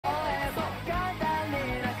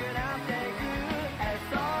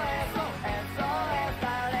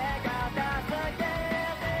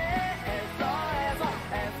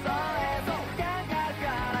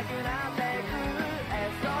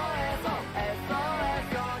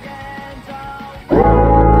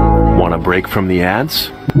break from the ads?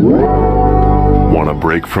 Want a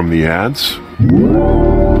break from the ads?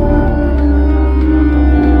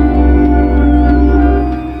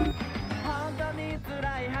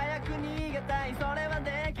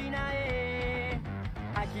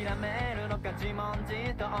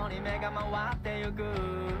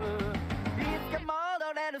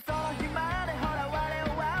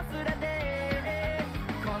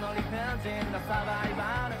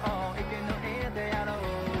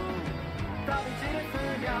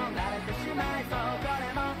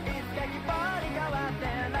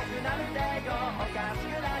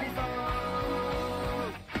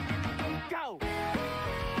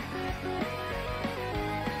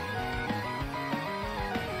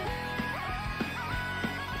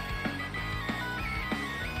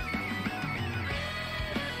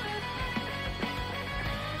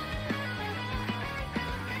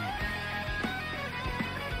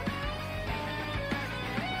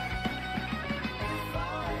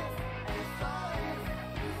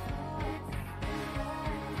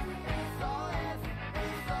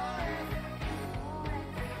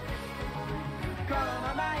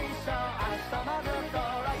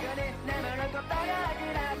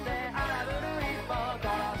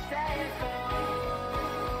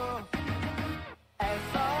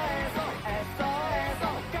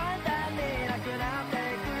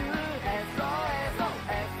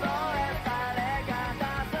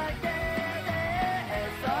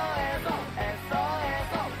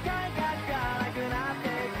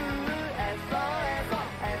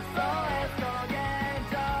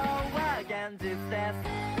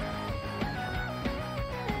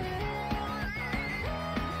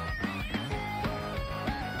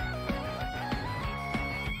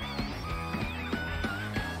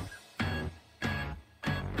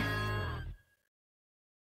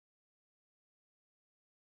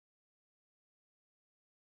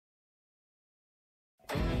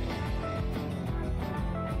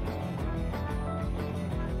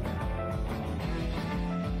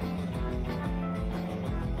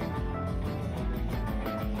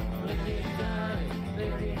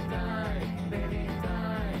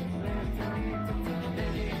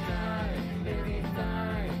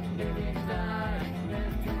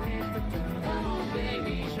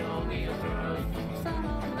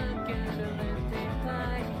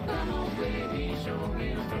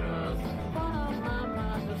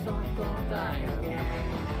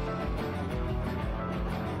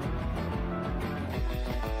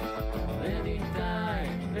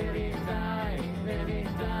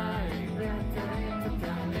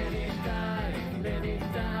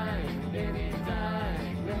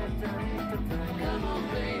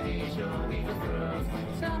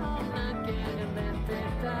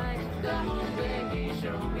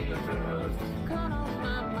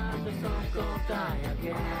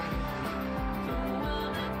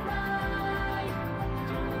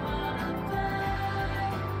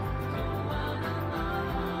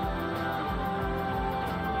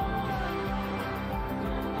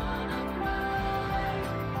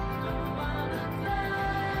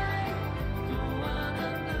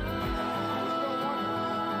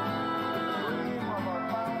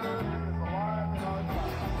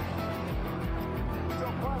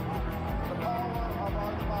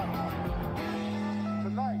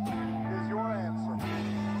 Tonight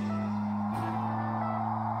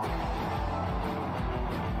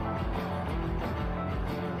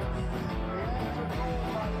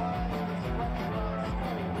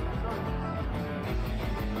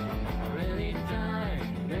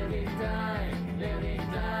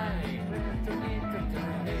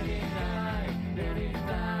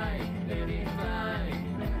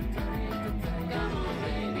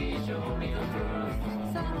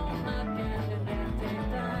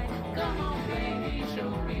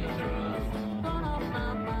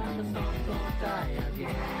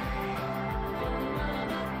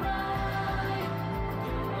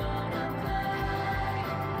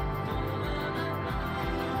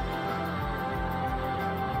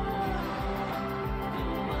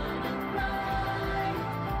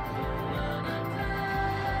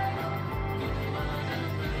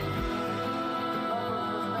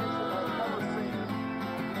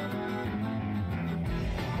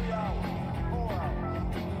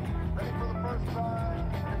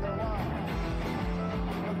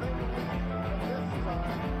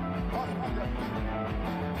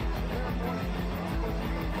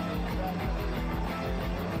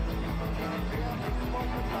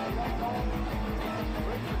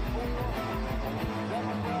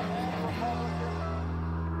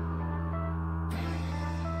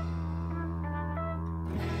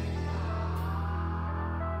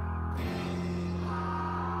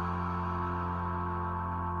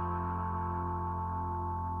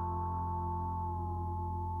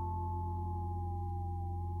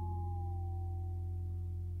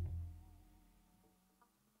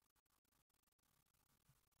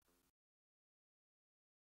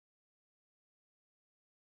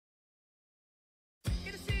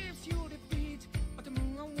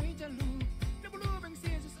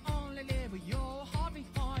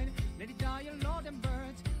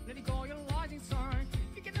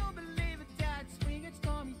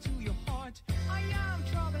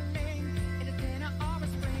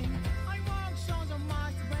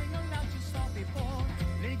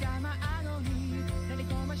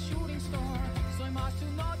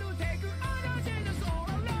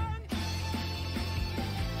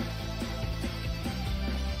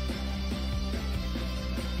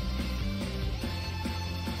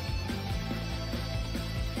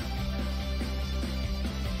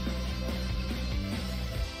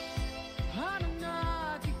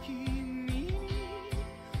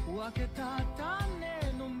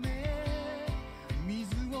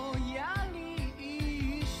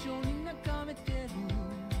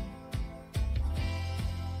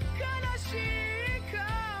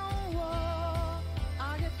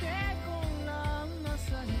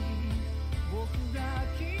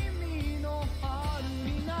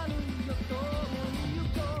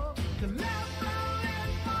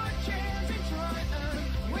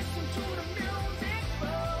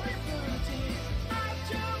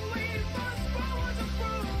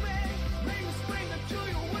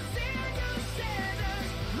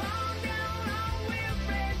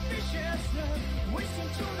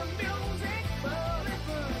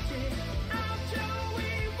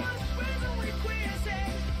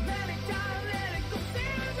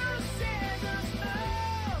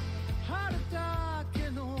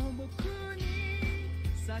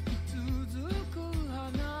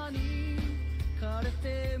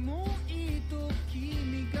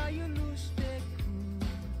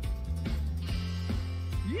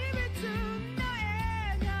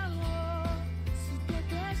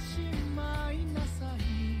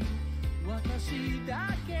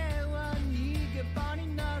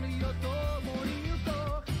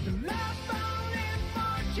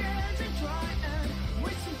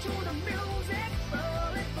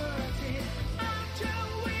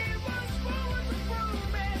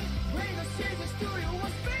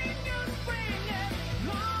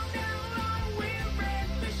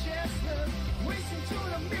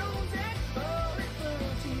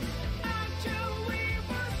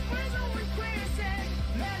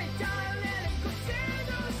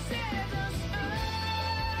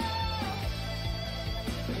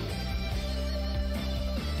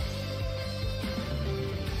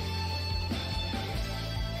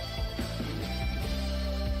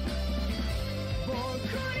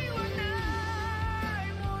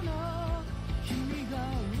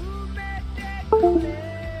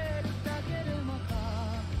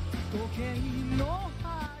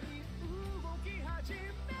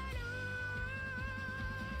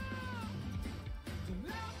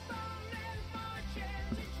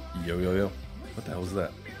Yo, yo, yo. What the hell was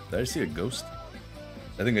that? Did I see a ghost?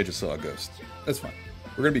 I think I just saw a ghost. That's fine.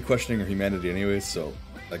 We're gonna be questioning our humanity anyways, so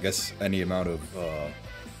I guess any amount of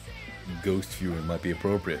ghost viewing might be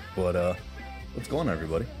appropriate. But what's going on,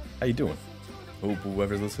 everybody? How you doing? Hope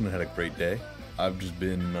whoever's listening had a great day. I've just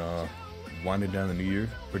been winding down the new year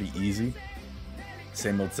pretty easy.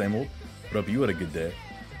 Same old, same old. But hope you had a good day.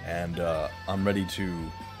 And I'm ready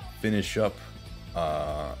to finish up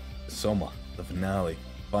SOMA, the finale,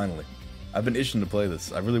 finally. I've been itching to play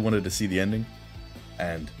this. I really wanted to see the ending,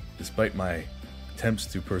 and despite my attempts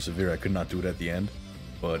to persevere, I could not do it at the end.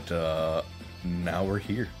 But now we're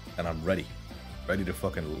here, and I'm ready. Ready to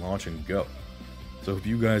fucking launch and go. So if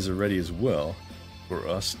you guys are ready as well for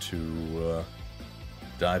us to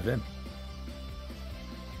dive in.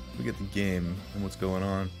 We get the game and what's going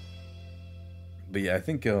on. But yeah, I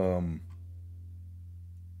think end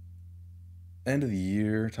of the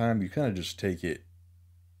year time, you kind of just take it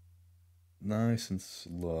nice and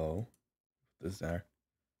slow. This there.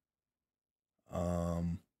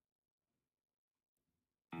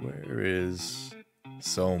 Where is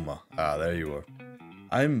SOMA? Ah, there you are.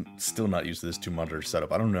 I'm still not used to this 2-monitor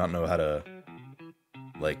setup. I do not know how to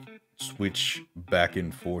like switch back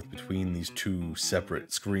and forth between these two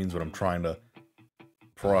separate screens when I'm trying to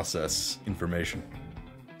process information.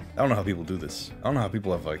 I don't know how people do this. I don't know how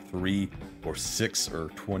people have like 3 or 6 or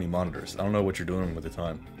 20 monitors. I don't know what you're doing with the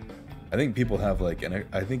time. I think people have like, and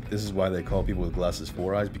I think this is why they call people with glasses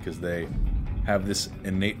 4 eyes, because they have this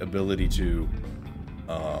innate ability to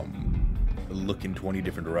look in 20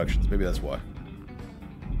 different directions. Maybe that's why.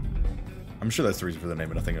 I'm sure that's the reason for the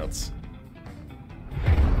name and nothing else.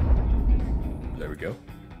 There we go.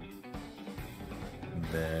 And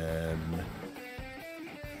then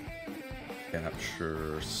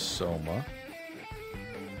capture SOMA.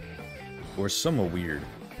 Or SOMA weird.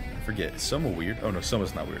 I forget. SOMA weird? Oh no,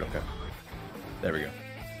 SOMA's not weird. Okay. There we go.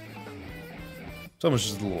 SOMA's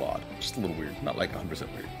just a little odd. Just a little weird. Not like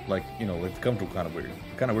 100% weird. Like, you know, like the comfortable kind of weird.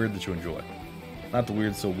 The kind of weird that you enjoy. Not the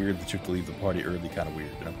weird so weird that you have to leave the party early kind of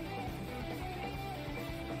weird, you know?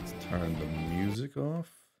 Let's turn the music off.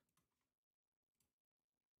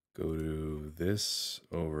 Go to this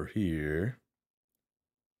over here.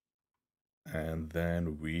 And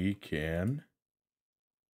then we can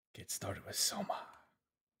get started with SOMA.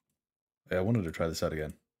 Yeah, I wanted to try this out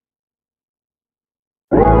again.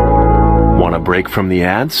 Want a break from the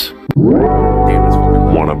ads? Damn, it's fucking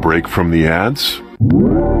loud. Want a break from the ads?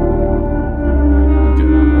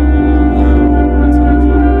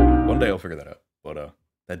 One day I'll figure that out. But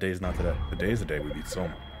that day is not today. The day is the day we beat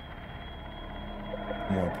SOMA.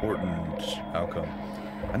 more important outcome.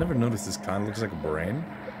 I never noticed this kind of looks like a brain.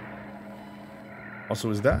 Also,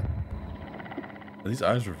 is that... Are these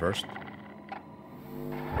eyes reversed?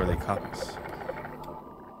 Or are they copies?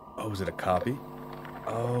 Oh, is it a copy?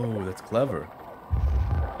 Oh, that's clever.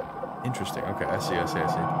 Interesting. Okay, I see.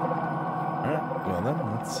 Alright, well then,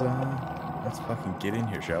 let's fucking get in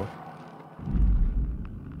here, shall we?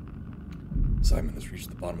 Simon has reached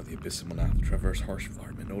the bottom of the abyss and will now have to traverse harsh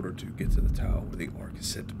environment in order to get to the tower where the Ark is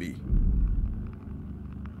said to be.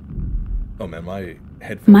 Oh man, my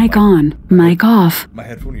headphone... Mic on, mic off. My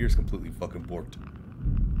headphone ear is completely fucking borked.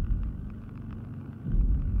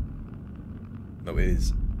 No, it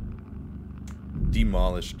is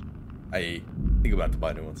demolished. I think I'm gonna have to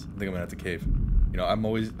buy new ones. I think I'm gonna have to cave. You know,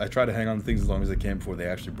 I try to hang on to things as long as I can before they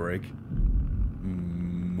actually break.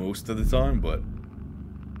 Most of the time, but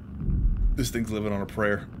this thing's living on a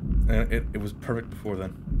prayer. And it was perfect before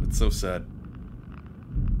then. It's so sad.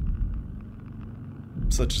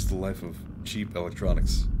 Such is the life of cheap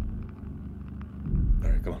electronics.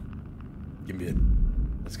 Alright, come on. Give me it.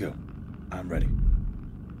 Let's go. I'm ready.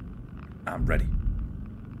 I'm ready.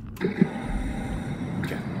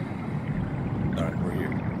 Okay. Alright, we're here.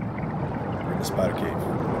 We're in the spider cave.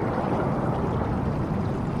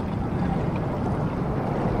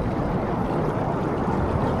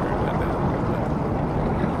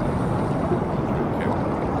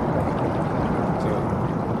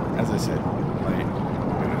 As I said, my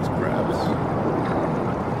nose grabs.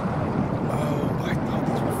 Oh, I thought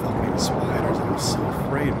these were fucking spiders. I was so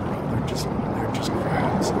afraid, bro. They're just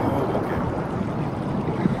crabs. Oh, okay.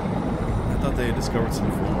 I thought they had discovered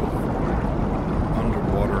some form of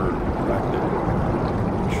underwater arachnid,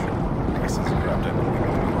 which I guess is a crab type of thing,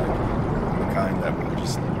 like the kind that will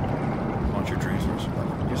just haunt your dreams or something.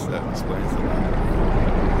 I guess that explains the lack of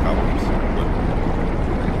problems. But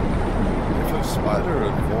if a spider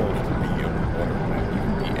evolved to be underwater, would it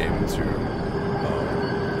even be able to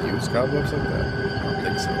use cobwebs like that? I don't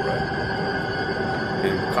think so, right?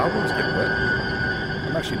 Did cobwebs get wet?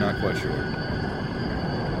 I'm actually not quite sure.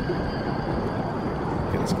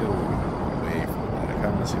 Okay, let's go away from that. I kind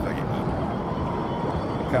of want to see if I can eat.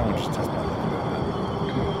 I kind of want to just test my luck a little bit.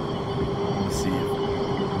 I want to see if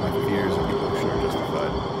my fears of the ocean are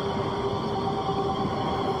justified.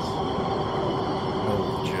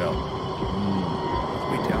 Oh, gel.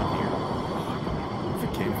 Way down here. What if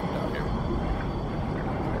it came from down here?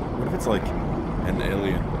 What if it's like an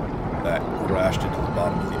alien that crashed into the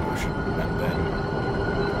bottom of the ocean and then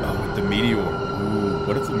with the meteor? Ooh,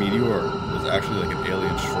 what if the meteor was actually like an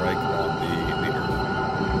alien strike on the Earth?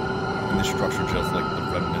 And this structure just like the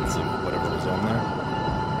remnants of whatever was on there?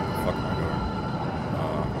 Fuck my god.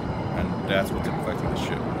 And that's what's infecting the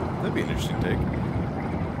ship. That'd be an interesting take.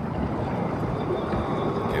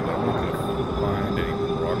 Okay, but I'm not gonna find any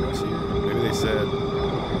progress here. Maybe they said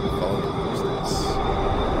follow the course.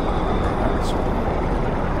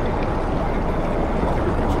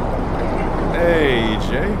 Hey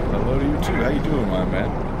Jay, hello to you too. How you doing, my man?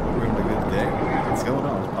 We're having a good day. What's going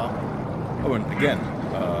on? What's poppin'? Oh, and again,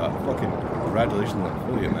 fucking congratulations on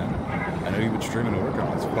affiliate, man. I know you've been streaming and working on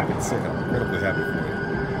it. It's fucking sick. I'm incredibly happy for you.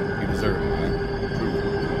 You deserve it, man. Truly.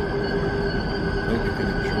 I hope you can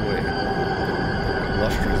enjoy the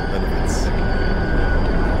illustrious benefits.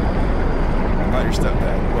 I'm not your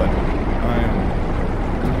stepdad, but I'm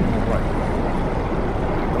doing alright.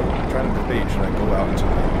 I'm trying to debate, should I go out into the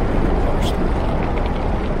water stream?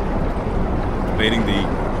 Debating the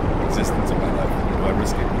existence of my life. Do I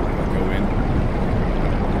risk it? Do I go in?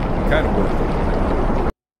 Kind of worth it.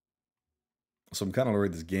 So I'm kind of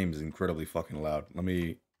worried this game is incredibly fucking loud. Let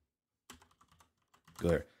me go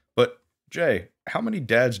there. But Jay, how many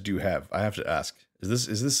dads do you have? I have to ask. Is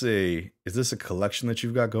this a collection that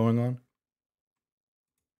you've got going on?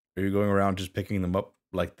 Are you going around just picking them up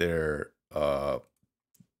like they're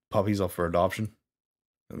puppies up for adoption?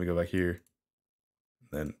 Let me go back here.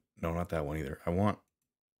 Then no, not that one either. I want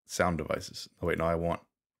sound devices. Oh wait, no, I want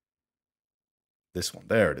this one.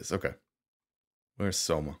 There it is. Okay. Where's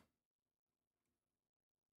SOMA?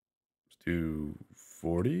 Let's do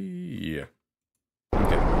 40. Yeah.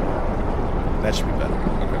 Okay. That should be better.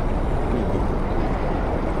 Okay. Cool.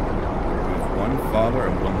 We have one father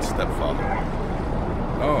and one stepfather.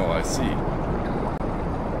 Oh, I see.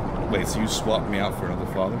 Wait, so you swapped me out for another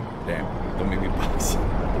father? Damn. Don't make me box.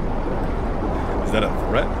 Is that a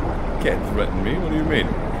threat? You can't threaten me. What do you mean?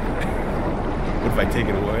 What if I take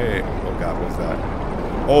it away? Oh god, what's that?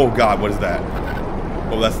 Oh god, what is that?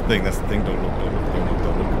 Oh, that's the thing. That's the thing. Don't look. Don't look. Don't look.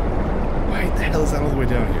 Don't look. Why the hell is that all the way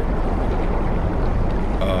down here?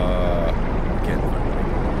 Again.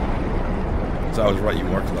 So I was right. You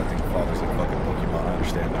are collecting fathers like fucking Pokemon.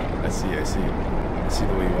 understand now. I see. I see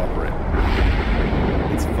the way you operate.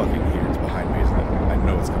 It's fucking here. It's behind me, isn't it? I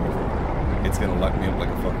know it's coming from. It's gonna light me up like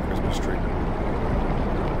a fucking Christmas tree.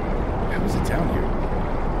 How is it down here?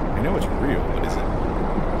 I know it's real, but is it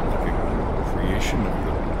like a creation of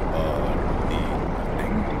the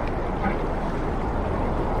thing? I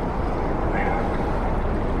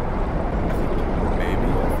think maybe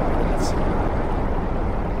I'll find it. Let's see.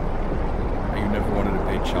 You never wanted to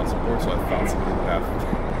pay child support, so I found something to have.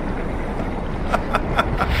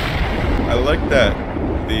 I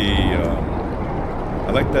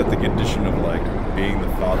like that the condition of like being the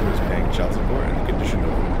father is paying child support, and the condition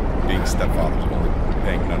of being stepfathers only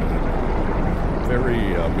paying none of it.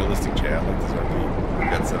 Very realistic chat. I like this RP.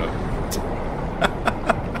 That setup.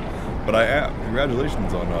 But I am.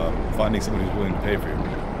 Congratulations on finding somebody who's willing to pay for you,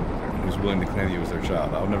 who's willing to claim you as their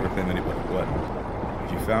child. I'll never claim anybody. What?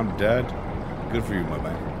 If you found dad, good for you, my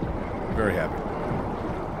man. I'm very happy.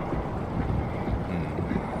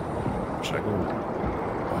 Should I go?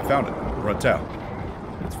 Oh, I found it. We're on town.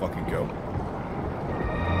 Let's fucking go.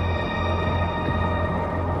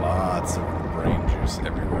 Lots of brain juice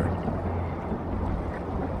everywhere.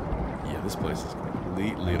 Yeah, this place is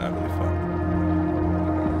completely and utterly fun.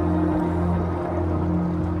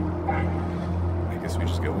 I guess we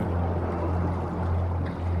just go in.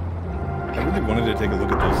 I really wanted to take a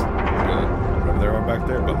look at those whatever there are back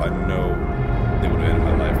there, but I know they would have ended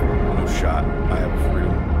my life. No shot. I have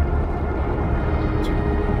freedom to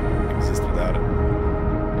exist without it.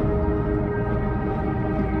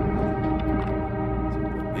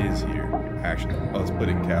 Is here. Actually, let's put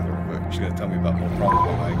in Catherine real quick. She's gonna tell me about more problems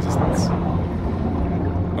about my existence.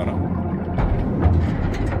 Oh no.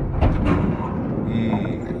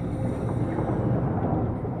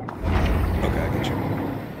 Okay, I get you.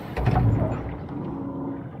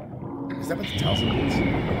 Is that what the towel symbol is? I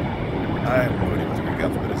have no idea what the Greek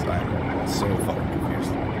alphabet is. I'm so fucking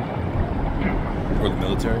confused. Or the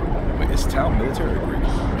military? Wait, is Tau military or Greek?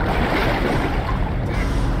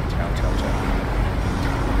 Tau.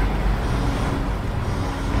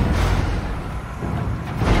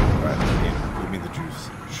 Alright, give me the juice.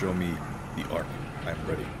 Show me the arc. I'm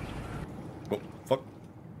ready. Oh, fuck.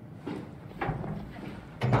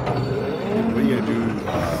 What are you gonna do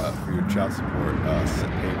for your child support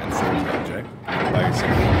payment sales, Jay?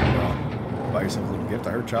 Buy yourself a little gift. I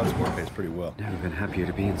heard child support pays pretty well. Never been happier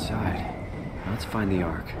to be inside. Let's find the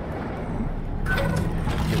Ark.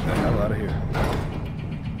 Get the hell out of here.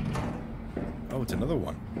 Oh, it's another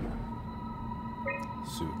one.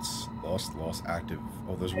 Suits. Lost, active.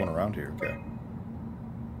 Oh, there's one around here. Okay.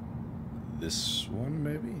 This one,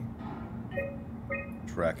 maybe?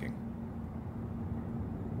 Tracking.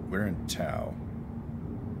 We're in Tau.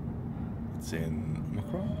 It's in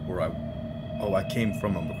Omicron? Or oh, I came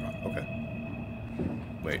from Omicron. Okay.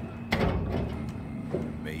 Wait.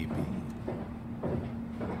 Maybe.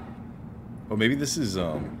 Oh, maybe this is,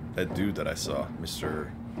 that dude that I saw,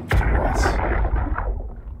 Mr. Ross.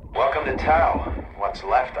 Welcome to Tau. What's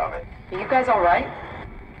left of it. Are you guys alright?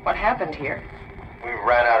 What happened here? We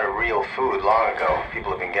ran out of real food long ago.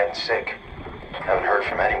 People have been getting sick. Haven't heard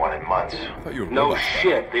from anyone in months. I thought you were No robots,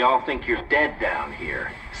 shit, they all think you're dead down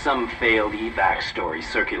here. Some failed evac story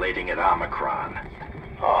circulating at Omicron.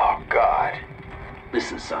 Oh, God.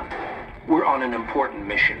 Listen, son. We're on an important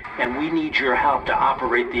mission, and we need your help to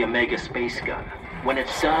operate the Omega space gun. When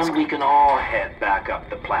it's done, we can all head back up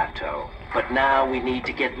the plateau. But now we need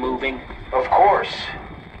to get moving. Of course.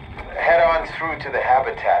 Head on through to the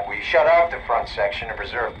habitat. We shut off the front section to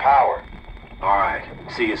preserve power. All right.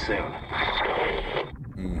 See you soon.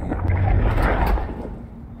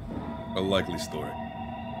 A likely story.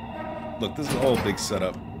 Look, this is all a big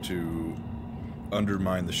setup to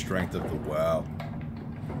undermine the strength of the WoW,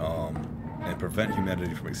 and prevent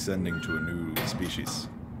humanity from ascending to a new species.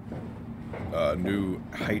 A new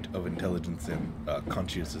height of intelligence and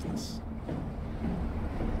conscientiousness.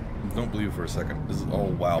 Don't believe it for a second. This is all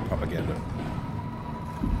WoW propaganda.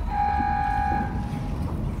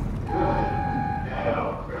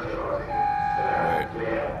 Wait.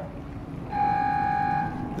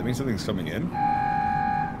 That means something's coming in?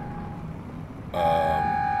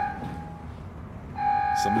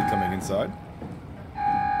 Somebody coming inside?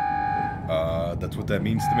 That's what that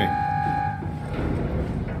means to me.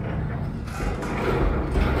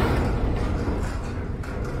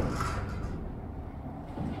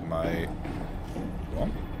 Am I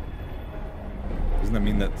wrong? Doesn't that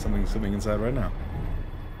mean that something's coming inside right now?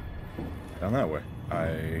 Down that way.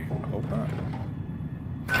 I hope not.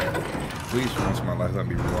 Please, for once in my life, let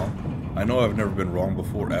me be wrong. I know I've never been wrong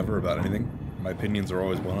before, ever, about anything. My opinions are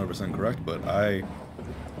always 100% correct, but I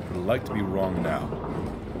would like to be wrong now.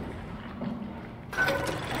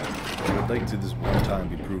 I would like to this one time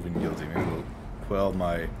be proven guilty. Maybe it'll quell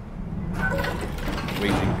my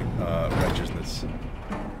waging righteousness.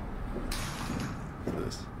 What's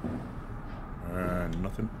this?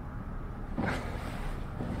 Nothing.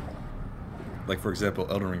 Like, for example,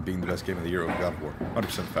 Elden Ring being the best game of the year over God of War.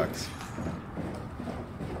 100% facts.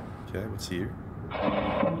 Okay, what's here?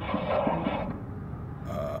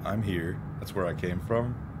 I'm here. That's where I came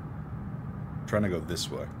from. I'm trying to go this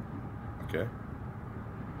way. Okay.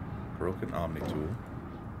 Broken Omni tool.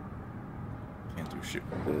 Can't do shit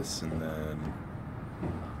with this, and then...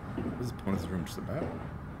 What is the point of this room? Just a map?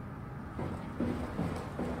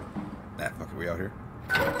 Nah, fuck it, we out here.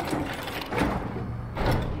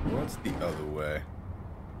 What's the other way?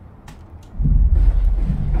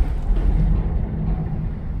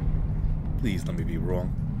 Please let me be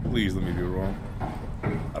wrong. Please let me be wrong.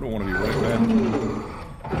 I don't want to be right, man.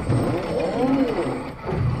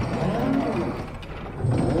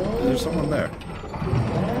 Is there someone there?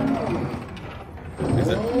 Is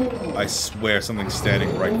it? I swear something's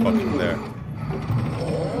standing right fucking there.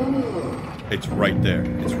 It's right there.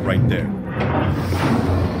 It's right there.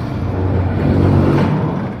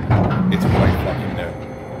 It's right fucking there.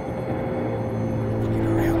 Fucking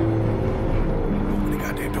hurry up. Open the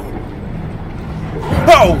goddamn door.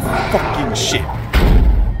 Oh, fucking shit.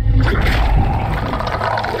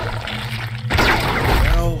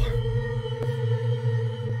 Well,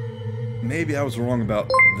 maybe I was wrong about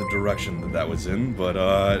the direction that was in, but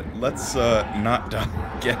let's not die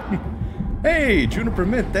again. Hey, Juniper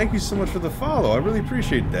Mint, thank you so much for the follow. I really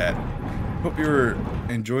appreciate that. Hope you're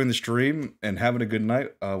enjoying the stream and having a good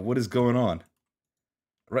night. What is going on?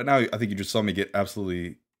 Right now, I think you just saw me get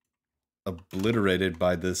absolutely obliterated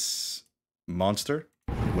by this monster.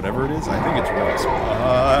 Whatever it is, I think it's Ross.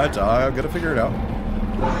 But I'm gonna figure it out.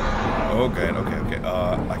 Okay.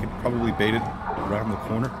 I could probably bait it around the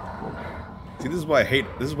corner. See, this is what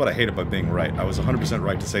I hate about being right. I was 100%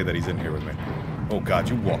 right to say that he's in here with me. Oh god,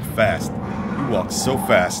 you walk fast. You walk so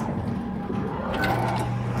fast.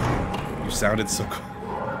 You sounded so cool.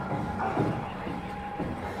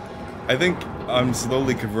 I think I'm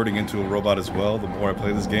slowly converting into a robot as well. The more I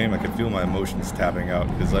play this game, I can feel my emotions tapping out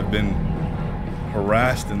because I've been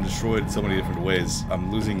harassed and destroyed in so many different ways.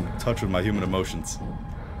 I'm losing touch with my human emotions.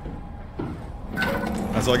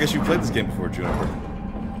 And so I guess you played this game before, Juniper.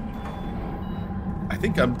 I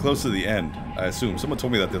think I'm close to the end, I assume. Someone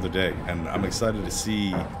told me that the other day, and I'm excited to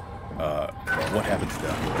see what happens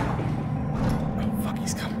down here. Oh, fuck,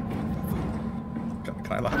 he's coming. Can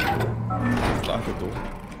I lock the door?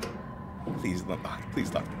 Please lock the door.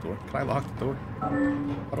 Please lock the door. Can I lock the door? How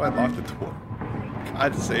do I lock the door?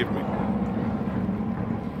 God save me.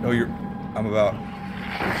 No, I'm about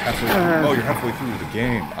halfway. Oh, you're halfway through the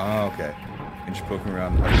game. Ah, okay. And just poking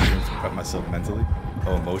around to prep myself mentally.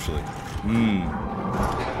 Oh, emotionally.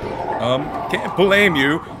 Can't blame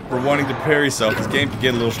you for wanting to prepare yourself. This game can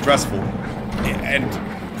get a little stressful and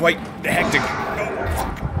quite hectic. Oh,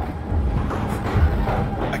 fuck.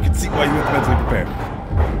 I can see why you have to mentally prepare.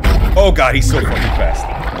 Oh god, he's so fucking fast.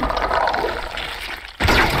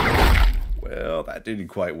 Well, that didn't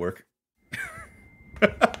quite work.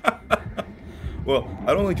 Well,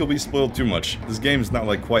 I don't think you'll be spoiled too much. This game's not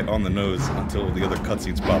like quite on the nose until the other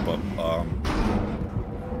cutscenes pop up.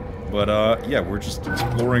 Yeah, we're just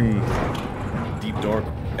exploring deep, dark,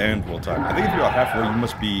 and world time. I think if you're about halfway, you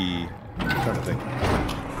must be... I'm trying to think.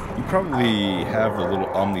 You probably have the little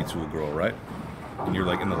Omni tool girl, right? And you're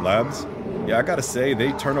like in the labs. Yeah, I gotta say,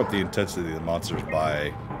 they turn up the intensity of the monsters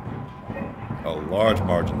by a large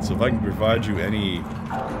margin. So if I can provide you any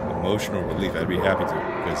emotional relief, I'd be happy to,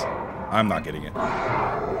 because I'm not getting it.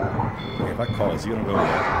 Okay, if I call, is he gonna go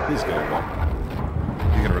away? Please go away.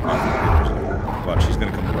 He's gonna rip off the papers. But she's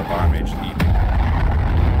gonna come to our bar mage to eat me.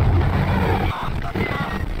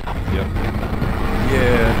 Yep.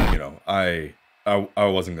 Yeah, you know, I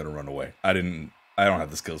wasn't gonna run away. I don't have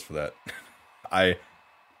the skills for that.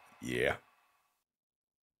 Yeah.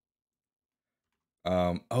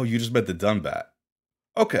 Oh, you just met the Dunbat.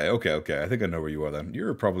 Okay. I think I know where you are then.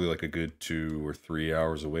 You're probably like a good 2 or 3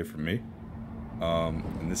 hours away from me.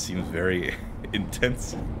 And this seems very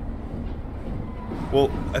intense.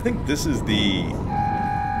 Well, I think this is the...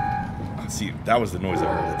 See, that was the noise I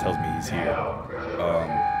heard that tells me he's here.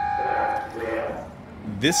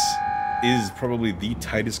 This is probably the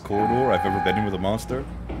tightest corridor I've ever been in with a monster.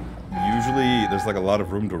 Usually, there's like a lot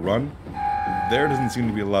of room to run. There doesn't seem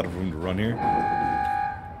to be a lot of room to run here.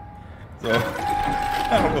 So,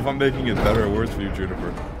 I don't know if I'm making it better or worse for you,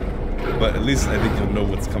 Juniper. But at least I think you'll know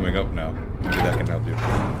what's coming up now. Maybe that can help you.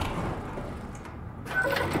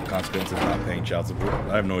 Consequences of not paying child support.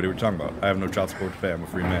 I have no idea what you're talking about. I have no child support to pay. I'm a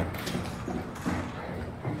free man.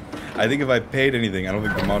 I think if I paid anything, I don't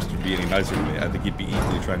think the monster would be any nicer to me. I think he'd be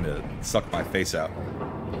easily trying to suck my face out.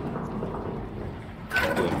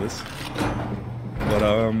 I love this.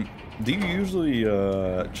 But, do you usually,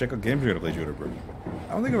 check out games you're gonna play, Juniper?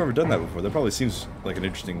 I don't think I've ever done that before. That probably seems like an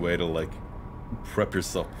interesting way to, like, prep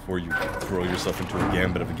yourself before you throw yourself into a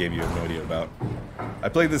gambit of a game you have no idea about. I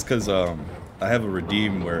play this because, I have a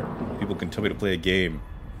redeem where people can tell me to play a game.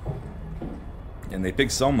 And they pick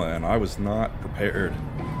SOMA, and I was not prepared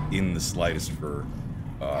in the slightest for,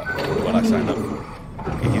 what I signed up for.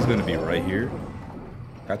 Okay, he's gonna be right here.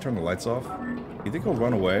 Can I turn the lights off? You think he'll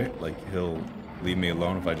run away? Like, he'll leave me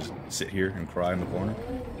alone if I just sit here and cry in the corner?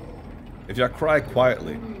 If I cry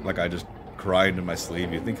quietly, like I just cry into my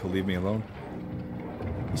sleeve, you think he'll leave me alone?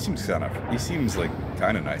 He seems like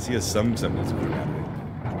kind of nice. He has some semblance of humanity.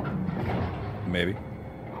 Maybe.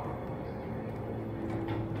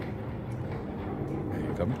 Hey,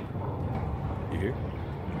 you coming? You here?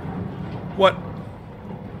 What?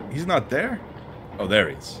 He's not there? Oh, there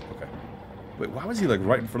he is. Okay. Wait, why was he like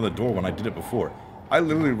right in front of the door when I did it before? I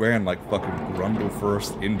literally ran like fucking Grundle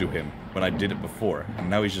first into him when I did it before, and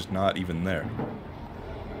now he's just not even there.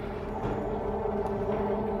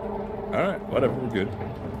 Alright, whatever, we're good.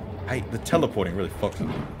 The teleporting really fucks him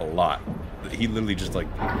a lot. He literally just like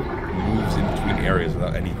moves in between areas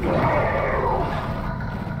without any thought.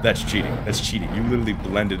 That's cheating. That's cheating. You literally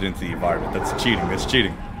blended into the environment. That's cheating. That's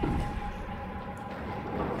cheating.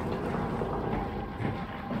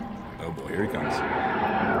 Oh boy, here he comes.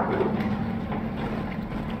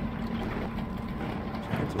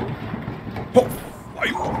 Oh,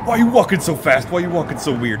 why are you walking so fast? Why are you walking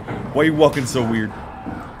so weird? Why are you walking so weird?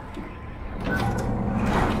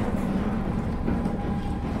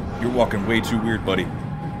 You're walking way too weird, buddy.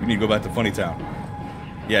 You need to go back to Funny Town.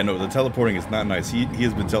 Yeah, no, the teleporting is not nice. He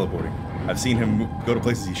has been teleporting. I've seen him go to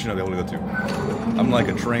places he should not be able to go to. I'm like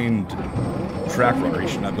a trained track runner. He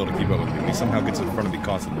should not be able to keep up with me. He somehow gets in front of me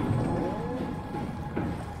constantly.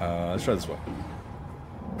 Let's try this way.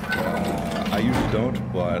 I usually don't,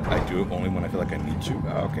 but I do it only when I feel like I need to.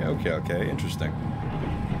 Okay. Interesting.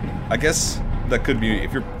 I guess that could be,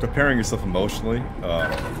 if you're preparing yourself emotionally,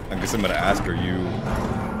 I guess I'm gonna ask, do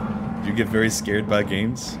you get very scared by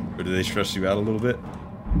games? Or do they stress you out a little bit?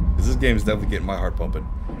 Because this game is definitely getting my heart pumping.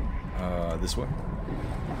 This way?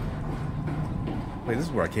 Wait, this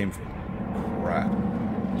is where I came from. Crap.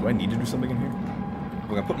 Do I need to do something in here?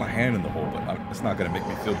 Look, I put my hand in the hole, but it's not gonna make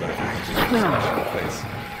me feel better if I continue to smash in the face.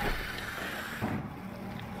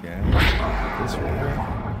 Yeah, this way.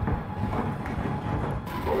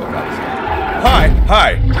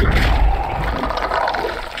 Hi!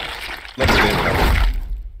 Let's get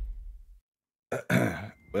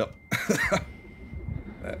well,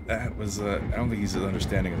 that was, I don't think he's as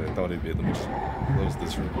understanding as I thought he'd be. Let me just close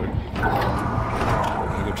this real quick. I'm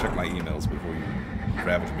gonna go check my emails before you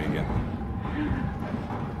ravage me again.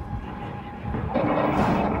 So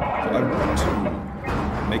I want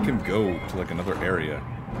to make him go to, like, another area.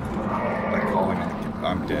 Like calling on the...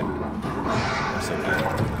 I'm dead. I'm so dead.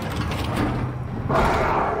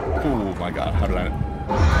 Oh my god, how did I...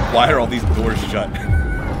 Why are all these doors shut?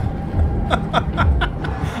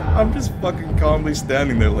 I'm just fucking calmly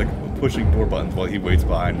standing there, like, pushing door buttons while he waits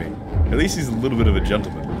behind me. At least he's a little bit of a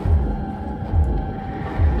gentleman.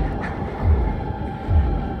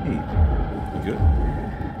 You good?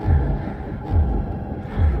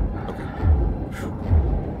 Okay.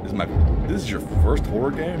 This is your first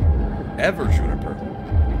horror game? Ever, Juniper?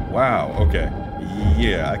 Wow, okay.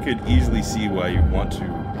 Yeah, I could easily see why you want to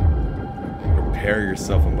prepare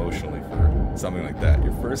yourself emotionally for something like that.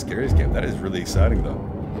 Your first scariest game. That is really exciting, though.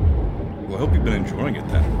 Well, I hope you've been enjoying it,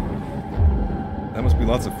 then. That must be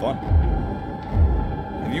lots of fun.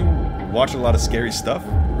 Have you watched a lot of scary stuff?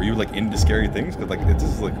 Are you, like, into scary things? Because, like, this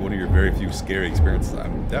is, like, one of your very few scary experiences. I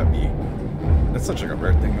mean, that's such, like, a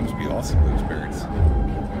rare thing. That must be awesome to experience.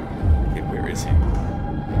 Okay, where is he?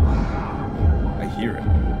 I hear him.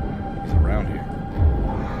 He's around here.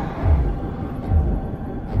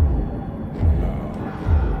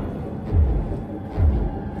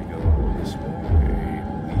 We go this way.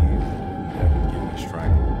 Leave. And give me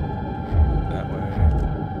strength. That way.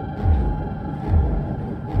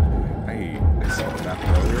 I saw the map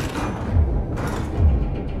earlier.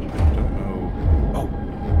 I don't know. Oh!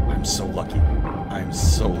 I'm so lucky. I'm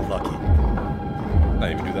so lucky. I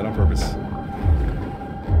didn't even do that on purpose.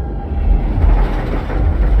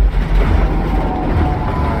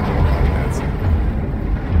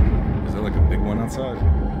 Is there like a big one outside?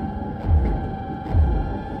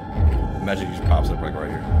 imagine he just pops up like right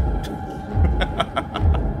here.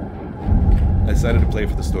 I decided to play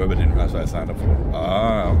for the story, but didn't realize what I signed up for.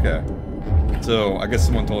 Ah, okay. So, I guess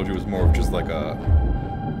someone told you it was more of just like a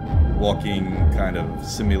walking kind of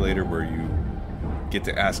simulator where you get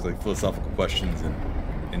to ask like philosophical questions and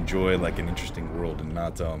enjoy like an interesting world and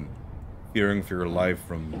not fearing for your life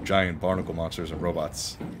from giant barnacle monsters and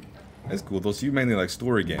robots. That's cool. Those you mainly like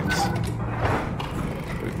story games.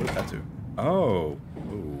 Wait, what did that do? Oh.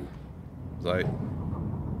 Ooh. Was I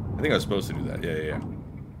think I was supposed to do that. Yeah.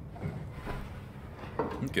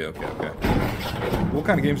 Okay. What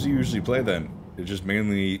kind of games do you usually play then? They're just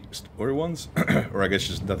mainly story ones? Or I guess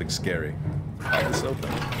just nothing scary. Pop this open.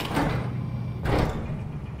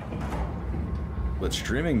 But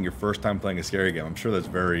streaming your first time playing a scary game, I'm sure that's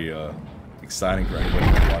very exciting for anybody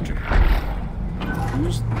who's watching.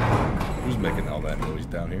 Who's making all that noise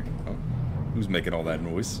down here? Oh. Who's making all that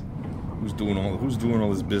noise? Who's doing all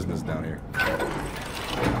this business down here?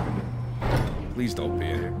 Please don't be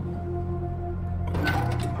in here.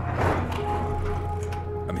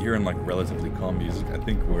 I'm hearing like relatively calm music. I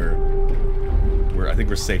think we're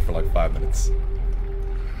safe for like 5 minutes.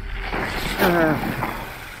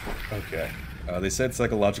 Okay. They said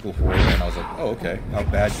psychological horror, and I was like, oh, okay. How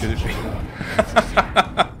bad could it be?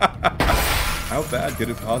 How bad could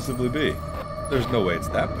it possibly be? There's no way it's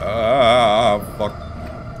that bad. Ah, fuck.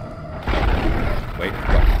 Wait,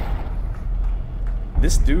 what?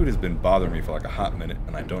 This dude has been bothering me for like a hot minute,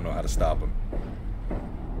 and I don't know how to stop him.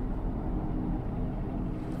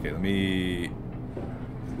 Okay, let me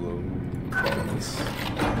close this.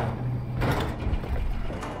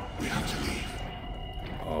 We have to leave.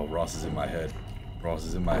 Oh, Ross is in my head. Ross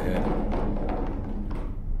is in my head.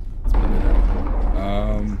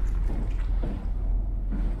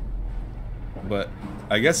 But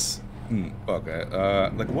I guess, okay.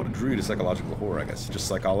 Like, what drew you to psychological horror? I guess just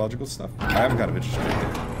psychological stuff. I am kind of interested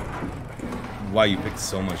in why you picked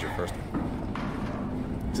SOMA as your first one.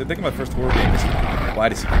 Because I think my first horror game is why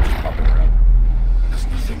does he keep just popping around? There's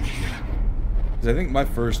nothing here. Because I think my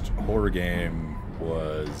first horror game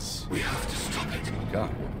was. We have to stop it. God,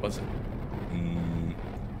 what was it?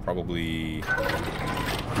 Probably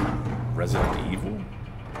Resident Evil.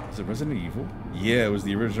 Is it Resident Evil? Yeah, it was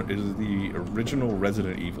the original. It was the original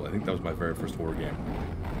Resident Evil. I think that was my very first horror game.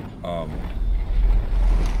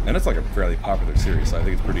 And it's like a fairly popular series, so I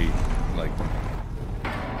think it's pretty like.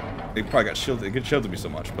 It probably got shielded. It gets shielded me so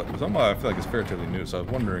much, but SOMA I feel like it's fairly new. So I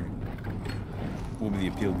was wondering, what would the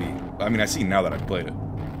appeal be? I mean, I see now that I've played it.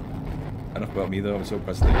 Enough about me though. I'm so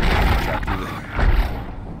impressed that you chat through this.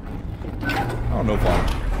 I don't know if I'm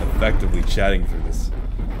effectively chatting through this.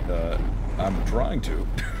 I'm trying to.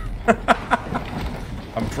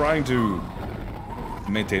 I'm trying to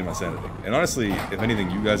maintain my sanity. And honestly, if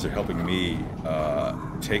anything, you guys are helping me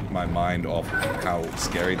take my mind off of how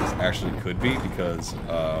scary this actually could be, because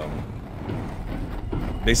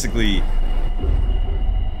basically.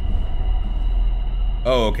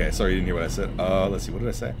 Oh, okay. Sorry, you didn't hear what I said. Let's see. What did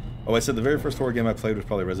I say? Oh, I said the very first horror game I played was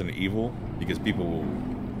probably Resident Evil, because people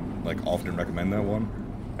like often recommend that one.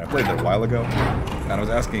 And I played that a while ago, and I was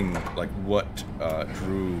asking like what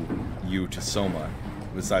drew you to SOMA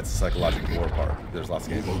besides the psychological horror part. There's lots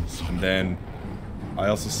of games, and then I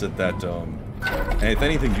also said that, and if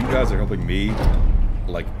anything, you guys are helping me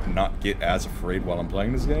like not get as afraid while I'm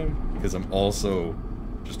playing this game, because I'm also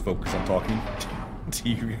just focused on talking to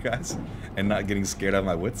you guys and not getting scared out of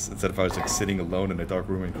my wits, instead of I was like sitting alone in a dark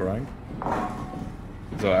room and crying.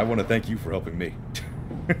 So I want to thank you for helping me.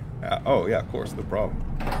 Oh yeah, of course, no problem.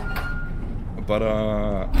 But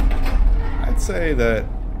I'd say that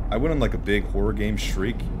I went on like a big horror game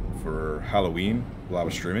streak for Halloween while I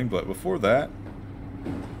was streaming, but before that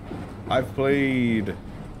I've played a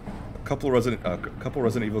couple Resident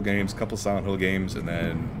Evil games, a couple Silent Hill games, and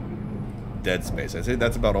then Dead Space. I'd say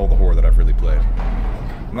that's about all the horror that I've really played.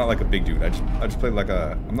 I'm not like a big dude. I just play like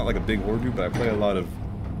I'm not like a big horror dude, but I play a lot of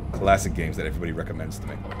classic games that everybody recommends to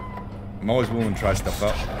me. I'm always willing to try stuff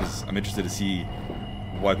out because I'm interested to see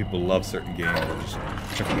why people love certain games, or just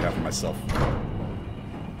checking it out for myself.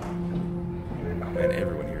 Oh man,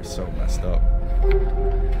 everyone here is so messed up.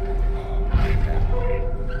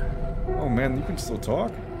 Oh man, you can still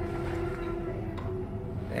talk?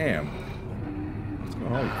 Damn. What's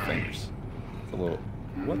going on with your fingers? It's a little...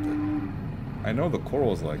 What the... I know the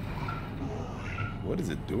coral is like... What is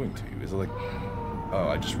it doing to you? Is it like... Oh,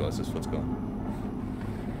 I just realized this foot's gone.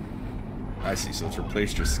 I see, so it's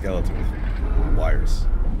replaced your skeleton with wires.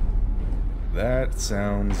 That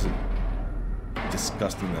sounds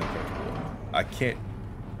disgustingly uncomfortable. I can't...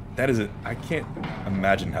 That isn't... I can't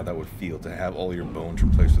imagine how that would feel to have all your bones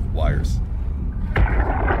replaced with wires.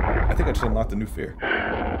 I think I just unlocked a new fear.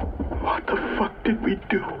 What the fuck did we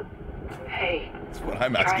do? Hey, That's what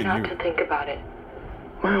I'm try asking not you. to think about it.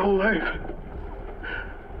 My whole life,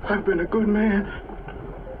 I've been a good man.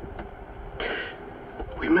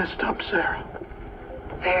 We messed up, Sarah.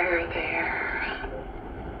 There.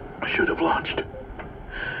 I should have launched.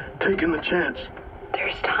 Taken the chance.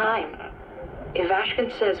 There's time. If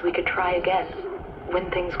Ashkin says we could try again, when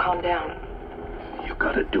things calm down. You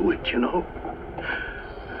gotta do it, you know.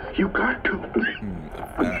 You got to.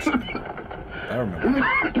 I remember.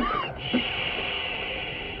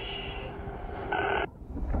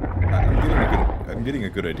 I'm getting a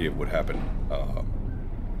good idea of what happened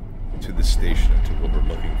to the station, to what we're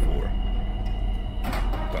looking for.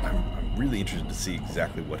 But I'm really interested to see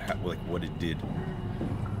exactly what it did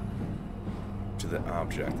to the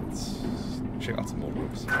object. Let's check out some old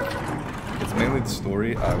rooms. It's mainly the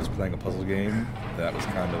story. I was playing a puzzle game that was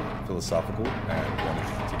kind of philosophical and wanted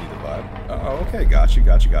to continue the vibe. Oh, okay, got you.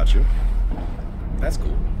 That's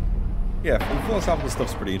cool. Yeah, the philosophical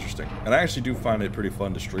stuff's pretty interesting. And I actually do find it pretty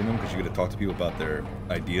fun to stream them because you get to talk to people about their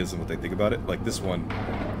ideas and what they think about it. Like this one,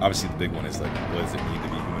 obviously the big one is like, what does it mean to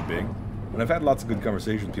be a human being? And I've had lots of good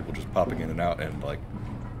conversations with people just popping in and out and like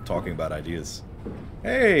talking about ideas.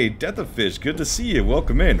 Hey, Death of Fish, good to see you.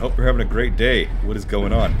 Welcome in. Hope you're having a great day. What is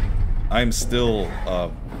going on? I'm still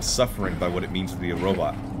suffering by what it means to be a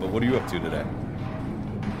robot. But what are you up to today?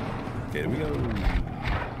 Okay, there we go.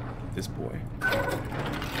 This boy.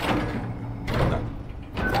 No.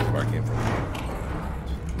 That's where I came from.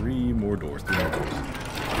 Three more doors.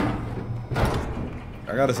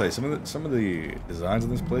 I gotta say, some of the designs in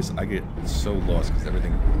this place, I get so lost because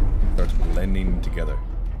everything starts blending together.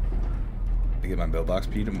 I get my mailbox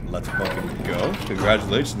peed and let's fucking go.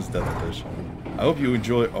 Congratulations, Death of Fish. I hope you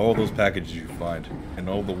enjoy all those packages you find and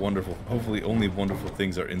all the wonderful, hopefully only wonderful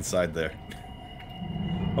things are inside there.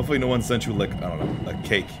 Hopefully no one sent you like, I don't know, a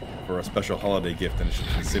cake for a special holiday gift and it's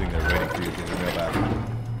just been sitting there waiting for you to get your mail back.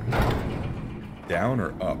 Down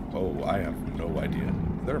or up? Oh, I have no idea.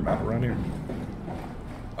 Is there a map around here?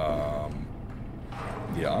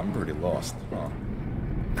 Yeah, I'm pretty lost. Huh?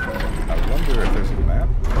 I wonder if there's a map?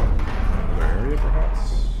 Another area,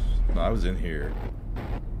 perhaps? No, I was in here.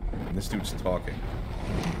 And this dude's talking.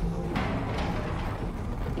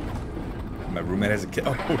 My roommate has a kid.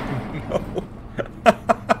 Oh, no.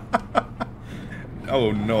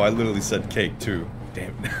 Oh, no, I literally said cake, too.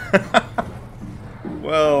 Damn it.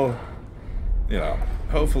 Well, you know,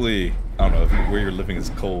 hopefully, I don't know, if where you're living is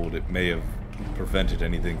cold, it may have prevented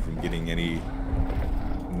anything from getting any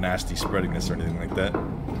nasty spreadingness or anything like that.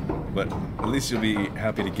 But at least you'll be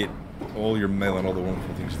happy to get all your mail and all the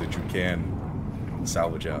wonderful things that you can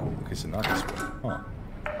salvage out. Okay, so not this way. Huh.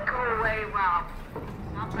 Go away, Rob.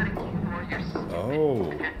 Stop letting you your stupid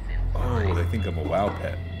Oh. Oh, they think I'm a WoW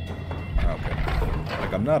pet. Okay.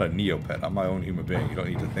 Like, I'm not a Neopet. I'm my own human being. You don't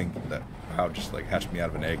need to think that WoW just, like, hatched me out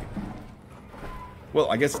of an egg. Well,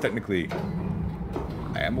 I guess technically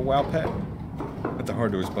I am a WoW pet. That's a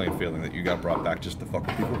hard to explain feeling that you got brought back just to fuck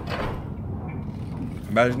with people.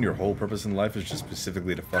 Imagine your whole purpose in life is just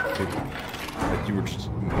specifically to fuck with people. Like you were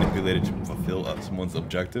just manipulated to fulfill someone's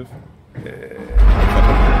objective. I'm the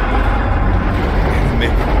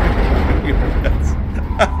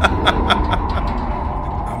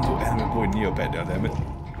anime boy Neopet now, damn it.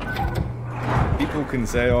 People can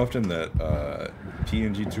say often that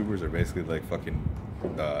PNG tubers are basically like fucking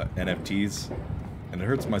NFTs. And it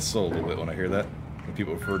hurts my soul a little bit when I hear that. When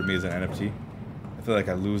people refer to me as an NFT. I feel like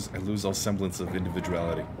I lose all semblance of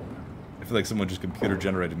individuality. I feel like someone just computer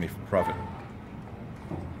generated me for profit.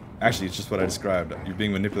 Actually, it's just what I described. You're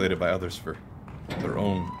being manipulated by others for their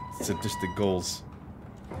own sadistic goals.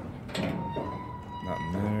 Not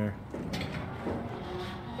in there.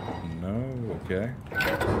 No, okay.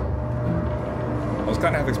 I was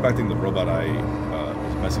kind of half expecting the robot I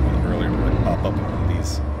was messing with earlier to like pop up in one of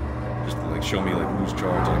these. Just to like show me like lose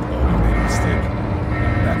charge, like, oh, you made a mistake.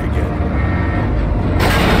 I'm back again.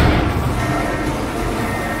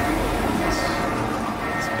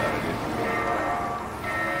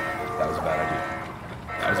 That was a bad idea.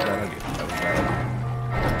 That was a bad idea. That was a bad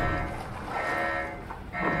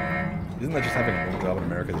idea. Isn't that just having a normal job in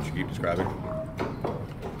America that you keep describing?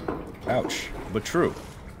 Ouch. But true.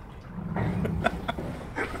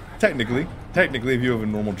 Technically, if you have a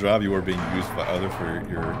normal job, you are being used by others for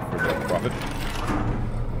their profit.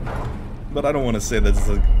 But I don't want to say that's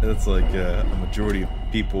like a majority of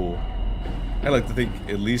people. I like to think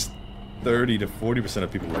at least 30 to 40%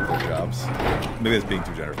 of people love their jobs. Maybe that's being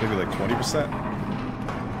too generous. Maybe like 20%.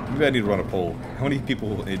 Maybe I need to run a poll. How many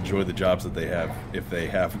people enjoy the jobs that they have? If they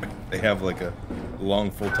have like a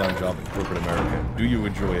long full-time job in corporate America. Do you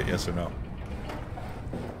enjoy it, yes or no?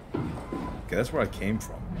 Okay, that's where I came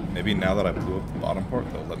from. Maybe now that I blew up the bottom part,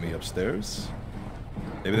 they'll let me upstairs.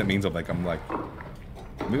 Maybe that means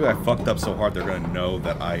maybe I fucked up so hard they're gonna know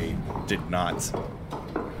that I did not,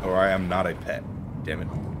 or I am not a pet. Damn it.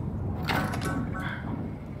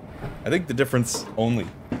 I think the difference only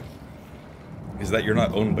is that you're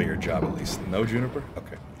not owned by your job, at least. No, Juniper?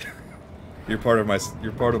 Okay. You're part of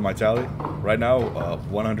my tally. Right now,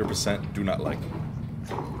 100% do not like.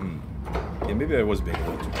 Yeah, maybe I was being a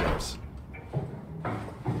little too generous.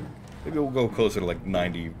 Maybe we'll go closer to like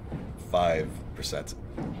 95%.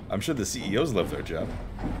 I'm sure the CEOs love their job.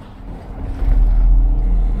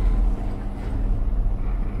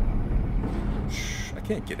 Shh, I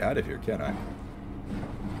can't get out of here, can I?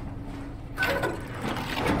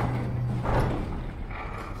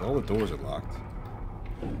 All the doors are locked.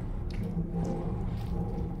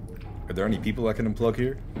 Are there any people I can unplug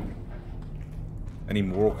here? Any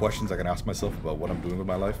moral questions I can ask myself about what I'm doing with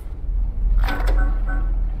my life?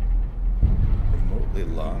 Remotely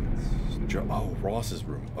locked. Oh, Ross's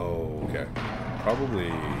room. Oh, okay. Probably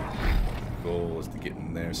the goal is to get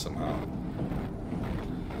in there somehow.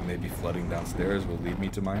 Maybe flooding downstairs will lead me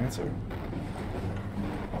to my answer.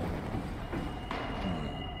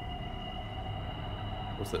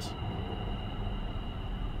 What's this?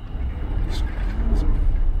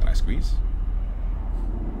 Can I squeeze?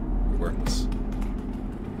 Worthless.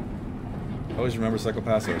 I always remember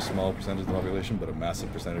psychopaths are a small percentage of the population, but a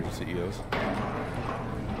massive percentage of CEOs.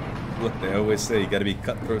 Look, they always say you gotta be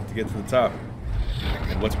cutthroat to get to the top.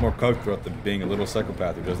 And what's more cutthroat than being a little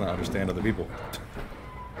psychopath who doesn't understand other people?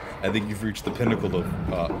 I think you've reached the pinnacle of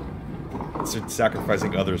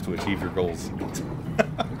sacrificing others to achieve your goals.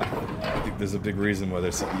 I think there's a big reason why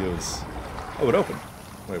they're CEOs. Oh, it opened.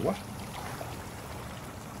 Wait, what?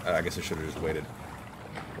 I guess I should have just waited.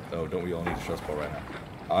 Oh, don't we all need a stress ball right now?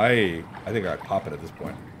 I think I'd pop it at this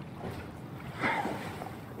point.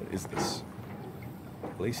 What is this?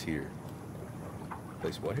 Place here.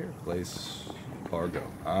 Place what here? Place cargo.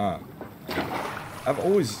 Ah. I've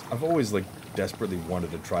always like desperately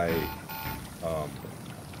wanted to try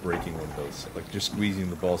breaking one of those, like just squeezing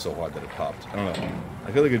the ball so hard that it popped. I don't know.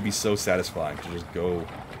 I feel like it'd be so satisfying to just go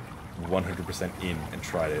 100% in and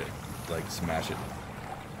try to like smash it.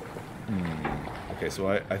 Okay, so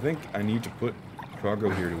I think I need to put cargo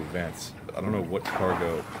here to advance. But I don't know what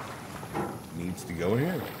cargo needs to go in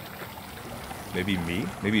here. Maybe me?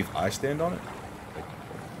 Maybe if I stand on it? Like,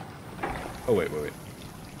 oh, wait.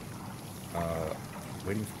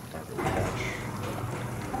 Waiting for cargo to catch.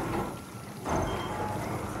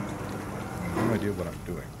 No idea what I'm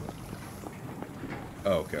doing.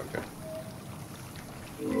 Oh, okay.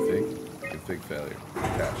 Config failure.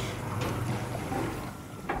 Catch.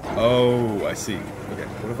 Oh, I see. Okay,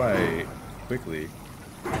 what if I quickly...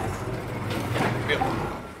 Yep.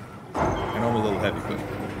 I know I'm a little heavy, but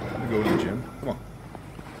I'm gonna go to the gym. Come on.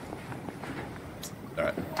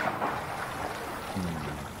 Alright.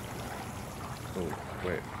 Oh,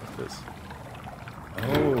 wait. What's this?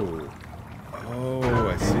 Oh,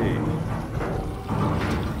 I see.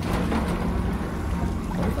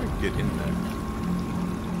 What if I get in there?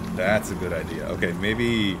 That's a good idea. Okay,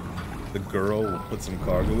 maybe the girl will put some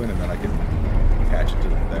cargo in and then I can attach it to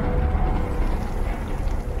there.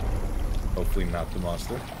 Hopefully not the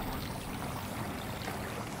monster.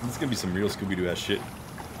 This is gonna be some real Scooby-Doo ass shit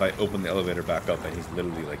if I open the elevator back up and he's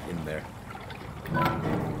literally like in there.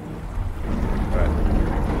 Alright.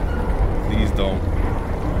 Please don't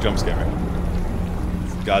jump scare me.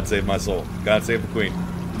 God save my soul. God save the queen.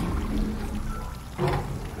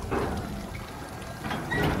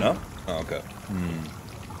 No? Oh, okay.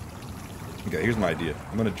 Okay, here's my idea.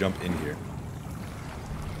 I'm gonna jump in here.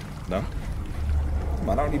 No?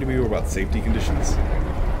 I don't need to be worried about safety conditions.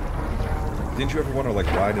 Didn't you ever want to like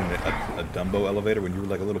ride in a Dumbo elevator when you were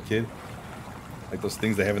like a little kid? Like those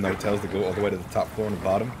things they have in the hotels that go all the way to the top floor and the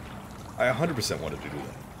bottom? I 100% wanted to do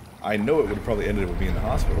that. I know it would have probably ended with me in the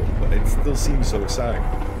hospital, but it still seems so exciting.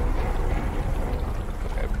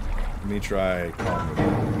 Okay, let me try calm.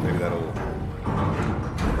 Maybe that'll...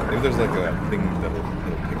 Maybe there's like a thing that'll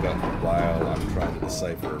pick up while I'm trying to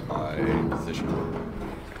decipher my position.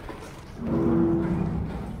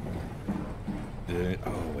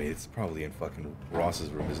 Oh wait, it's probably in fucking Ross's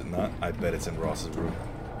room, is it not? I bet it's in Ross's room.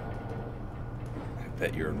 I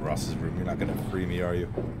bet you're in Ross's room. You're not gonna free me, are you?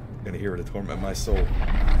 You're gonna hear it torment my soul.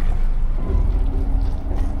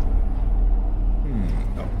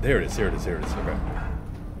 Oh, there it is. Okay.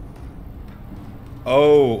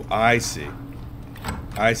 Oh, I see.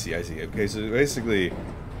 I see. Okay, so basically,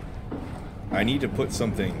 I need to put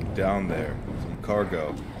something down there. Some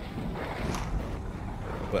cargo.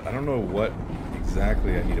 But I don't know what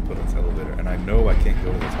exactly I need to put on this elevator. And I know I can't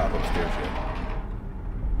go to the top upstairs yet.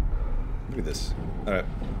 Look at this. Alright.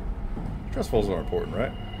 Stress falls are important,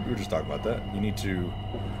 right? We were just talking about that. You need to...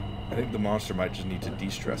 I think the monster might just need to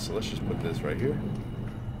de-stress. So let's just put this right here.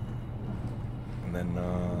 And then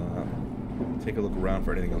take a look around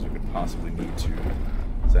for anything else we could possibly need to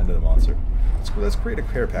send to the monster. Let's create a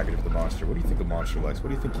care package for the monster. What do you think the monster likes? What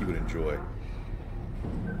do you think he would enjoy?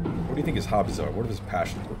 What do you think his hobbies are? What are his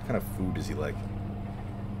passions? What kind of food does he like?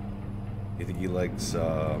 Do you think he likes,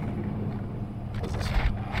 what's this?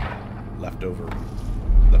 Leftover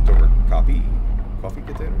coffee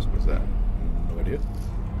containers? What is that? No idea.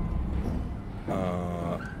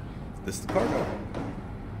 This is the cargo.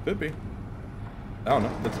 Could be. I don't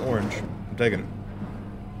know. It's orange. I'm taking it.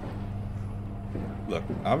 Look,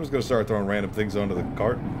 I'm just gonna start throwing random things onto the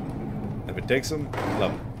cart. If it takes them,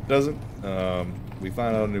 love it. If it doesn't, we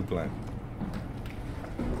find out a new plan.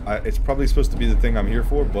 It's probably supposed to be the thing I'm here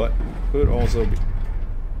for, but could also be.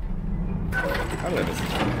 How did I miss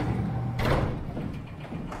this?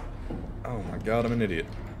 Oh my god, I'm an idiot.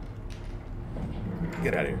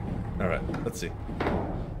 Get out of here. Alright, let's see.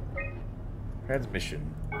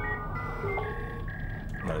 Transmission.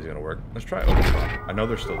 Not as gonna work. Let's try overclock. I know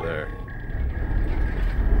they're still there.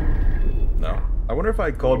 No. I wonder if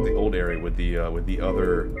I called the old area with the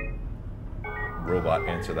other robot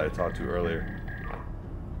answer that I talked to earlier.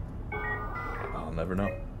 I'll never know.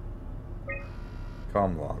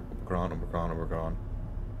 Comlog. Omicron.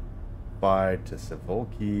 Bye to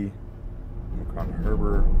Sevolki. Omicron to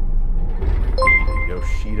Herber.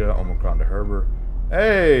 Yoshida. Omicron to Herber.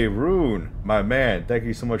 Hey, Rune, my man. Thank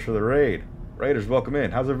you so much for the raid. Raiders, welcome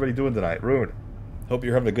in. How's everybody doing tonight? Rune, hope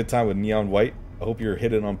you're having a good time with Neon White. I hope you're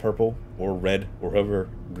hitting on purple or red or whoever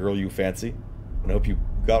girl you fancy. And I hope you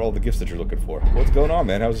got all the gifts that you're looking for. What's going on,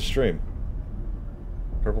 man? How's the stream?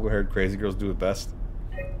 Purple-haired crazy girls do it best.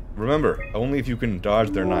 Remember, only if you can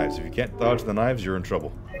dodge their knives. If you can't dodge the knives, you're in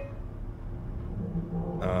trouble.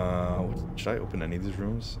 Should I open any of these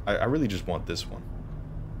rooms? I really just want this one.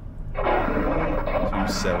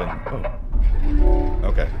 27. Oh.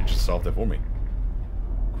 Okay, it just solved it for me.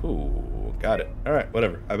 Cool. Got it. Alright,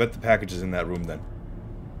 whatever. I bet the package is in that room then.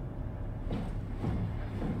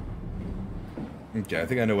 Okay, I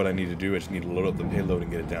think I know what I need to do. I just need to load up the payload and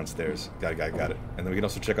get it downstairs. Got it. And then we can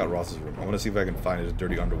also check out Ross's room. I want to see if I can find his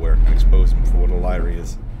dirty underwear and expose him for what a liar he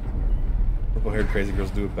is. Purple-haired crazy girls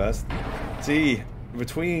do it best. See,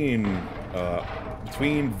 between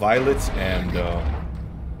Violet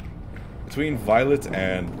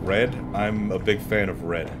and Red, I'm a big fan of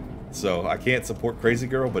Red. So I can't support Crazy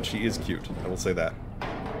Girl, but she is cute. I will say that.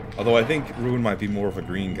 Although I think Ruin might be more of a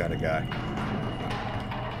green kind of guy.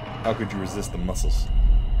 How could you resist the muscles?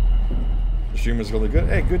 The streamer's really good.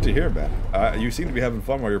 Hey, good to hear, man. You seem to be having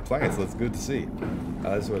fun while you're playing, so that's good to see.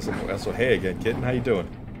 So hey again, kitten. How you doing?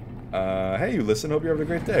 Hey, you listen. Hope you're having a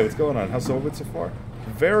great day. What's going on? How's SOMA so far?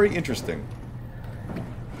 Very interesting.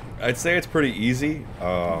 I'd say it's pretty easy.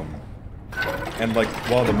 And like,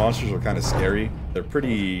 while the monsters are kind of scary, they're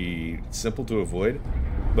pretty simple to avoid.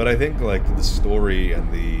 But I think like the story and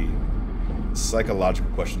the psychological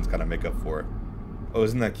questions kind of make up for it. Oh,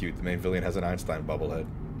 isn't that cute? The main villain has an Einstein bobblehead.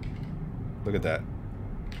 Look at that.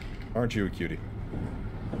 Aren't you a cutie?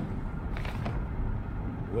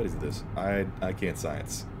 What is this? I can't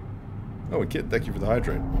science. Oh, a kid, thank you for the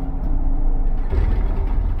hydrate.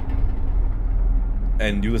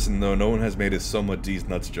 And you listen, though, no one has made a Soma D's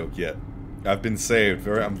nuts joke yet. I've been saved.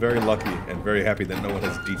 I'm very lucky and very happy that no one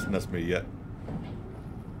has D's nuts me yet.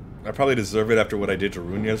 I probably deserve it after what I did to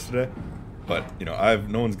Rune yesterday, but you know,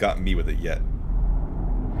 no one's gotten me with it yet.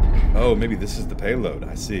 Oh, maybe this is the payload.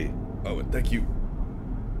 I see. Oh, and thank you.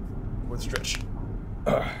 What stretch?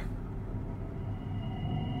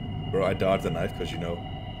 Bro, I dodged the knife because, you know,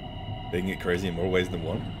 they can get crazy in more ways than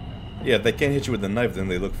one. Yeah, if they can't hit you with the knife, then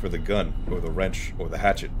they look for the gun, or the wrench, or the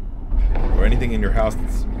hatchet. Or anything in your house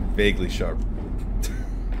that's vaguely sharp.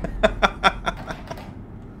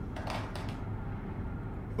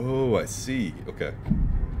 Oh, I see. Okay.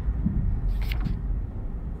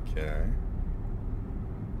 Okay.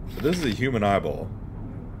 So this is a human eyeball.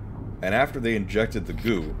 And after they injected the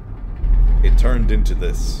goo, it turned into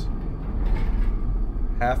this.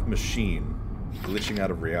 Half machine, glitching out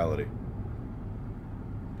of reality.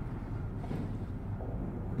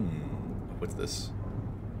 What's this?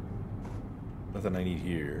 Nothing I need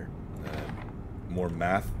here. More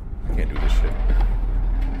math. I can't do this shit.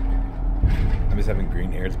 I'm just having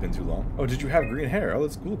green hair. It's been too long. Oh, did you have green hair? Oh,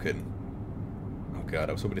 that's cool, kitten. Oh god,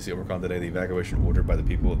 I was hoping to see Omicron today. The evacuation ordered by the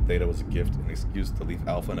people of Theta was a gift, an excuse to leave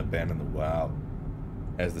Alpha and abandon the... Wow.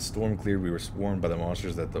 As the storm cleared, we were swarmed by the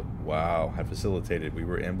monsters that the WoW had facilitated. We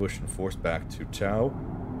were ambushed and forced back to Tau,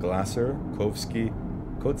 Glasser, Kovsky,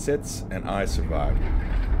 Kotsets, and I survived.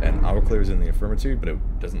 And our clear is in the affirmative, but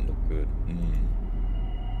it doesn't look good.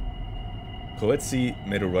 Koetsi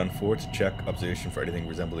made a run for it to check observation for anything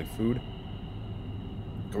resembling food.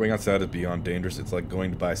 Going outside is beyond dangerous. It's like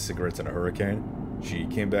going to buy cigarettes in a hurricane. She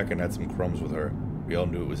came back and had some crumbs with her. We all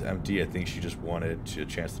knew it was empty. I think she just wanted a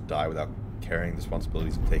chance to die without carrying the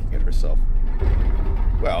responsibilities of taking it herself.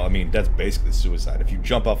 Well, I mean, that's basically suicide. If you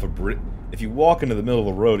jump off a bridge, if you walk into the middle of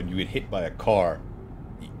a road and you get hit by a car,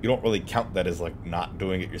 you don't really count that as, like, not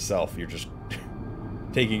doing it yourself. You're just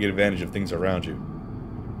taking advantage of things around you.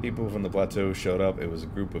 People from the plateau showed up. It was a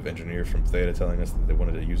group of engineers from Theta telling us that they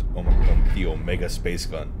wanted to use the Omega space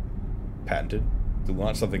gun, patented, to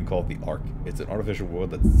launch something called the Ark. It's an artificial world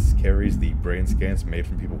that carries the brain scans made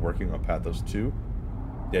from people working on Pathos 2.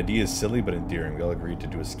 The idea is silly but endearing. We all agreed to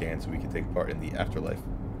do a scan so we could take part in the afterlife.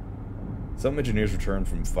 Some engineers returned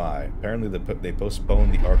from Phi. Apparently they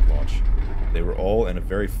postponed the Ark launch. They were all in a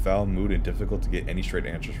very foul mood and difficult to get any straight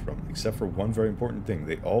answers from, except for one very important thing.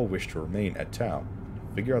 They all wished to remain at Tau,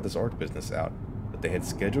 figure out this Ark business out, but they had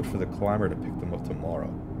scheduled for the climber to pick them up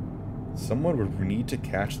tomorrow. Someone would need to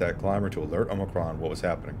catch that climber to alert Omicron what was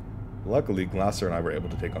happening. Luckily, Glasser and I were able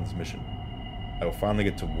to take on this mission. I will finally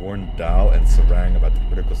get to warn Dal and Sarang about the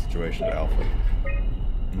critical situation at Alpha.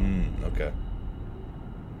 Okay.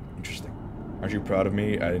 Interesting. Aren't you proud of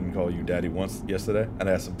me? I didn't call you daddy once yesterday? And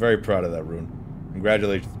I'm very proud of that, Rune.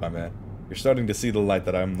 Congratulations, my man. You're starting to see the light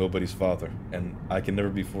that I'm nobody's father, and I can never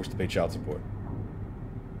be forced to pay child support.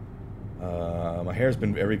 My hair's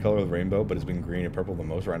been every color of the rainbow, but it's been green and purple the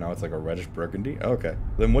most. Right now it's like a reddish burgundy. Okay.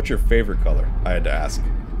 Then what's your favorite color? I had to ask.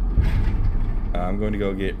 I'm going to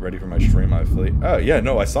go get ready for my stream, obviously. Oh, yeah,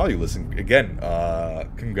 no, I saw you listen. Again,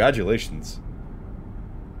 congratulations.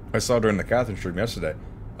 I saw during the Catherine stream yesterday.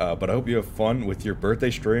 But I hope you have fun with your birthday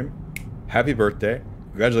stream. Happy birthday.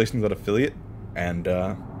 Congratulations on affiliate. And,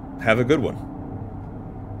 have a good one.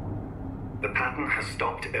 The pattern has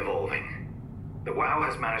stopped evolving. The WoW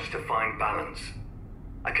has managed to find balance.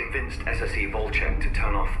 I convinced SSE Volcheck to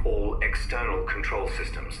turn off all external control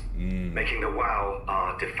systems, making the WoW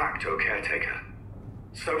our de facto caretaker.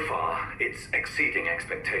 So far, it's exceeding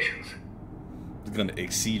expectations. It's going to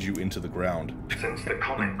exceed you into the ground. Since the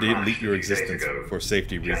comet Delete crashed your a few days existence ago, for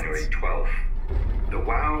safety January reasons. 12th, the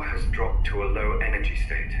WoW has dropped to a low energy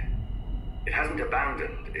state. It hasn't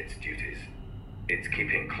abandoned its duties. It's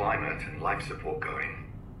keeping climate and life support going.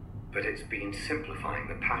 But it's been simplifying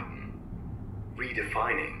the pattern,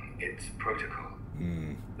 redefining its protocol.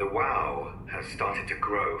 The WoW has started to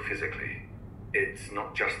grow physically. It's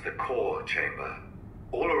not just the core chamber.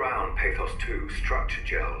 All around Pathos 2, structure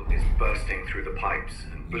gel is bursting through the pipes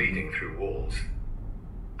and bleeding through walls.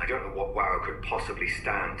 I don't know what WoW could possibly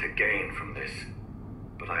stand to gain from this,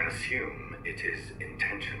 but I assume it is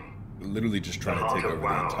intentional. Literally just trying to take over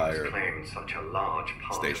the entire claimed such a large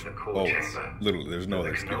part station. of the core chamber. Literally, there's no other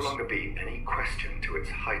There can excuse. no longer be any question to its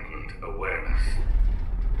heightened awareness.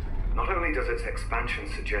 Not only does its expansion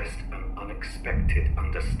suggest an unexpected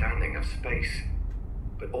understanding of space,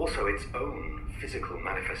 but also its own physical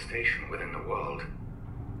manifestation within the world.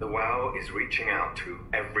 The WoW is reaching out to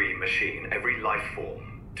every machine, every life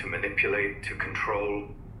form, to manipulate, to control.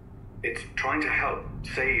 It's trying to help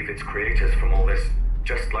save its creators from all this,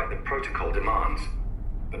 just like the protocol demands.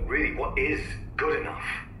 But really, what is good enough?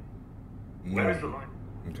 Where is the line?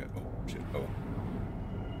 Okay. Oh, shit. Oh.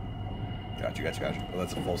 Gotcha. Well,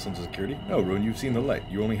 that's a false sense of security? No, Rune, you've seen the light.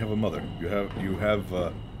 You only have a mother.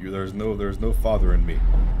 There's no father in me.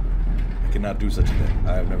 I cannot do such a thing.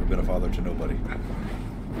 I have never been a father to nobody.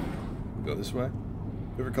 Go this way.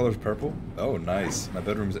 Favorite color is purple? Oh, nice. My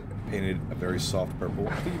bedroom's painted a very soft purple.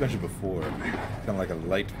 I think you mentioned before. Kind of like a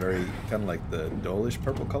light, kind of like the dullish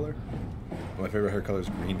purple color. My favorite hair color is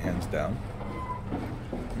green, hands down.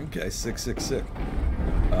 Okay, sick.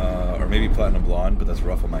 Or maybe platinum blonde, but that's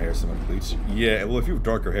rough on my hair, so I'm gonna bleach. Yeah, well, if you have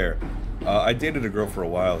darker hair. I dated a girl for a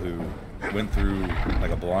while who went through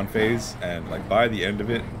like a blonde phase, and like by the end of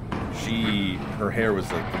it, her hair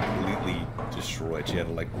was like completely destroyed. She had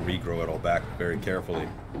to like regrow it all back very carefully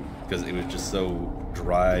because it was just so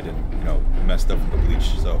dried and, you know, messed up from the bleach.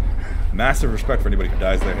 So massive respect for anybody who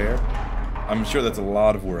dyes their hair. I'm sure that's a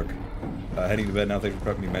lot of work. Heading to bed now. Thanks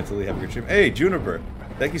for prepping me mentally. Have a good stream. Hey, Juniper,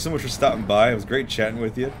 thank you so much for stopping by. It was great chatting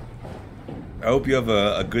with you. I hope you have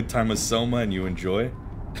a good time with Soma and you enjoy.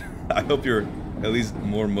 I hope you're at least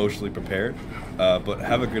more emotionally prepared. But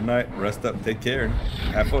have a good night. Rest up. Take care and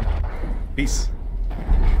have fun. Peace.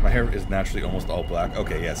 My hair is naturally almost all black.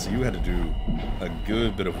 Okay, yeah, so you had to do a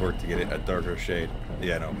good bit of work to get it a darker shade.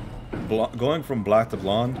 Yeah, no. Going from black to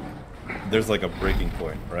blonde, there's like a breaking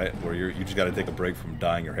point, right? Where you just gotta take a break from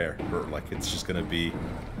dyeing your hair. Or like it's just gonna be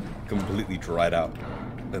completely dried out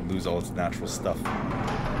and lose all its natural stuff.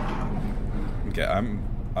 Okay,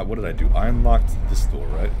 what did I do? I unlocked this door,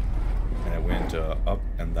 right? And I went up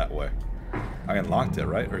and that way. I unlocked it,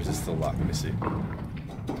 right? Or is this still locked? Let me see.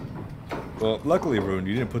 Well, luckily, Rune,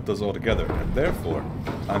 you didn't put those all together, and therefore,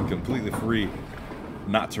 I'm completely free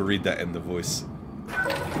not to read that in the voice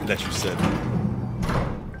that you said.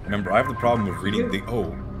 Remember, I have the problem of reading the...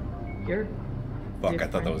 Oh. You're Fuck,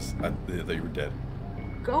 different. I thought you were dead.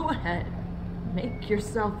 Go ahead. Make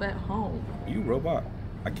yourself at home. You robot.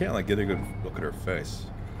 I can't, like, get a good look at her face.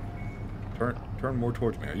 Turn more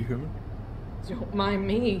towards me. Are you human? Don't mind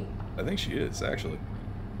me. I think she is, actually.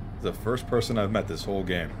 The first person I've met this whole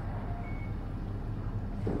game.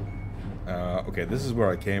 Okay, this is where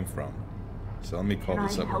I came from. So let me call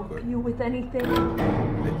this up real quick. Can I help you with anything?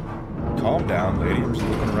 Calm down, lady. I'm just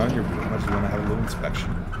looking around your room. I just want to have a little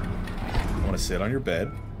inspection. I want to sit on your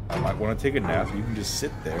bed. I might want to take a nap. You can just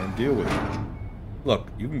sit there and deal with it. Look,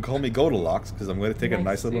 you can call me Goldilocks because I'm going to take a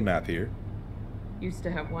nice little nap here. Used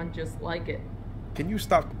to have one just like it. Can you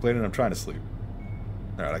stop complaining? I'm trying to sleep.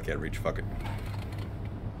 Alright, I can't reach. Fuck it.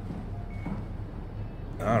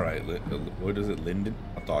 Alright, what is it, Lyndon?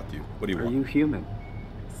 I'll talk to you. What do you want? Are you human?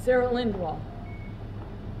 Sarah Lindwall.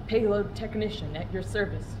 Payload technician at your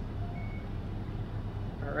service.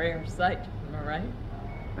 A rare sight, am I right?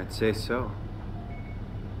 I'd say so.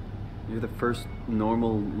 You're the first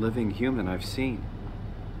normal living human I've seen.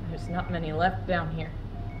 There's not many left down here.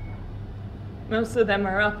 Most of them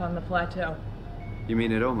are up on the plateau. You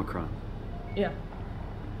mean at Omicron? Yeah.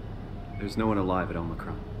 There's no one alive at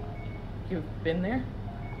Omicron. You've been there?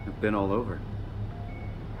 I've been all over.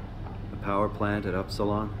 The power plant at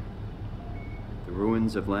Upsilon, the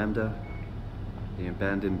ruins of Lambda, the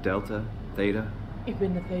abandoned Delta, Theta. You've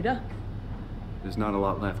been to Theta? There's not a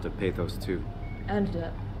lot left of Pathos 2.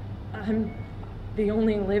 And, I'm the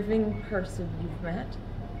only living person you've met?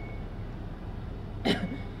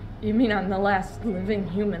 You mean I'm the last living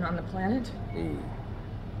human on the planet? Ooh.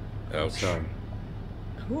 Ouch. Sorry.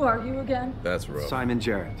 Who are you again? That's rough. Simon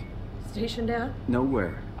Jarrett. Stationed out?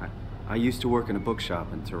 Nowhere. I used to work in a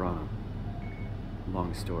bookshop in Toronto.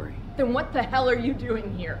 Long story. Then what the hell are you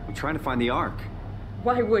doing here? I'm trying to find the Ark.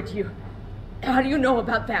 Why would you? How do you know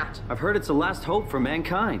about that? I've heard it's the last hope for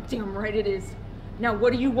mankind. Damn right it is. Now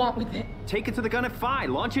what do you want with it? Take it to the Gun at Phi.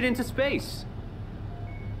 Launch it into space.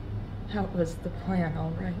 That was the plan,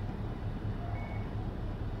 all right.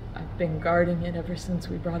 I've been guarding it ever since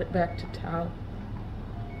we brought it back to Tau.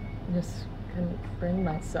 Just couldn't bring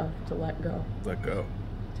myself to let go. Let go.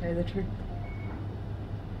 To tell you the truth,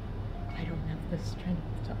 I don't have the strength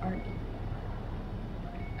to argue.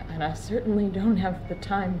 And I certainly don't have the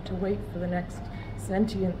time to wait for the next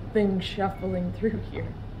sentient thing shuffling through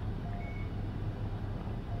here.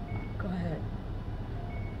 Go ahead.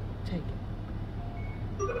 Take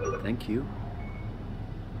it. Thank you.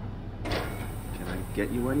 Can I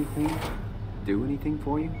get you anything? Do anything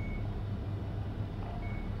for you?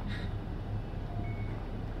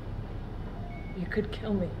 You could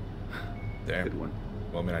kill me. Damn. Good one.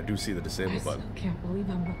 Well, I mean, I do see the I disable still button. can't believe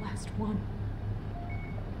I'm the last one.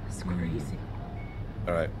 It's crazy.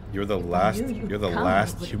 All right, you're the If I last. knew you'd You're the come, I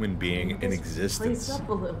last would've human being cleaned in this existence. place up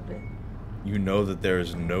a little bit. You know that there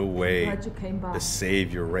is no way Glad you came by. to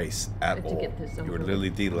save your race at Glad to all. get this over You're with. literally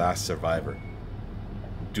the last survivor.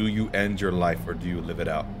 Do you end your life or do you live it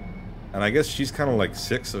out? And I guess she's kind of like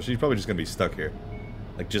sick, so she's probably just gonna be stuck here,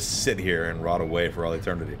 like just sit here and rot away for all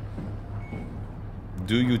eternity.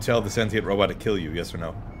 Do you tell the sentient robot to kill you? Yes or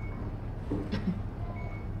no?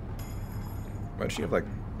 Why does she have like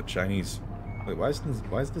a Chinese? Wait, why is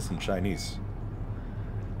this in Chinese?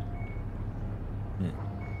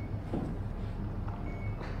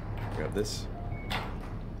 Grab this.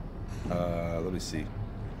 Let me see.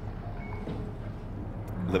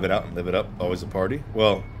 Live it out and live it up. Always a party.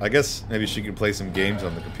 Well, I guess maybe she can play some games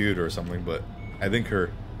on the computer or something, but I think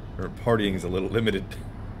her partying is a little limited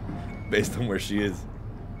based on where she is.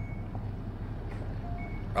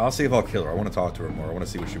 I'll see if I'll kill her. I want to talk to her more. I want to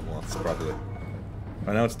see what she wants properly.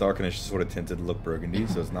 I know it's dark and it's sort of tinted to look burgundy,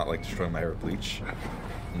 so it's not like destroying my hair with bleach.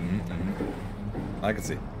 I can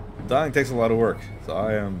see. Dying takes a lot of work, so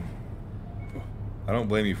I don't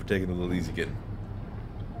blame you for taking it a little easy, kid.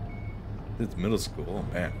 It's middle school.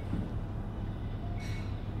 Oh man.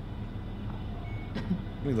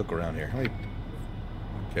 Let me look around here.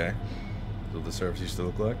 Okay. So the surface used to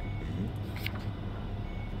look like.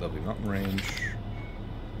 Lovely mountain range.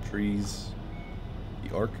 trees.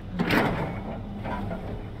 The Ark. Can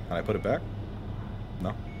I put it back?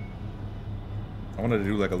 No. I wanted to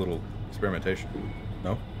do like a little experimentation.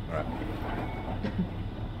 No? Alright.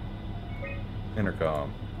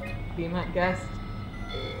 Intercom. Be my guest.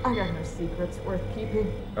 I got no secrets worth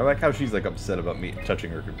keeping. I like how she's like upset about me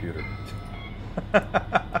touching her computer.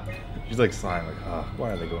 She's like sighing like, ah, why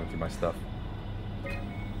are they going through my stuff?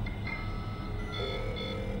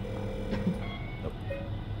 Nope.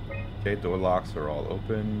 Okay, door locks are all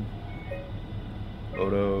open.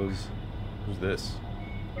 Photos. Who's this?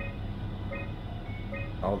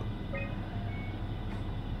 Oh.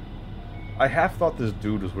 I half thought this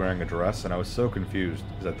dude was wearing a dress, and I was so confused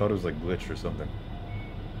because I thought it was like glitch or something.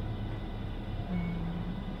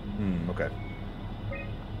 Okay.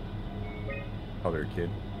 Probably a kid.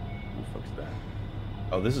 Who the fuck's that?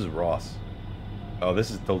 Oh, this is Ross. Oh,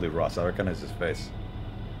 this is totally Ross. I recognize his face.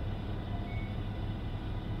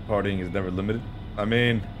 Partying is never limited. I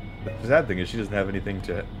mean, the sad thing is she doesn't have anything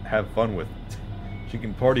to have fun with. She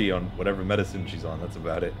can party on whatever medicine she's on. That's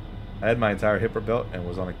about it. I had my entire hipper belt and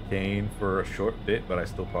was on a cane for a short bit, but I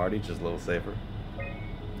still partied, just a little safer.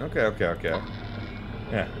 Okay.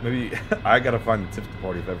 Yeah, maybe I gotta find the tips to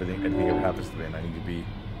party if anything ever happens to me and I need to be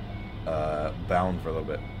bound for a little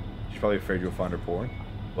bit. She's probably afraid you'll find her porn.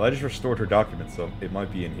 Well, I just restored her documents, so it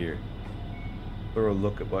might be in here. Thorough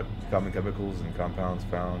look at what common chemicals and compounds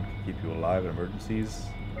found can keep you alive in emergencies.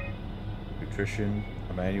 Nutrition,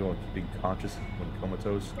 a manual on keeping conscious when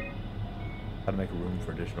comatose. How to make room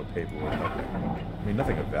for additional paperwork. I mean,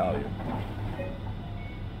 nothing of value.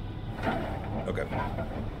 Okay.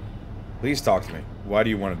 Please talk to me. Why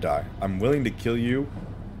do you want to die? I'm willing to kill you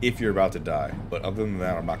if you're about to die, but other than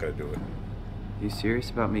that, I'm not going to do it. You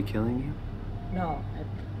serious about me killing you? No, I'd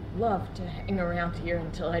love to hang around here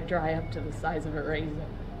until I dry up to the size of a raisin.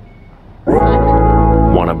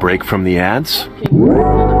 Want a break from the ads?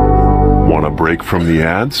 Want a break from the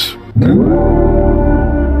ads?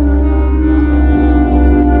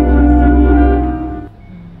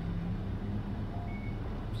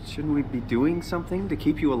 Shouldn't we be doing something to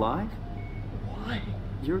keep you alive? Why?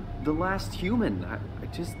 You're the last human. I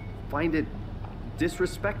just find it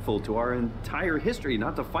disrespectful to our entire history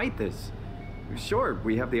not to fight this. Sure,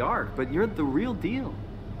 we have the Ark, but you're the real deal.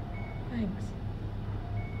 Thanks.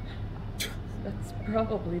 That's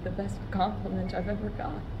probably the best compliment I've ever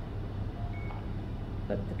got.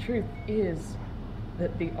 But the truth is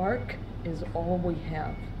that the Ark is all we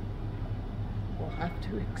have. We'll have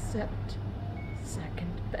to accept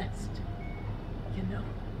second best, you know?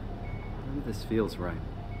 None of this feels right.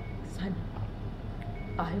 Simon,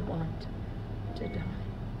 I want to die.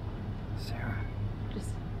 Sarah. Just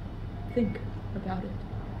think about it.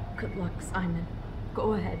 Good luck, Simon.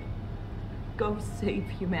 Go ahead. Go save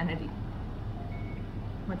humanity.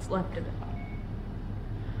 What's left of it.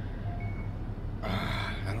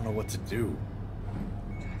 I don't know what to do.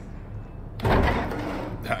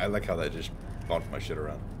 I like how that just bonked my shit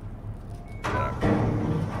around. I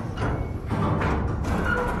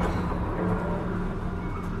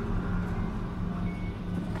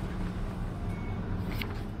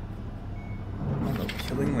don't know,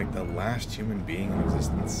 killing like the last human being in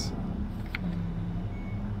existence.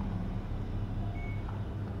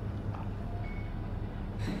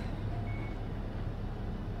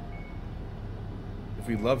 If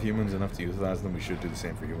we love humans enough to euthanize them, we should do the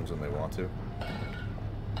same for humans when they want to.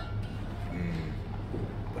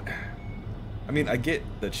 But, I mean, I get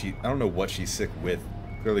that I don't know what she's sick with.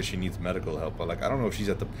 Clearly she needs medical help, but like, I don't know if she's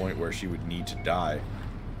at the point where she would need to die.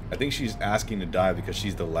 I think she's asking to die because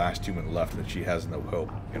she's the last human left and she has no hope,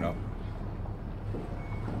 you know?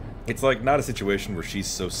 It's like not a situation where she's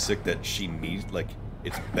so sick that she needs, like,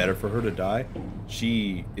 it's better for her to die.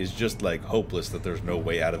 She is just like hopeless that there's no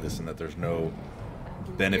way out of this and that there's no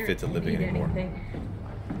benefit to living anymore.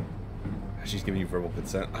 She's giving you verbal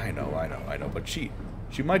consent. I know, but she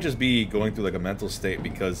might just be going through like a mental state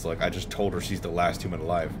because like I just told her she's the last human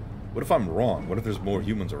alive. What if I'm wrong? What if there's more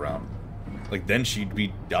humans around? Like then she'd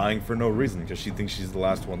be dying for no reason because she thinks she's the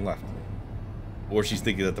last one left. Or she's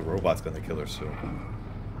thinking that the robot's gonna kill her soon.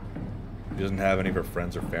 She doesn't have any of her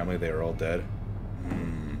friends or family, they are all dead.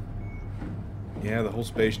 Yeah, the whole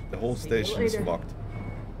station is fucked.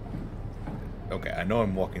 Okay, I know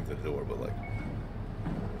I'm walking to the door, but like...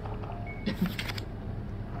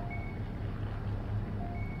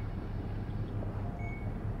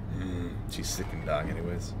 She's sick and dying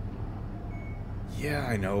anyways. Yeah,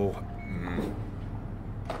 I know.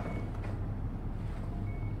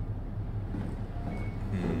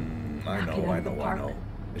 I know.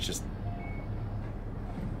 It's just...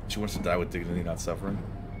 She wants to die with dignity, not suffering.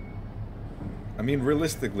 I mean,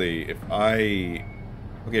 realistically, if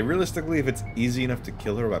it's easy enough to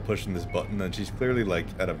kill her by pushing this button, then she's clearly, like,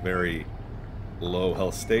 at a very low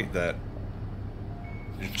health state that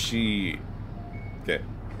she... Okay,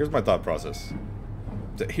 here's my thought process.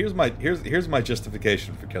 Here's my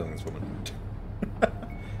justification for killing this woman.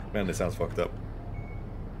 Man, this sounds fucked up.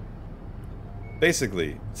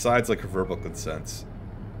 Basically, besides, like, her verbal consents,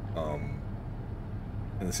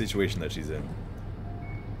 in the situation that she's in,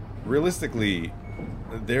 realistically,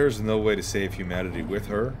 there's no way to save humanity with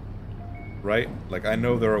her, right? Like, I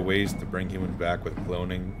know there are ways to bring humans back with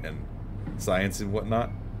cloning and science and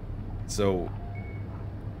whatnot. So,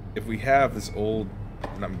 if we have this old,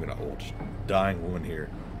 not even old, just dying woman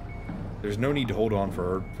here, there's no need to hold on for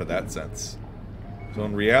her for that sense. So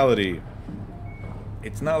in reality,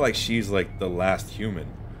 it's not like she's like the last human.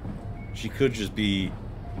 She could just be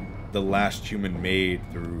the last human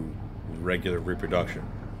made through regular reproduction.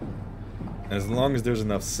 And as long as there's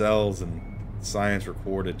enough cells and science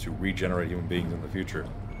recorded to regenerate human beings in the future,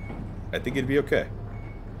 I think it'd be okay.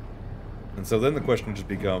 And so then the question just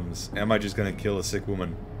becomes, am I just going to kill a sick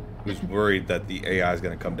woman who's worried that the AI is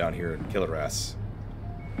going to come down here and kill her ass?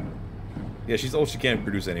 Yeah, she's old, she can't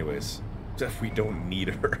produce anyways. If we don't need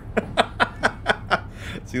her.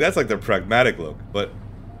 See, that's like the pragmatic look, but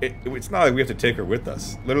it's not like we have to take her with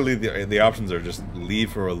us. Literally, the options are just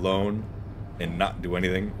leave her alone and not do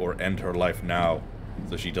anything, or end her life now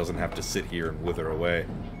so she doesn't have to sit here and wither away,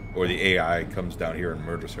 or the AI comes down here and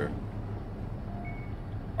murders her.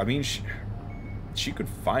 I mean, she could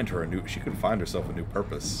find herself a new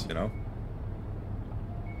purpose, you know?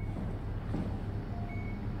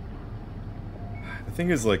 The thing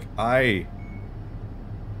is, like, I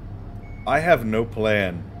have no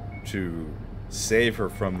plan to save her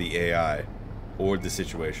from the AI or the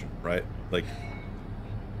situation, right? Like,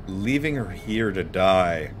 leaving her here to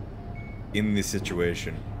die in this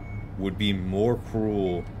situation would be more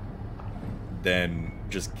cruel than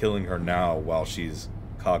just killing her now while she's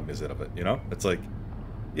cognizant of it, you know? It's like,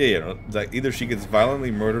 yeah, you know, like either she gets violently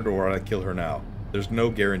murdered or I kill her now. There's no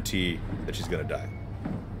guarantee that she's gonna die.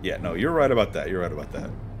 Yeah, no, you're right about that. You're right about that.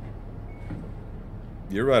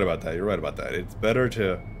 You're right about that. You're right about that. It's better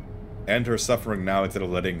to end her suffering now instead of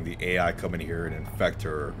letting the AI come in here and infect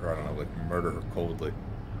her, or I don't know, like murder her coldly.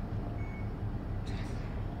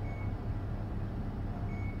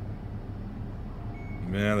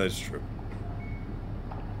 Yeah, that's true.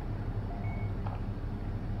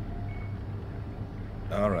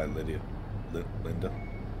 Alright, Linda.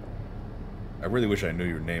 I really wish I knew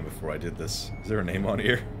your name before I did this. Is there a name on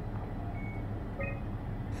here?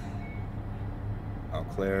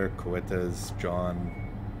 Claire, Coetes, John,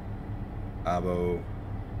 Abo.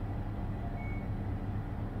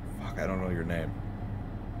 Fuck, I don't know your name.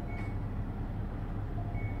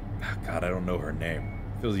 God, I don't know her name.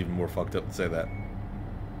 Feels even more fucked up to say that.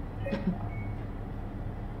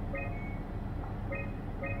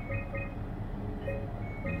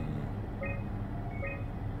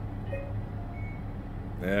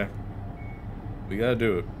 Yeah. We gotta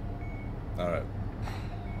do it. Alright.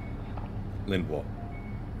 Lindwall.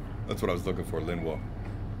 That's what I was looking for, Lindwall.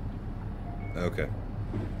 Okay.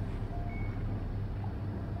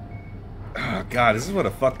 Oh, God, is this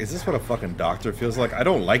what a fucking doctor feels like? I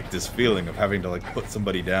don't like this feeling of having to, like, put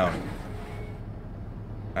somebody down.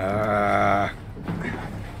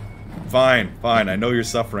 Fine, fine. I know you're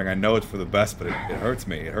suffering. I know it's for the best, but it hurts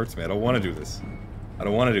me. It hurts me. I don't want to do this. I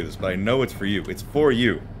don't want to do this, but I know it's for you. It's for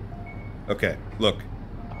you. Okay, look.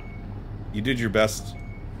 You did your best.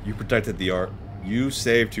 You protected the art. You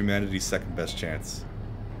saved humanity's second best chance.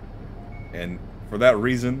 And for that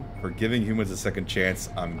reason, for giving humans a second chance,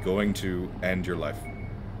 I'm going to end your life.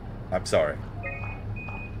 I'm sorry.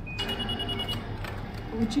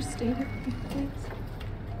 Would you stay with me, please?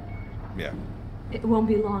 Yeah. It won't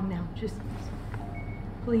be long now.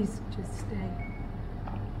 Please, just stay.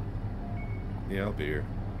 Yeah, I'll be here.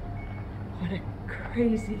 What a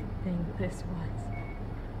crazy thing this was.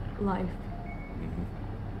 Life.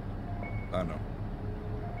 Mm-hmm. I know.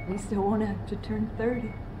 At least I won't have to turn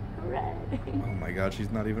 30. Hooray! Oh my God,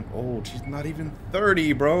 she's not even old. She's not even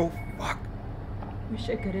 30, bro. Fuck. Wish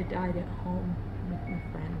I could have died at home with my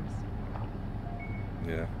friends.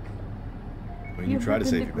 Yeah. When you try to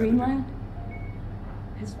save humanity. Greenland?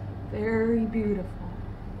 It's very beautiful.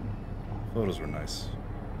 Photos were nice.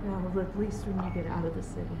 Well, at least when you get out of the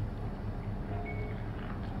city.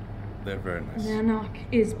 They're very nice. Nanook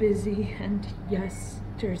is busy, and yes,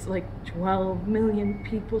 there's like 12 million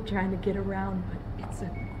people trying to get around, but it's a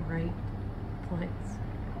great place.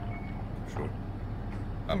 Sure.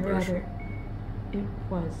 I'm very sure. It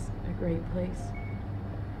was a great place.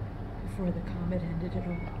 before the comet ended it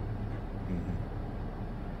all. Mm-hmm.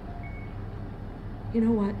 You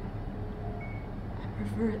know what? I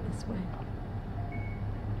prefer it this way.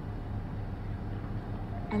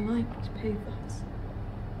 I liked pathos.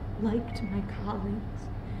 Liked my colleagues.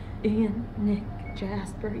 Ian, Nick,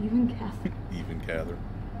 Jasper, even Catherine. Even Catherine.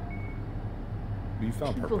 You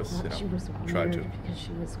found People purpose, thought you know. she was Tried weird to. because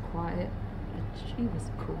she was quiet, but she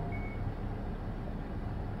was cool.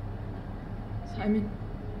 Simon,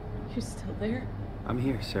 you still there? I'm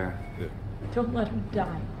here, Sarah. Yeah. Don't let him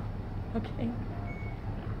die, okay?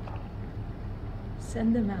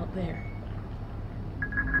 Send them out there.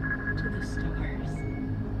 To the stars.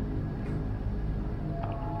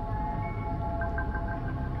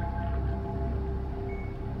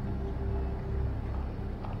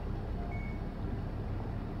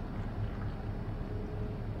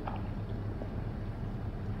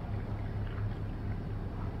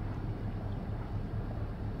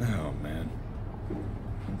 Oh, man.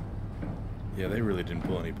 Yeah, they really didn't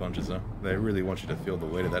pull any punches, huh? They really want you to feel the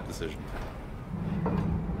weight of that decision.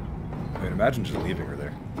 I mean, imagine just leaving her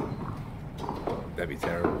there. That'd be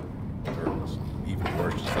terrible. Or even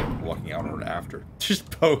worse, just like walking out on her after. Just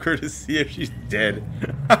poke her to see if she's dead.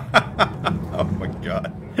 Oh my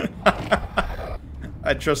god.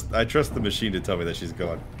 I trust the machine to tell me that she's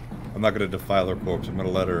gone. I'm not gonna defile her corpse. I'm gonna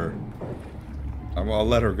let her... I'll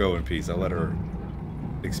let her go in peace. I'll let her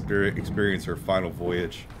experience her final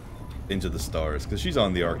voyage into the stars, because she's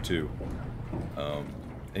on the Ark too.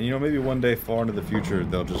 And you know, maybe one day far into the future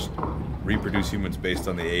they'll just reproduce humans based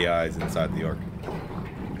on the AIs inside the Ark.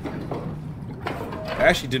 I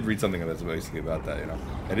actually did read something that's basically about that, you know.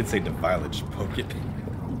 I did say defile it, just poke it.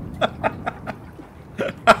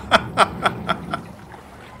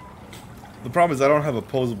 The problem is I don't have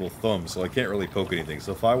opposable thumb, so I can't really poke anything.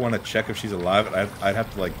 So if I want to check if she's alive, I'd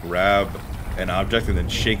have to like grab an object and then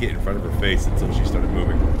shake it in front of her face until she started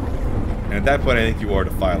moving. And at that point, I think you are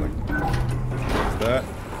defiling. There's that.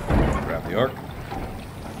 Grab the Ark.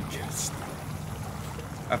 Yes.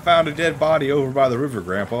 I found a dead body over by the river,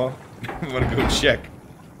 Grandpa. I'm gonna go check.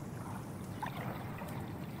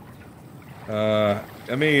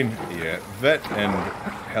 I mean, yeah, vet and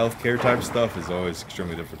healthcare type stuff is always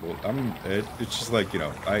extremely difficult. It's just like, you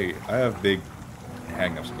know, I have big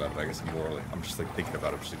hang-ups about it, I guess, morally. I'm just like thinking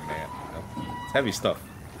about it, just like, man, you know? It's heavy stuff.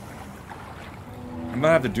 I've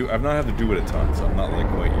not had to do it a ton, so I'm not like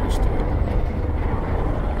quite used to it.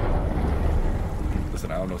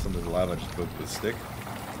 Listen, I don't know if something's alive, I just poke with a stick.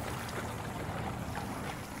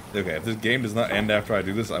 Okay, if this game does not end after I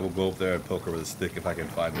do this, I will go up there and poke her with a stick if I can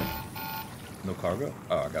find one. No cargo?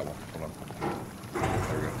 Oh, I got one. Hold on.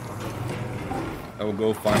 There we go. I will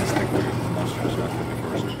go find a stick for you. Monsters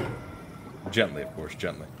first. Gently, of course,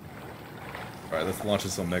 gently. Alright, let's launch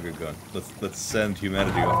this Omega gun. Let's send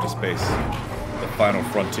humanity off to space. The final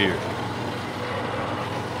frontier.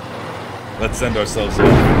 Let's send ourselves off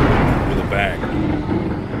with a bang.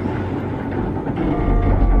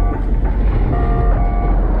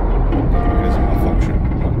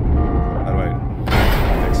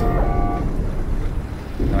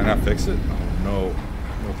 Fix it? Oh, no.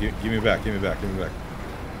 No, give me back, give me back, give me back.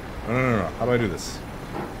 No, no, no, no. How do I do this?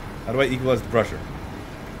 How do I equalize the pressure?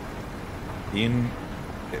 In...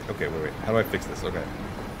 Okay, wait, wait. How do I fix this? Okay.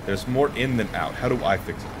 There's more in than out. How do I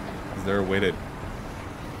fix it? Is there a way to...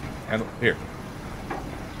 handle... Here.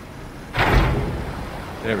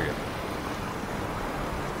 There we go.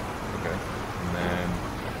 Okay. And then...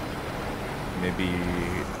 maybe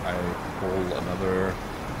I pull another...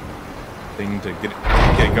 thing to get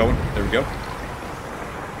it going. There we go.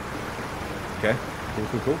 Okay. Cool,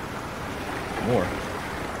 cool, cool. More.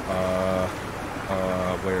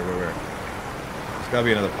 Where? There's gotta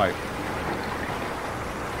be another pipe.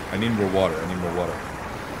 I need more water. I need more water.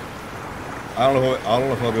 I don't know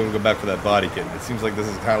if I'll be able to go back for that body kit. It seems like this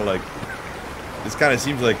is kind of like... This kind of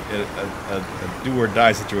seems like a do or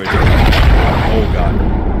die situation. Oh, God.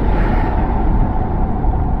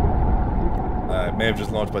 I may have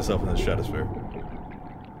just launched myself in the stratosphere.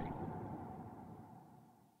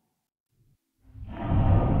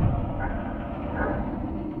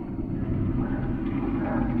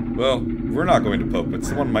 Well, we're not going to poke, but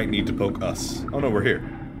someone might need to poke us. Oh no, we're here.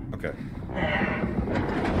 Okay.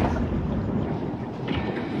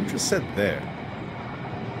 Who just said there?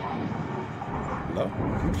 Hello?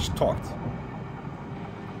 Who just talked?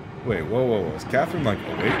 Wait, whoa, whoa, whoa. Is Catherine like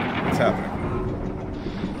awake? What's happening?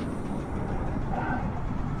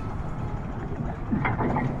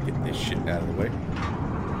 Get this shit out of the way. We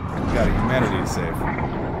got humanity to save.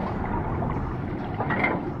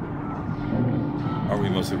 Are we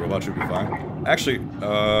mostly robots? Should be fine. Actually,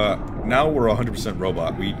 now we're 100%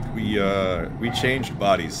 robot. We changed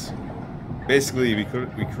bodies. Basically, we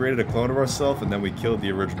created a clone of ourselves, and then we killed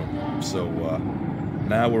the original. So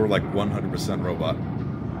now we're like 100% robot.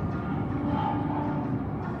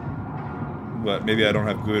 But maybe I don't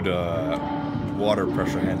have good water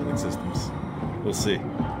pressure handling systems. We'll see.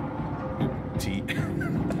 T.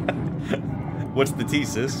 What's the T,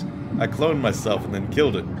 sis? I cloned myself and then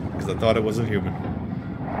killed it because I thought it wasn't human.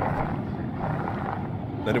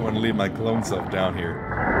 I didn't want to leave my clone self down here.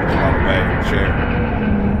 Run away in the chair.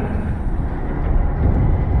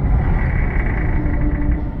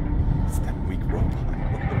 It's that weak robot.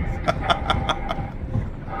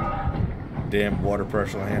 Damn water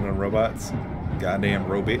pressure handling robots. Goddamn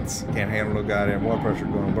robots. Can't handle no goddamn water pressure.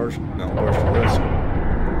 Going burst. No burst the risk.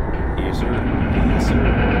 Yes, sir. Yes, sir.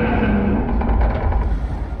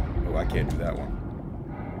 Oh, I can't do that one.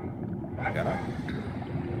 Can I?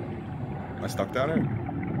 Am I stuck down here?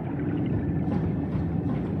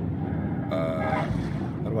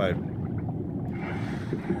 How do I...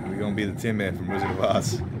 We're gonna be the Tin Man from Wizard of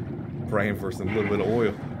Oz. Praying for some little bit of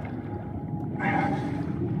oil.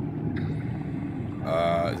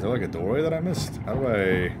 Is there like a doorway that I missed? How do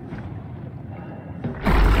I...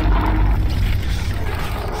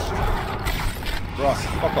 Ross,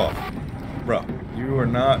 fuck off. Bro, you are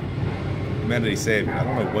not humanity savior. I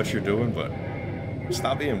don't know what you're doing, but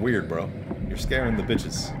stop being weird, bro. You're scaring the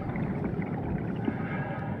bitches.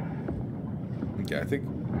 Okay, I think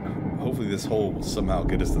hopefully this hole will somehow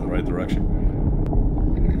get us to the right direction.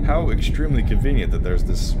 How extremely convenient that there's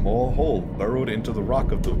this small hole burrowed into the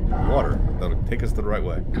rock of the water that'll take us to the right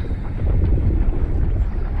way.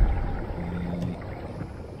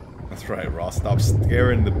 That's right, Ross. Stop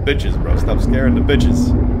scaring the bitches, bro. Stop scaring the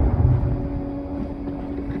bitches.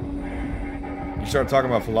 You start talking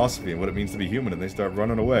about philosophy and what it means to be human, and they start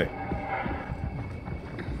running away.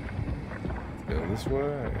 Let's go this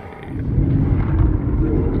way.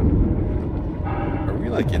 Are we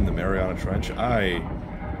like in the Mariana Trench? I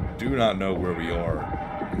do not know where we are,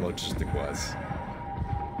 logistic-wise.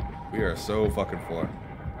 We are so fucking far.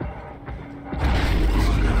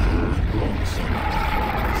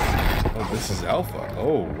 Oh, this is Alpha.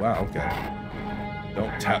 Oh, wow, okay.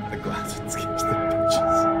 Don't tap the glass, it scares the bitches.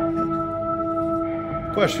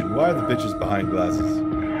 Question, why are the bitches behind glasses?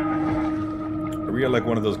 Are we at like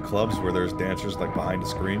one of those clubs where there's dancers like behind a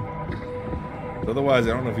screen? Otherwise, I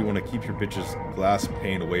don't know if you want to keep your bitch's glass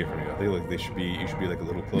pane away from you. I think like you should be like a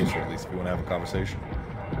little closer at least if you want to have a conversation.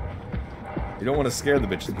 You don't want to scare the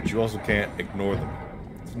bitches, but you also can't ignore them.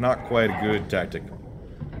 It's not quite a good tactic.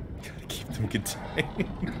 Gotta keep them contained.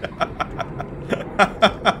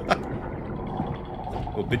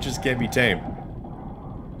 Well, bitches can't be tamed.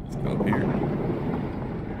 Let's go up here.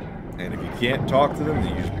 And if you can't talk to them,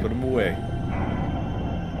 then you just put them away.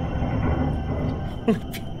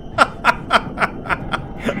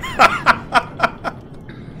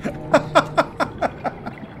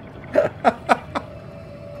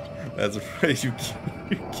 That's afraid you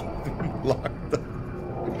keep them locked up.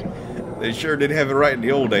 They sure did have it right in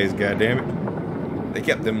the old days, goddammit. They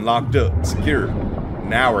kept them locked up, secure.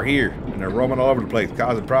 Now we're here, and they're roaming all over the place,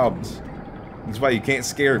 causing problems. That's why you can't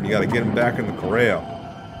scare them. You gotta get them back in the corral.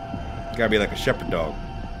 You gotta be like a shepherd dog.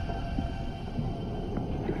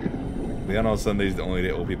 But I know Sunday's the only day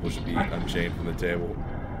old people should be unchained from the table.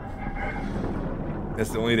 That's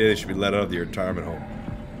the only day they should be let out of the retirement home.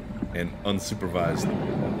 And unsupervised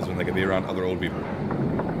is when they can be around other old people.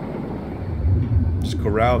 Just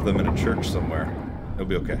corral them in a church somewhere. It'll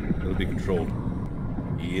be okay. It'll be controlled.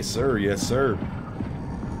 Yes, sir. Yes, sir.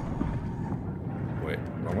 Wait,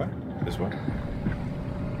 wrong way? This way?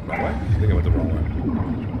 Wrong way? I think I went the wrong way.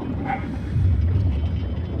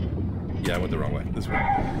 Yeah, I went the wrong way. This way.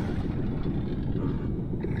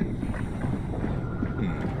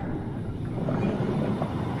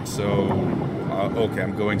 So, okay,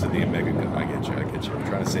 I'm going to the Omega Gun. I get you, I get you. I'm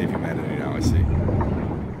trying to save humanity now, I see.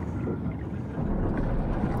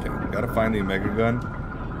 Okay, gotta find the Omega Gun.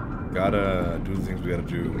 Gotta do the things we gotta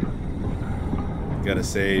do. Gotta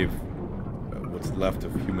save what's left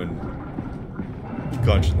of human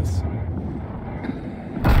consciousness.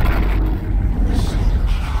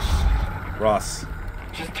 Ross.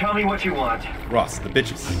 Just tell me what you want. Ross, the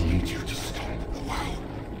bitches. I need you to stop the WoW.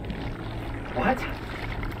 What?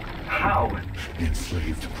 How? The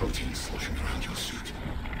enslaved protein sloshing around your suit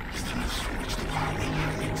is the nest from which the WoW will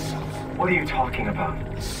marry itself. What are you talking about?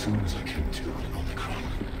 As soon as I came to on Omicron,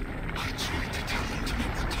 I tried to tell them to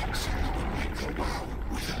make the toxin that would make the WoW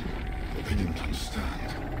wither, but they didn't understand.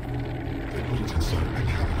 They put it inside a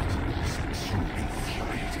cabinet. It's so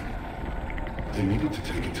infuriating. They needed to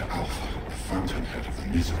take it to Alpha, the fountainhead of the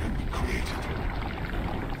misery we created.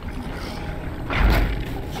 And the girl,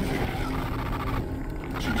 she figured it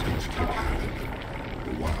out. She was going to take care of it.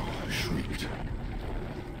 The wow shrieked.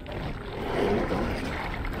 They all died.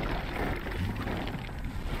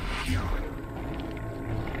 You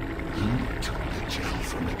took the gel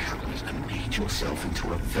from the cabinet and made yourself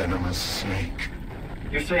into a venomous snake.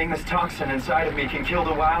 You're saying this toxin inside of me can kill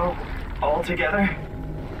the WoW altogether?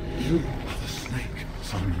 You are the snake,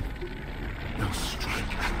 Simon. Now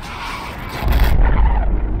strike at the heart.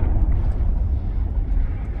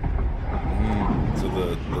 So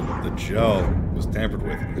the gel was tampered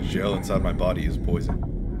with, and the gel inside my body is poison.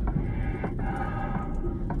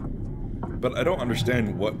 But I don't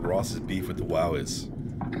understand what Ross's beef with the WoW is.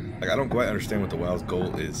 Like, I don't quite understand what the WoW's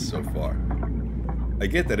goal is so far. I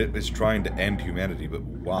get that it is trying to end humanity, but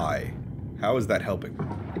why? How is that helping?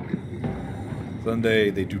 Sunday,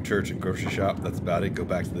 they do church and grocery shop, that's about it, go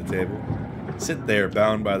back to the table. Sit there,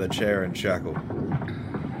 bound by the chair and shackled.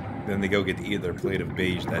 Then they go get to eat their plate of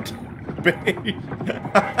beige that... beige!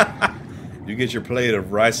 You get your plate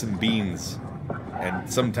of rice and beans. And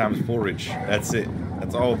sometimes porridge. That's it.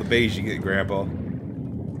 That's all the beige you get, Grandpa.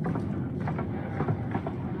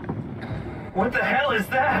 What the hell is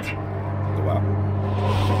that? The WoW.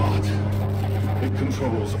 Heart. It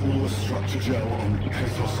controls all the structure gel on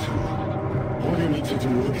Pathos 2. All you need to do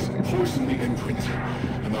is poison the imprint,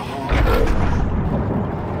 and the heart...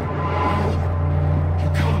 You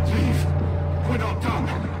can't leave. We're not done.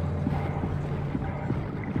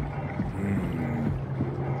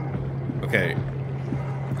 Okay.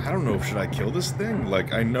 I don't know, should I kill this thing?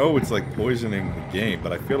 Like, I know it's like poisoning the game,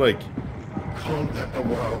 but I feel like... Can't let the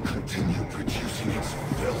WoW continue producing its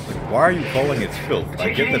filth. Why are you calling it filth?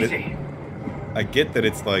 Take it easy. I get that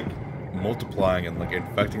it's like multiplying and like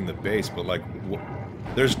infecting the base, but like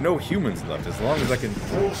there's no humans left. As long as I can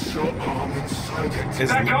force your arm inside it.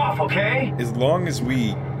 Back off, okay? As long as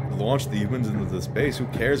we launch the humans into the space, who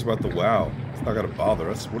cares about the WoW? It's not gonna bother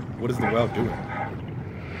us. What is the WoW doing?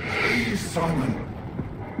 Please, Simon.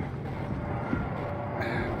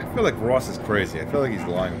 I feel like Ross is crazy. I feel like he's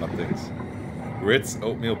lying about things. Grits,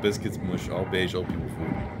 oatmeal, biscuits, mush, all beige, old people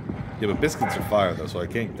food. Yeah, but biscuits are fire though, so I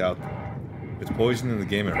can't doubt them. If it's poison in the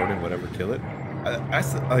game and hurting whatever, kill it.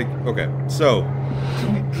 Okay, so...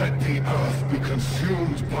 Don't let the Earth be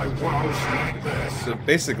consumed by WoW's nightmares. So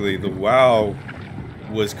basically, the WoW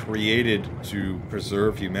was created to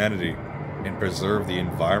preserve humanity and preserve the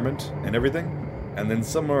environment and everything. And then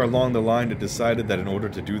somewhere along the line, it decided that in order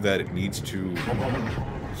to do that, it needs to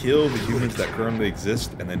kill the humans that currently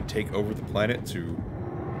exist and then take over the planet to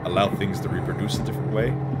allow things to reproduce a different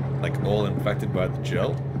way, like all infected by the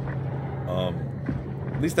gel.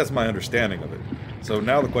 At least that's my understanding of it. So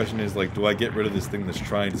now the question is, like, do I get rid of this thing that's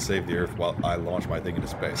trying to save the Earth while I launch my thing into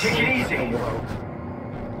space? Take it easy.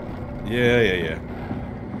 Yeah.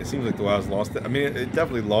 It seems like the WoW's lost it. I mean, it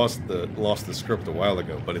definitely lost the script a while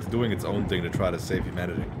ago, but it's doing its own thing to try to save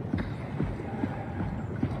humanity.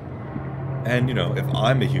 And, you know, if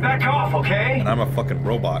I'm a human... Back off, okay? And I'm a fucking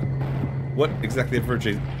robot, what exactly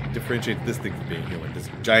differentiates this thing from being human? This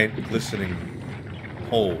giant, glistening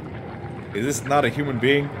hole. Is this not a human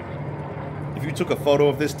being? If you took a photo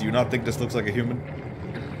of this, do you not think this looks like a human?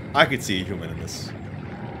 I could see a human in this.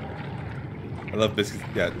 I love biscuits.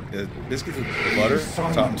 Yeah, biscuits with butter,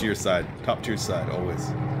 top to your side,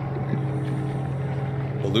 always.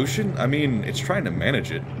 Pollution? I mean, it's trying to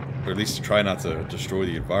manage it, or at least to try not to destroy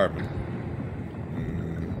the environment.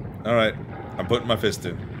 All right, I'm putting my fist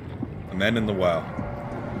in. I'm ending the WoW.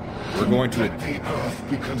 We're going to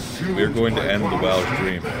end the WoW's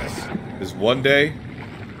dream. Because one day,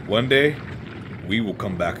 we will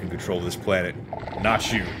come back and control this planet,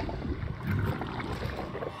 not you.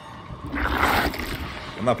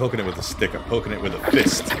 I'm not poking it with a stick, I'm poking it with a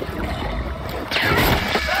fist.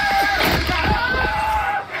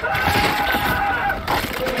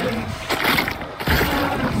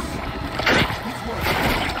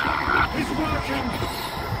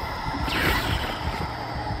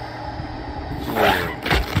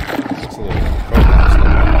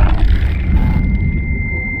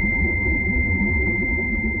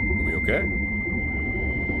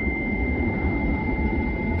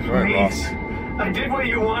 I did what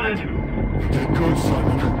you wanted. Get good,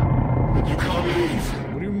 Simon. You can't leave.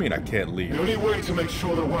 What do you mean I can't leave? The only way to make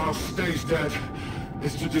sure the WoW stays dead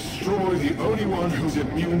is to destroy the only one who's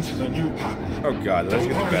immune to the new pattern. Oh god, let's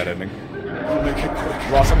get the bad ending. I'll make it quick.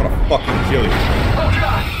 Ross, I'm gonna fucking kill you. Oh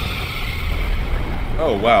god!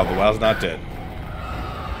 Oh wow, the WoW's not dead.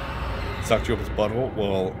 Sucked you up his butthole?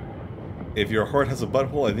 Well, if your heart has a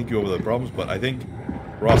butthole, I think you have other problems, but I think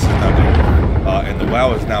Ross is not dead. And the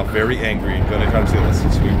WoW is now very angry and gonna try to steal us, so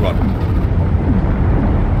we run.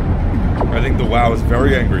 I think the WoW is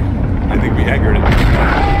very angry. I think we angered it.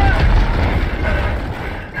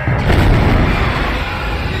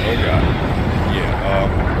 Oh god. Yeah,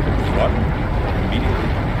 what? Immediately?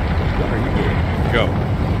 What are you doing? Go.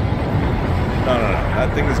 No. That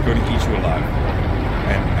thing is going to eat you alive.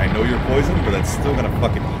 And I know you're poisoned, but that's still gonna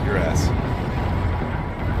fucking eat your ass.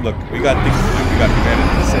 Look, we got things to do. We got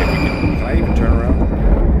humanity to save. Can I even turn around?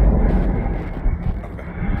 Okay.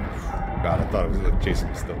 God, I thought it was like chasing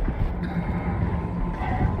me still.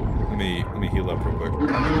 Let me heal up real quick.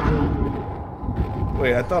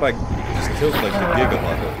 Wait, I thought I just killed like the Giga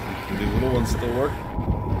level. Do the little ones still work?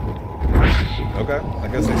 Okay, I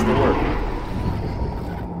guess they still work.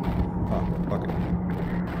 Oh, fuck it.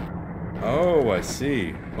 Oh, I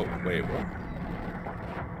see. Oh, wait, what?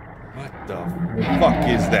 What the fuck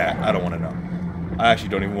is that? I don't want to know. I actually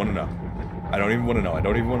don't even want to know. I don't even want to know. I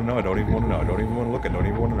don't even want to know. I don't even want to know. I don't even want to look. I don't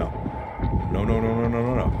even want to know. No.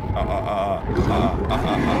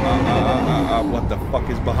 What the fuck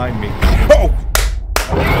is behind me? Oh!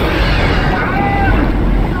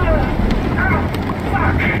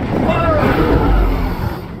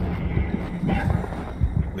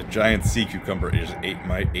 The giant sea cucumber just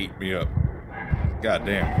might ate me up. God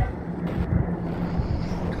damn.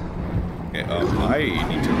 Okay, I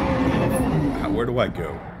need to... where do I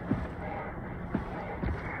go?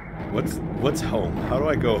 What's home? How do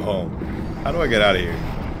I go home? How do I get out of here?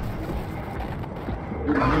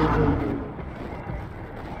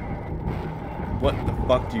 What the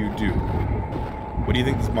fuck do you do? What do you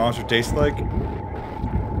think this monster tastes like?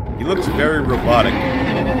 He looks very robotic.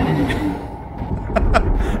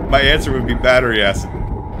 My answer would be battery acid.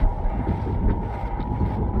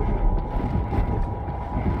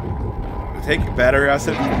 Take battery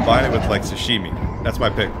acid and combine it with like sashimi. That's my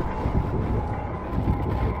pick.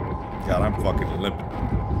 God, I'm fucking limping.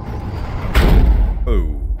 Oh.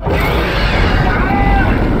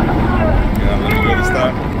 You're not letting me go this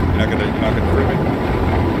time? You're not gonna free me?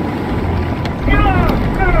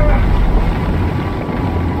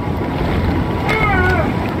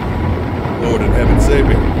 Lord in heaven, save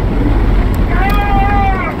me.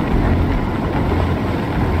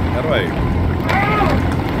 How do I...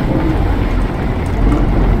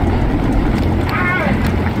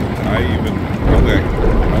 I don't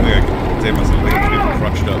think I can save myself. I think I'm getting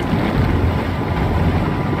crunched up.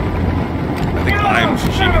 I think I'm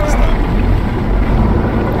sashimi this time.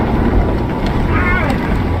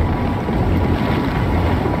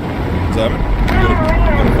 Simon, you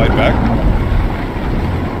gonna fight back?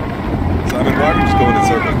 Simon, why are you just going in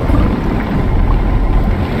circles, my friend?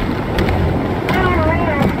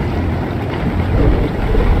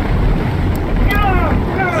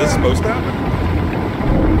 Is this supposed to happen?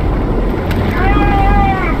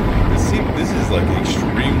 This is like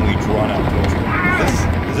extremely drawn out torture.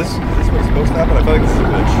 Is this what's supposed to happen? I feel like this is a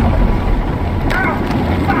glitch.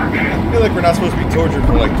 I feel like we're not supposed to be tortured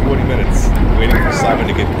for like 20 minutes, waiting for Simon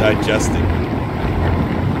to get digested.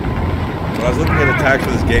 When I was looking at the tags for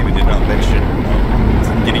this game, it did not mention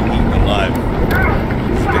getting eaten alive.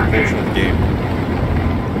 It's a big portion of the game.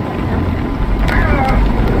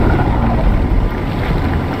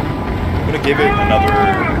 I'm gonna give it another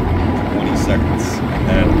 20 seconds, and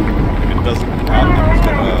then if it doesn't pop, I'm just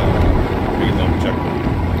gonna reload checkpoint.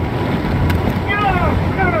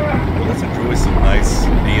 Well, let's enjoy some nice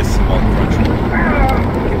ASMR crunching. Do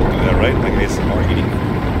that, right? Like ASMR eating food.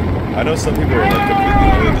 I know some people are like completely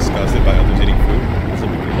really disgusted by others eating food. Some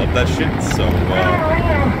people love that shit, so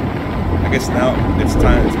I guess now it's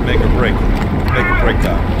time to make a break. Make a break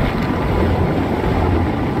time.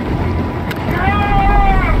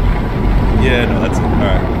 Yeah, no, that's it.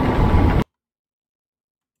 Alright.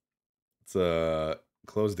 Let's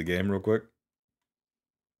close the game real quick.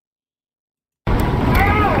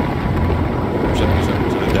 Shut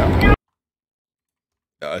it down.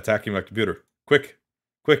 Attacking my computer. Quick!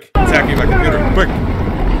 Attacking my computer. Quick!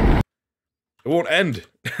 It won't end.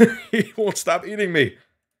 He won't stop eating me.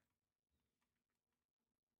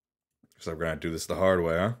 So I'm gonna do this the hard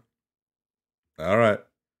way, huh? Alright.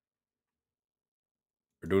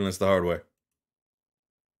 We're doing this the hard way.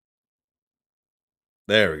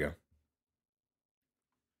 There we go.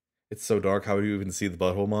 It's so dark, how do you even see the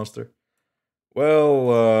butthole monster? Well,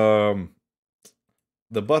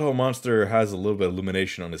 the butthole monster has a little bit of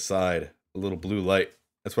illumination on his side. A little blue light.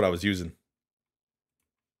 That's what I was using.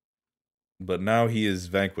 But now he is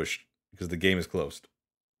vanquished because the game is closed.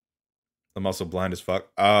 I'm also blind as fuck.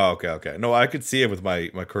 Oh, okay. No, I could see it with my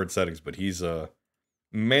current settings, but he's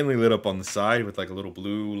mainly lit up on the side with like a little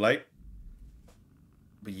blue light.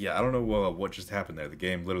 But yeah, I don't know what just happened there. The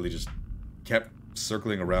game literally just kept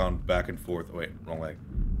circling around back and forth. Oh, wait, wrong way.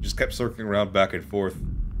 Just kept circling around back and forth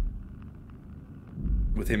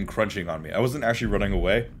with him crunching on me. I wasn't actually running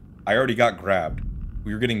away. I already got grabbed.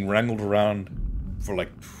 We were getting wrangled around for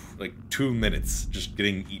like 2 minutes, just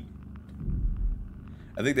getting eaten.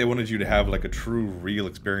 I think they wanted you to have like a true, real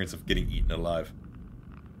experience of getting eaten alive.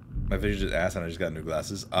 My vision is ass and I just got new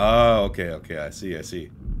glasses. Oh, okay, I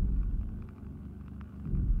see.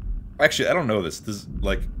 Actually, I don't know this. Does,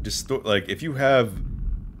 like, if you have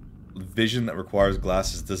vision that requires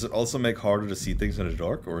glasses, does it also make harder to see things in the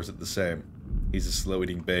dark, or is it the same? He's a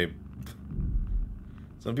slow-eating babe.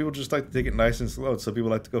 Some people just like to take it nice and slow, and some people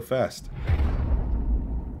like to go fast.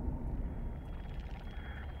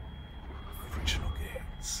 Frictional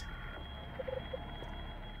gains.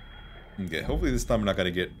 Okay, hopefully this time we're not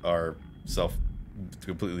going to get ourselves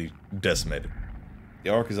completely decimated. The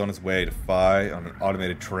Ark is on its way to Phi on an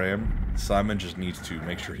automated tram. Simon just needs to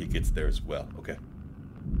make sure he gets there as well. Okay.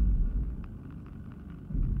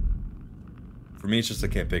 For me, it's just I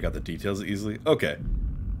can't pick out the details easily. Okay.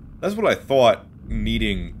 That's what I thought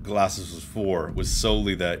needing glasses was for, was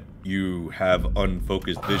solely that you have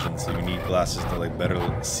unfocused vision, so you need glasses to like better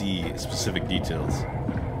see specific details.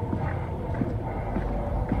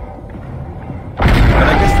 And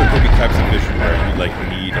I guess there could be types of vision where you like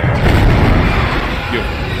need you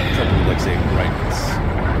have trouble with, like, say, brightness.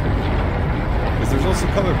 Because there's also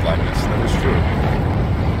color blindness, that is true.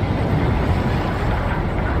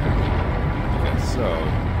 Okay, so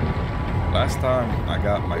last time I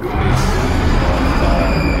got my face on by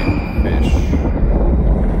a fish.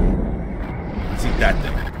 See that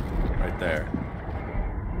thing right there.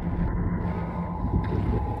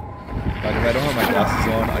 Like, if I don't have my glasses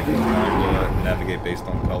on, I can kind of navigate based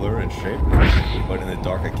on color and shape, but in the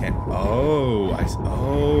dark I can't. Oh,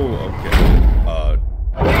 okay.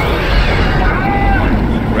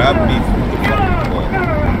 He grabbed me through the fucking wall.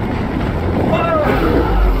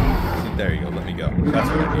 See, there you go. Let me go. That's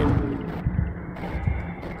what I need.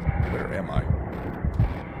 Where am I?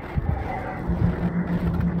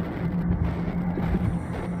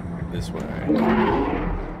 This way.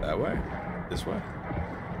 That way. This way.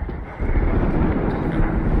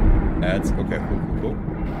 Ads. Okay, cool.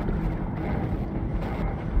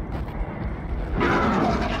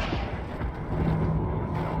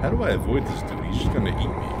 How do I avoid this dude? He's just gonna eat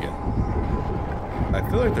me again. I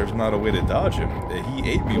feel like there's not a way to dodge him. He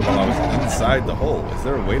ate me while I was inside the hole. Is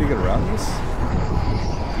there a way to get around this?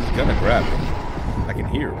 He's gonna grab me. I can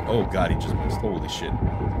hear him. Oh god, he just missed. Holy shit.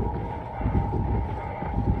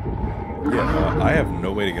 Yeah, I have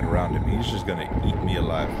no way to get around him. He's just gonna eat me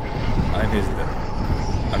alive. I'm his dinner.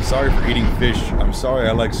 I'm sorry for eating fish. I'm sorry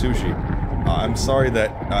I like sushi. I'm sorry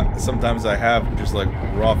that sometimes I have just like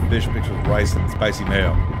raw fish mixed with rice and spicy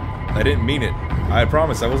mayo. I didn't mean it. I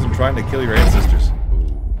promise I wasn't trying to kill your ancestors.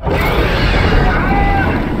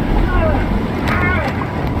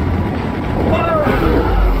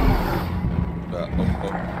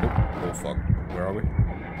 Oh fuck. Where are we?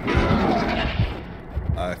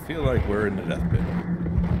 I feel like we're in the death pit.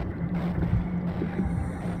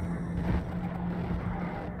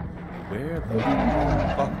 Where the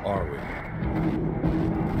fuck are we?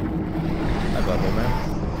 Hi, Bubble Man.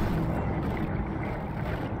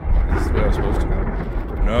 This is where I was supposed to go?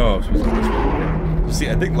 No, I was supposed to go this way. You see,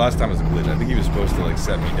 I think last time was a glitch. I think he was supposed to, like,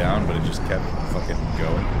 set me down, but it just kept fucking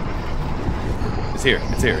going. It's here.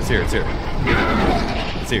 It's here. It's here. It's here.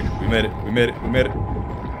 It's here. We made it. We made it. We made it.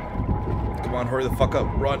 Come on, hurry the fuck up.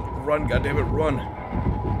 Run. Run, goddammit, run.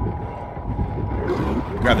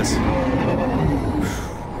 Grab this.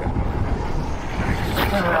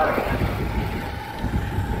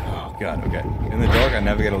 Oh god, okay. In the dark, I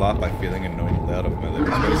navigate a lot by feeling annoying and loud of my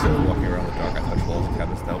living space. And walking around the dark, I touch walls and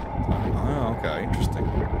cabinets to help. Oh, okay, interesting.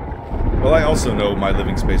 Well, I also know my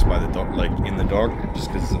living space by the dark, like in the dark,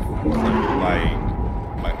 just because of my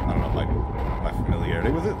I don't know, my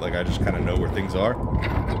familiarity with it. Like I just kind of know where things are.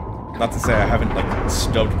 Not to say I haven't like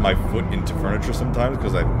stubbed my foot into furniture sometimes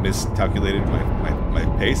because I've miscalculated my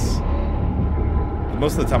pace.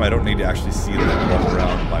 Most of the time I don't need to actually see them walk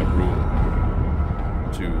around my room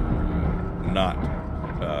to not,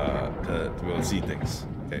 to be able to see things.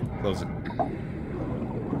 Okay, close it.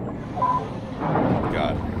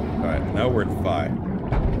 God. Alright, now we're in Phi.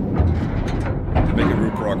 Making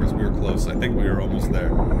rude progress, we were close. I think we were almost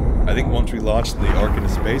there. I think once we launched the Ark into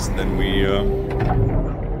space, and then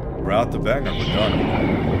we're out the banger, we're done.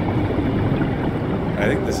 I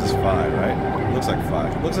think this is Phi, right? It looks like Phi.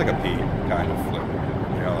 It looks like a P, kind of flip.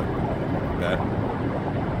 Yeah, like that.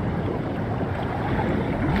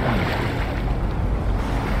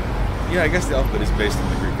 Yeah, I guess the alphabet is based on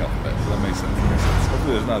the Greek alphabet, so that makes sense.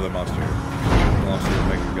 Hopefully there's not another monster here. The monster will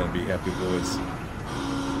make me gonna be happy boys.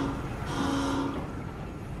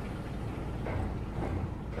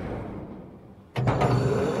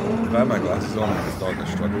 If I have my glasses on and it's dark, I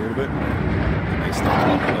struggle a little bit. It may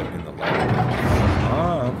start popping up in the light.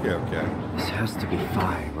 Ah, okay. This has to be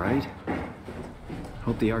Phi, right?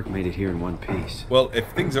 Hope the Ark made it here in one piece. Well, if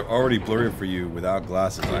things are already blurry for you without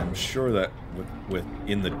glasses, I'm sure that with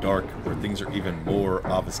in the dark, where things are even more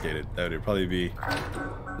obfuscated, that would probably be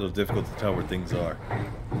a little difficult to tell where things are.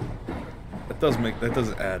 That does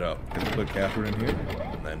add up. Let's put Catherine in here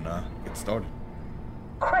and then get started.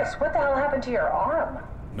 Chris, what the hell happened to your arm?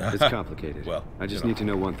 It's complicated. Well, I just need to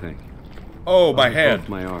know one thing. Oh, my hand. Both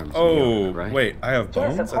my arms. Oh, right? wait, I have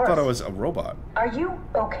bones? Yes, of I thought I course. was a robot. Are you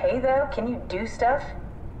okay though? Can you do stuff?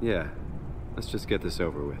 Yeah. Let's just get this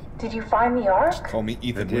over with. Did you find the Ark? Just call me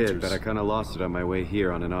Ethan I did, Winters. but I kind of lost it on my way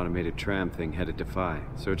here on an automated tram thing headed to Phi.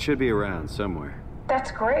 So it should be around somewhere.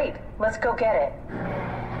 That's great. Let's go get it.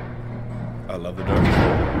 I love the dark.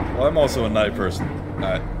 Well, I'm also a night person.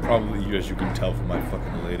 Probably, as you can tell from my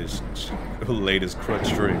fucking latest crutch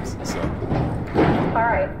streams. So. All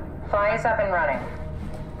right, Phi is up and running.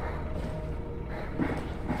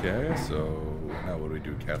 Okay, so now what do we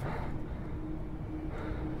do, Catherine?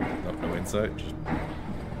 Nope, no insight. Just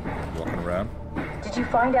walking around. Did you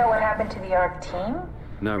find out what happened to the Ark team?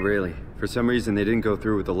 Not really. For some reason, they didn't go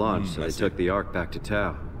through with the launch, so I they see. took the Ark back to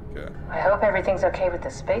Tau. Okay. I hope everything's okay with the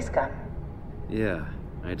space gun. Yeah,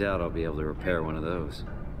 I doubt I'll be able to repair one of those.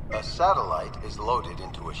 A satellite is loaded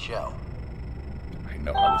into a shell. I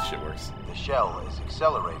know how this shit works. The shell is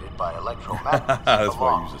accelerated by electromagnets That's why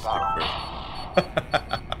I along use this power. stick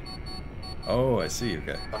first. Oh, I see.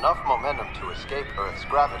 Okay. Enough momentum to escape Earth's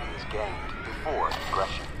gravity is gained before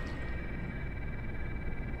regression.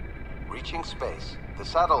 Reaching space, the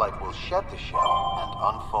satellite will shed the shell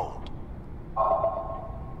and unfold.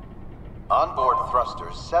 Onboard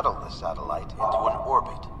thrusters settle the satellite into an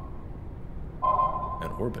orbit.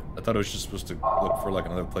 An orbit? I thought it was just supposed to look for like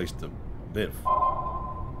another place to live.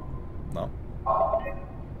 No?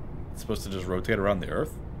 It's supposed to just rotate around the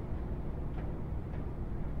Earth?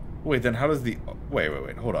 Wait, then how does the... Wait.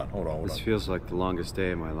 Hold on. This feels like the longest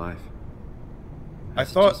day of my life. I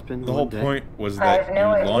It's thought just been the whole one day. point was I that have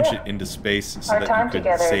no you launch idea. it into space so Our that time you could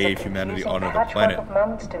together is a save humanity confusing on another patchwork planet. of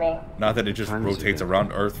moments to me. Not that it just Time is it rotates then?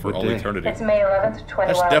 around Earth for What all day? eternity. It's May 11th, 2004.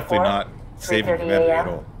 That's definitely not saving 3:30 humanity at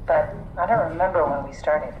a.m., all. But I don't remember when we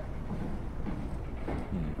started.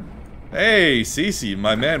 Hey, Cece,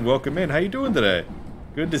 my man, welcome in. How you doing today?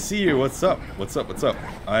 Good to see you. What's up?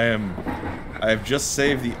 I have just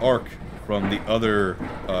saved the Ark from the other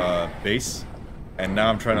base, and now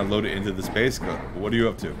I'm trying to load it into the space gun. What are you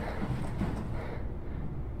up to?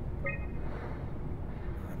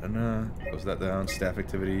 Close that down. Staff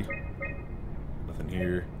activity. Nothing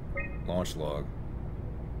here. Launch log.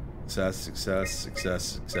 Success.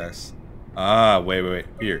 Ah, wait.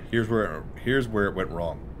 Here's where it went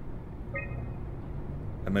wrong.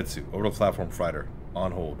 Amitsu, orbital platform fighter.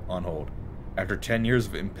 On hold. After 10 years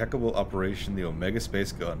of impeccable operation, the Omega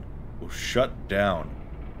space gun will shut down.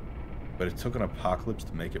 But it took an apocalypse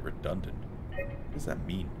to make it redundant. What does that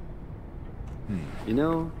mean? You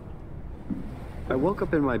know, I woke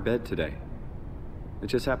up in my bed today. It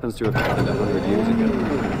just happens to have happened 100 years ago.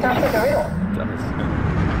 Sounds like a riddle. It does.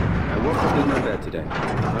 I woke up in my bed today,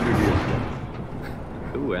 100 years ago.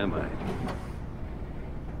 Who am I?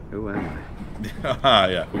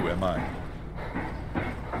 Yeah, who am I?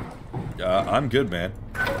 I'm good, man.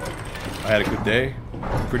 I had a good day.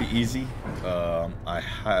 Pretty easy. I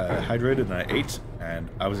hydrated and I ate, and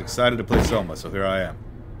I was excited to play SOMA, so here I am.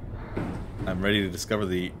 I'm ready to discover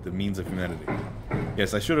the means of humanity.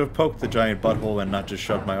 Yes, I should have poked the giant butthole and not just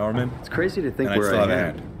shoved my arm in. It's crazy to think And I'd where still I have a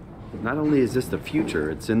am. hand. Not only is this the future,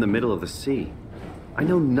 it's in the middle of the sea. I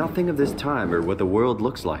know nothing of this time or what the world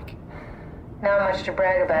looks like. Not much to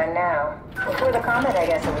brag about now. Before the comet, I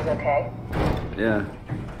guess it was okay. Yeah,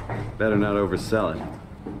 better not oversell it.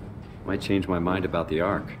 Might change my mind about the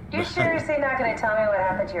Ark. You seriously not going to tell me what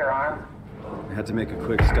happened to your arm? I had to make a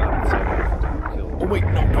quick stop and see Oh wait,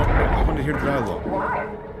 no, I want to hear the dialogue. Why?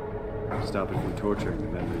 stop it from torturing the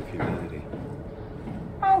memory of humanity.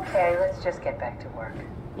 Okay, let's just get back to work.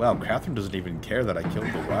 Wow, Catherine doesn't even care that I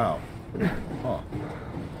killed the WoW. Huh.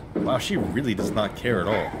 Wow, she really does not care at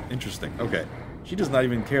all. Interesting. Okay. She does not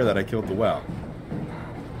even care that I killed the WoW.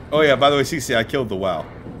 Oh yeah, by the way, Cece, I killed the WoW.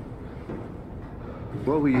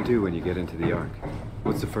 What will you do when you get into the Ark?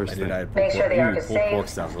 What's the first thing? Make sure the Ark is safe,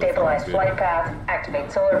 stabilize flight path,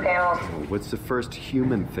 activate solar panels. What's the first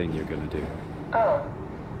human thing you're gonna do? Oh.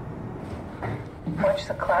 Watch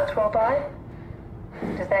the clouds roll by?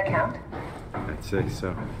 Does that count? I'd say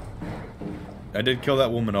so. I did kill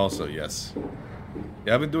that woman also, yes.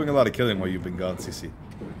 Yeah, I've been doing a lot of killing while you've been gone, Cece.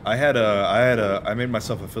 I made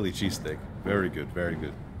myself a Philly cheesesteak. Very good, very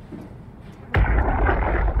good.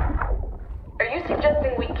 Are you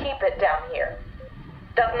suggesting we keep it down here?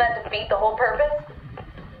 Doesn't that defeat the whole purpose?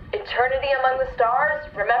 Eternity among the stars,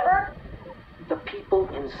 remember? The people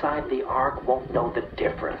inside the Ark won't know the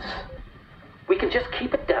difference. We can just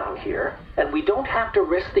keep it down here, and we don't have to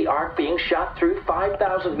risk the Ark being shot through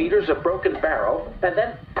 5,000 meters of broken barrel, and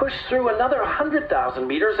then push through another 100,000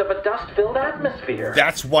 meters of a dust-filled atmosphere.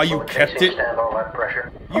 That's why you kept it? Stand all that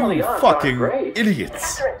pressure. You fucking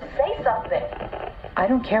idiots. Catherine, say something. I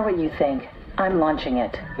don't care what you think. I'm launching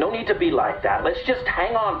it. No need to be like that. Let's just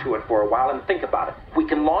hang on to it for a while and think about it. We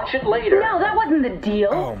can launch it later. No, that wasn't the deal.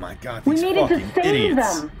 Oh my god, we these needed to fucking save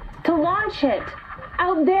idiots. them. To launch it.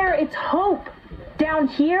 Out there, it's hope. Down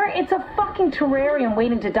here, it's a fucking terrarium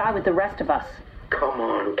waiting to die with the rest of us. Come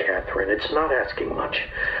on, Catherine. It's not asking much.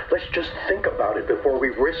 Let's just think about it before we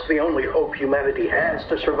risk the only hope humanity has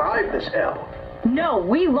to survive this hell. No,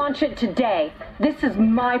 we launch it today. This is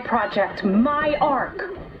my project, my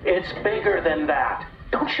Ark. It's bigger than that.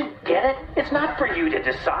 Don't you get it? It's not for you to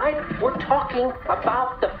decide. We're talking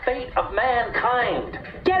about the fate of mankind.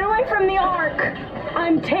 Get away from the Ark.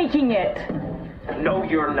 I'm taking it. No,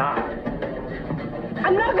 you're not.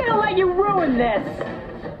 I'm not gonna let you ruin this.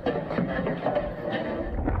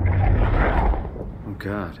 Oh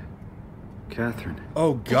God. Catherine.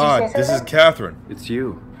 Oh god, this is Catherine. It's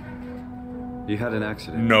you. You had an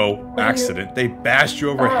accident. No accident. They bashed you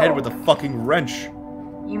over the head with a fucking wrench.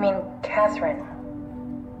 You mean Catherine?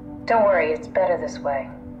 Don't worry, it's better this way.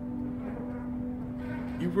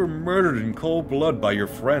 You were murdered in cold blood by your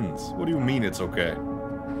friends. What do you mean it's okay?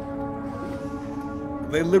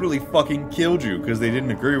 They literally fucking killed you because they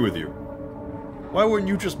didn't agree with you. Why wouldn't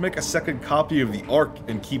you just make a second copy of the Ark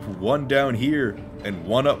and keep one down here and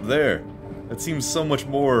one up there? That seems so much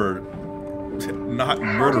more not murdery.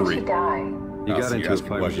 How did she die? You got into a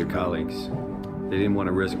fight with your colleagues. They didn't want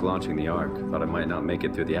to risk launching the Ark. Thought it might not make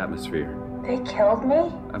it through the atmosphere. They killed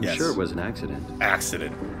me? I'm sure it was an accident.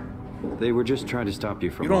 Accident. They were just trying to stop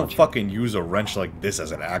you from You don't launching. fucking use a wrench like this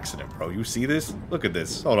as an accident, bro. You see this? Look at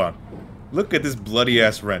this. Hold on. Look at this bloody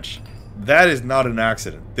ass wrench. That is not an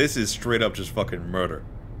accident. This is straight up just fucking murder.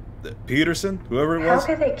 Peterson, whoever it was, How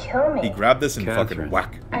could they kill me? he grabbed this and fucking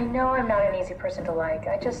whack. I know I'm not an easy person to like.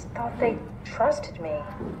 I just thought they trusted me.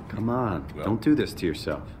 Come on, don't do this to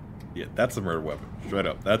yourself. Yeah, that's a murder weapon. Straight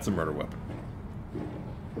up, that's a murder weapon.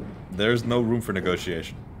 There's no room for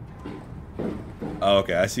negotiation. Oh,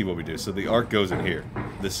 okay, I see what we do. So the Ark goes in here.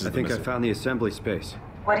 This is I think I missile. found the assembly space.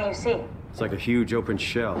 What do you see? It's like a huge open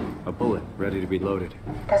shell, a bullet ready to be loaded.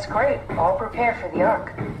 That's great. All prepared for the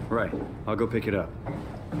Ark. Right, I'll go pick it up.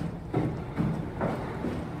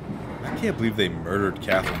 I can't believe they murdered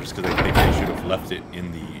Catherine just because they think they should have left it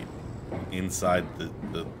in the inside the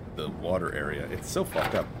water area. It's so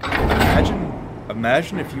fucked up.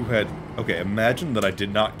 Imagine if you had imagine that I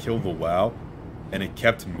did not kill the WoW and it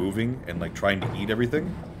kept moving and like trying to eat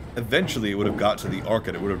everything. Eventually it would have got to the Ark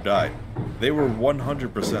and it would have died. They were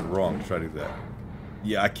 100% wrong to try to do that.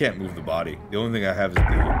 Yeah, I can't move the body. The only thing I have is the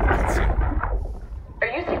cutscene. Are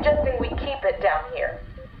you suggesting we keep it down here?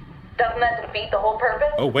 Doesn't that defeat the whole purpose?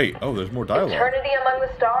 Oh wait, there's more dialogue. Eternity among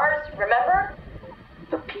the stars, remember?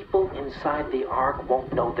 The people inside the Ark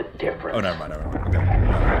won't know the difference. Oh, never mind. Okay.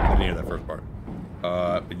 I didn't hear that first part.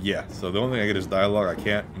 But yeah, so the only thing I get is dialogue. I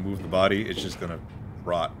can't move the body. It's just gonna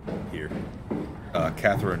rot here.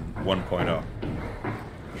 Catherine 1.0.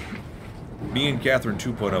 Me and Catherine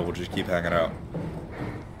 2.0 will just keep hanging out.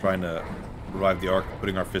 Trying to revive the Ark,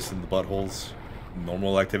 putting our fists in the buttholes.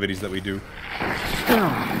 Normal activities that we do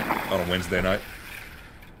on a Wednesday night.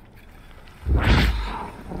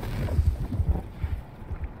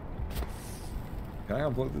 Can I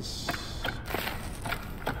unplug this?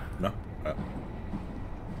 No?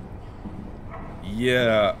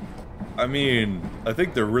 Yeah, I mean, I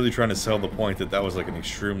think they're really trying to sell the point that that was like an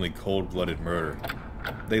extremely cold-blooded murder.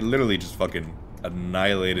 They literally just fucking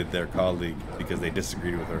annihilated their colleague because they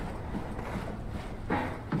disagreed with her.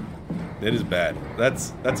 It is bad.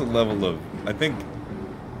 That's a level of... I think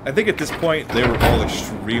at this point they were all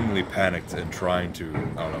extremely panicked and trying to,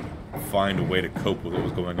 I don't know, find a way to cope with what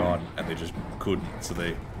was going on, and they just couldn't. So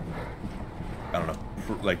they, I don't know,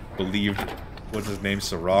 like believed, what's his name,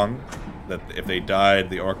 Sarang, that if they died,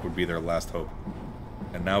 the Ark would be their last hope.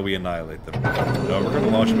 And now we annihilate them. No, we're gonna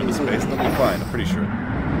launch them into space. They'll be fine. I'm pretty sure.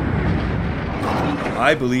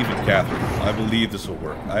 I believe in Catherine. I believe this will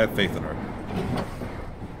work. I have faith in her.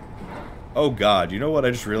 Oh god, you know what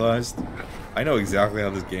I just realized? I know exactly how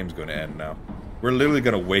this game's going to end now. We're literally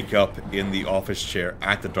going to wake up in the office chair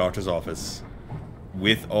at the doctor's office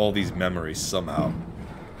with all these memories somehow.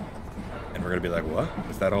 And we're going to be like, what?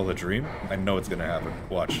 Is that all a dream? I know it's going to happen.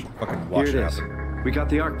 Watch. Fucking watch it happen. We got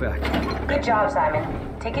the Ark back. Good job,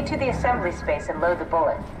 Simon. Take it to the assembly space and load the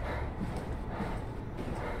bullet.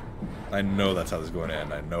 I know that's how this is going to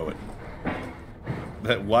end. I know it.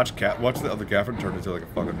 Watch the other Gaffer turn into like a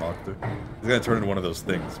fucking monster. He's gonna turn into one of those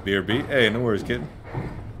things. BRB? Hey, no worries, kid.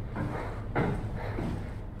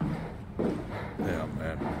 Yeah,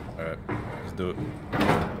 man. Alright, let's do it.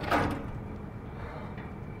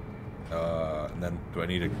 And then, do I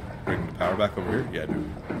need to bring the power back over here? Yeah, I do.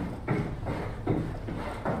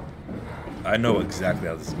 I know exactly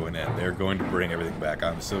how this is going to end. They're going to bring everything back.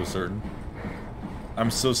 I'm so certain. I'm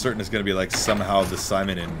so certain it's going to be like somehow the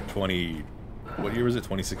Simon in what year was it?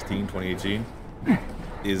 2016, 2018?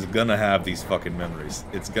 Is gonna have these fucking memories.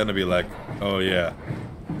 It's gonna be like, oh yeah,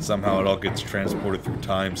 somehow it all gets transported through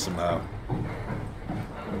time somehow.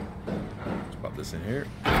 Let's pop this in here.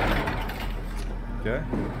 Okay.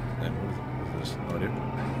 And what is this? No idea.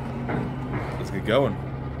 Let's get going.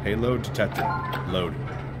 Payload detected. Load.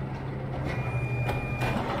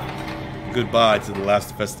 Goodbye to the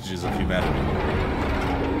last vestiges of humanity.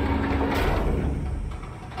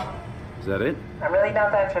 Is that it? I'm really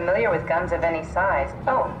not that familiar with guns of any size.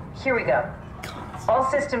 Oh, here we go. All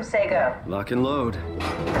systems say go. Lock and load. Come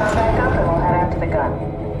back up and we'll head out to the gun.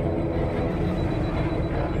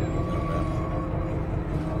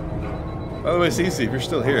 By the way, Cece, if you're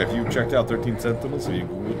still here, have you checked out 13 Sentinels? Have you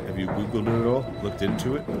Googled it at all? Looked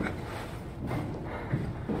into it?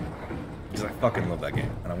 Because I fucking love that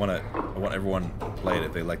game, and I want everyone to play it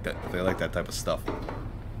if they like that. If they like that type of stuff.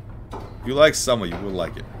 If you like SOMA, you will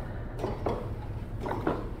like it.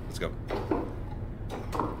 Let's go.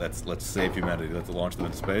 Let's save humanity. Let's launch them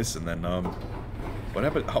into space, and then what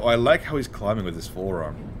happened? Oh, I like how he's climbing with his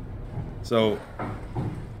forearm. So,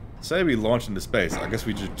 say we launch into space. I guess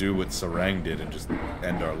we just do what Sarang did and just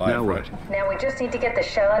end our life. Now what? Right? Now we just need to get the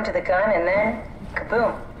shell into the gun and then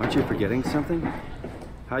kaboom. Aren't you forgetting something?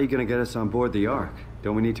 How are you gonna get us on board the Ark?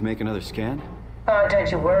 Don't we need to make another scan? Oh, don't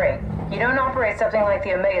you worry. You don't operate something like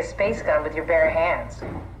the Omega space gun with your bare hands.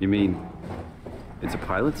 You mean it's a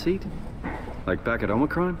pilot seat? Like back at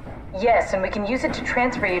Omicron? Yes, and we can use it to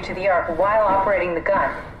transfer you to the Ark while operating the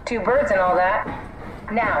gun. 2 birds and all that.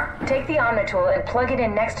 Now, take the Omnitool and plug it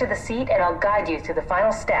in next to the seat and I'll guide you through the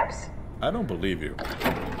final steps. I don't believe you.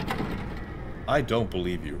 I don't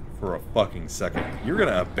believe you for a fucking second. You're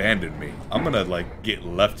gonna abandon me. I'm gonna, like, get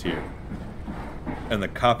left here. And the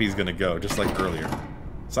copy's gonna go, just like earlier.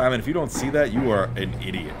 Simon, if you don't see that, you are an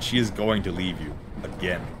idiot. She is going to leave you.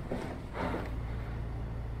 Again.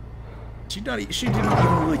 She didn't even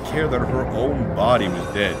really care that her own body was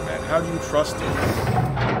dead, man. How do you trust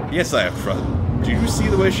her? Yes, I have trust. Did you see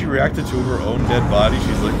the way she reacted to her own dead body?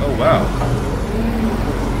 She's like, oh wow.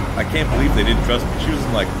 I can't believe they didn't trust me. She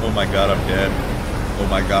wasn't like, oh my god, I'm dead. Oh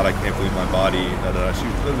my god, I can't believe my body. She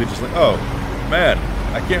was literally just like, oh, man,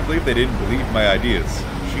 I can't believe they didn't believe my ideas.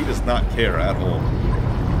 She does not care at all.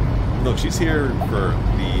 Look, she's here for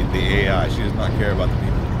the AI. She does not care about the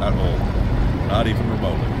people at all. Not even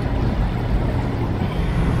remotely.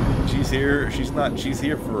 She's here, she's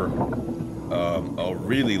here for a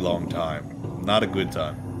really long time. Not a good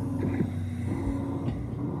time.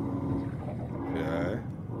 Okay.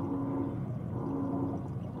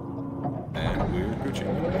 And we're Gucci.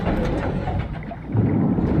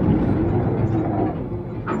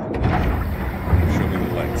 Show me the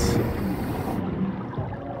lights.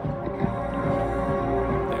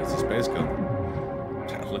 There's the space gun.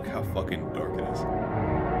 Look how fucking dark it is.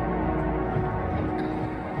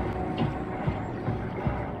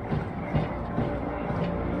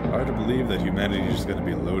 Hard to believe that humanity is just going to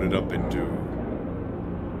be loaded up into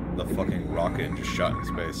the fucking rocket and just shot in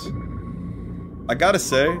space. I gotta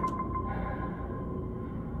say,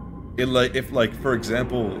 if like, for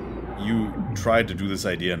example, you tried to do this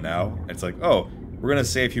idea now, it's like, oh, we're gonna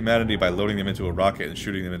save humanity by loading them into a rocket and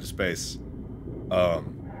shooting them into space.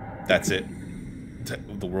 That's it.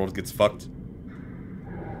 The world gets fucked.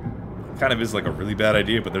 Kind of is like a really bad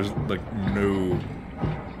idea, but there's like no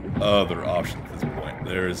other option at this point.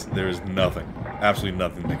 There's nothing, absolutely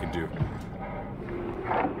nothing they can do.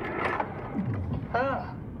 Oh,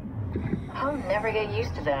 I'll never get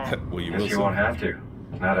used to that. Well, you Guess will. you won't have to.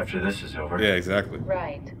 Not after this is over. Yeah, exactly.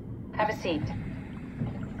 Right. Have a seat.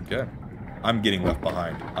 Okay. I'm getting left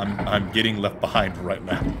behind. I'm getting left behind right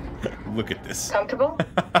now. Look at this. Comfortable?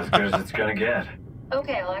 As good as it's gonna get.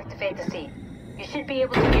 Okay, I'll activate the seat. You should be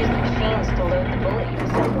able to use the machines to load the bullet you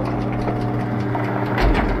assembled.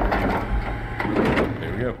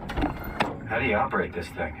 There we go. How do you operate this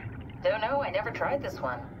thing? Don't know, I never tried this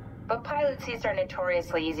one. But pilot seats are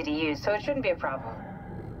notoriously easy to use, so it shouldn't be a problem.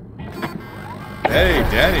 Hey,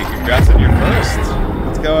 Danny, congrats on your first.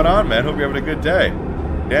 What's going on, man? Hope you're having a good day.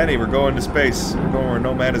 Danny, we're going to space. We're going where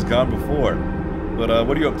no man has gone before. But,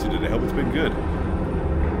 what are you up to today? Hope it's been good.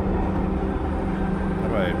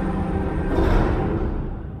 Alright.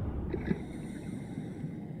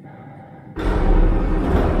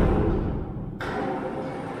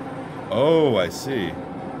 Oh, I see.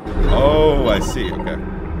 Oh, I see. Okay.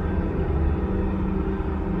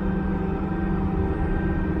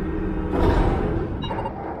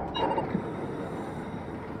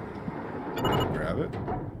 Grab it.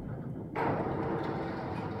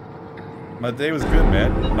 My day was good,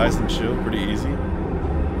 man. Nice and chill, pretty easy.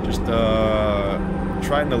 Just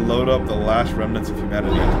trying to load up the last remnants of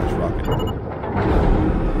humanity into this rocket.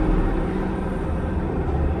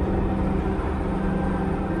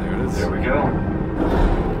 There it is. There we go.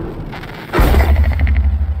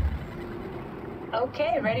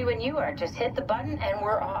 Okay, ready when you are. Just hit the button and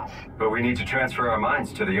we're off. But we need to transfer our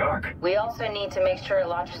minds to the Ark. We also need to make sure it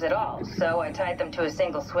launches at all, so I tied them to a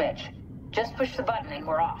single switch. Just push the button and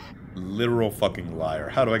we're off. Literal fucking liar.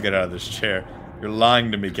 How do I get out of this chair? You're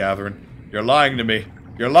lying to me, Catherine. You're lying to me.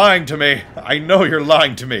 You're lying to me. I know you're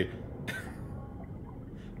lying to me.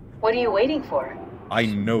 What are you waiting for? I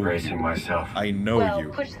know Bracing you. myself. I know well, you.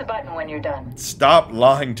 push the button when you're done. Stop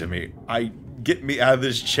lying to me. Get me out of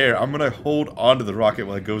this chair. I'm gonna hold on to the rocket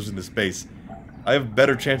while it goes into space. I have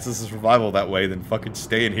better chances of survival that way than fucking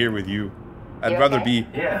staying here with you. I'd rather be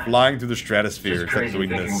flying through the stratosphere Just instead of crazy doing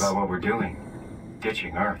thinking this. about what we're doing.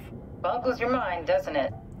 Ditching Earth. Boggles your mind, doesn't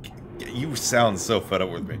it? You sound so fed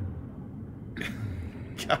up with me.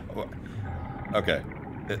 Okay.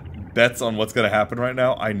 Bets on what's gonna happen right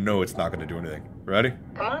now? I know it's not gonna do anything. Ready?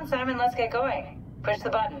 Come on, Simon, let's get going. Push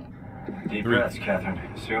the button. Deep breaths, Catherine.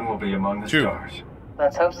 Soon we'll be among the stars.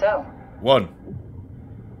 Let's hope so. 1.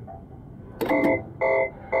 Here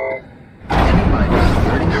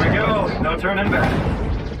we go. No turning back.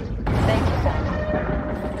 Thank you,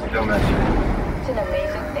 Simon. Don't mention it. It's an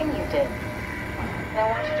amazing thing you did. And I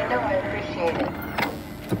want you to know I appreciate it.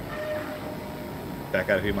 Back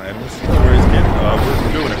out of here, my endless. Where is it?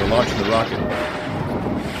 We're doing it. We're launching the rocket.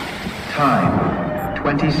 Time.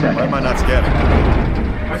 20 seconds. Why am I not scanning?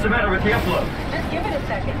 What's the matter with the upload? Just give it a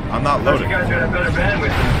second. I'm not loading. You guys gotta have better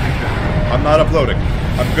bandwidth in the future. I'm not uploading.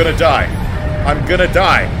 I'm gonna die. I'm gonna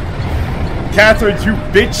die. Catherine, you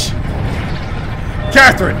bitch!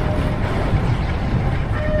 Catherine!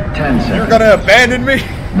 10 seconds. You're gonna abandon me?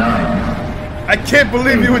 9. I can't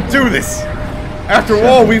believe you would do this! After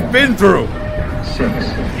all we've been through! 6. You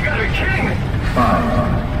gotta be kidding me! 5.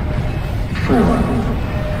 4.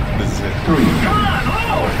 This is it. 3. Come on,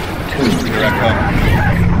 load! 2. Here I come.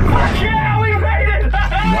 Fuck yeah, we made it!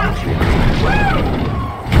 Woo!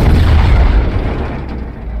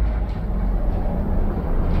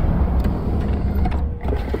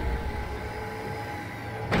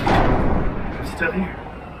 Still here.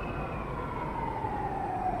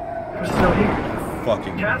 We're still here.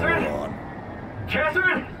 Fucking Catherine? moron.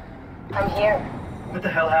 Catherine? I'm here. What the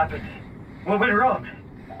hell happened? What went wrong?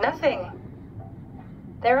 Nothing.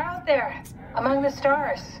 They're out there, among the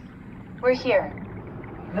stars. We're here.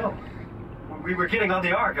 No. We were getting on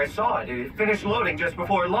the Ark. I saw it. It finished loading just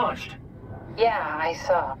before it launched. Yeah, I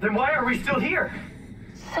saw. Then why are we still here?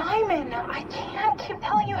 Simon, I can't keep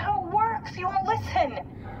telling you how it works. You won't listen.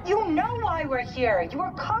 You know why we're here. You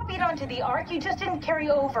were copied onto the Ark. You just didn't carry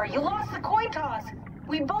over. You lost the coin toss.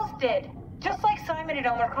 We both did. Just like Simon at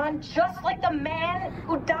Omicron. Just like the man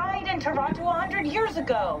who died in Toronto 100 years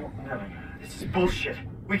ago. No. This is bullshit.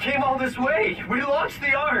 We came all this way. We launched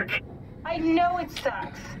the Ark. I know it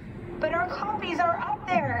sucks. But our copies are up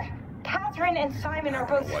there. Catherine and Simon are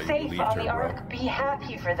both safe on the Ark. Be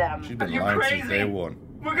happy for them. She's been lying since day one.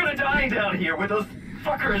 We're gonna die down here with those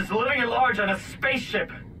fuckers living at large on a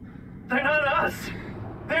spaceship. They're not us.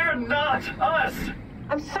 They're not us.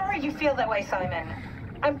 I'm sorry you feel that way, Simon.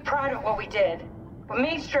 I'm proud of what we did. We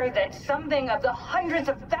made sure that something of the hundreds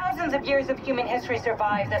of thousands of years of human history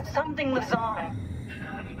survives, that something lives on.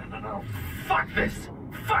 No. Fuck this.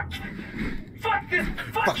 Fuck this.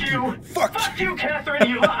 Fuck you. Fuck you, Catherine.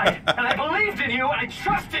 You lied. And I believed in you. I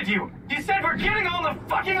trusted you. You said we're getting on the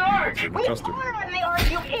fucking Ark. We are on the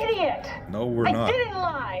Ark, you idiot. No, we're I not. didn't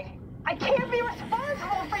lie. I can't be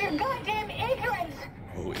responsible for your goddamn ignorance.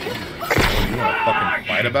 Oh, ignorance. Oh, you wanna fucking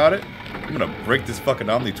fight about it? I'm gonna break this fucking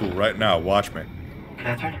Omni tool right now. Watch me.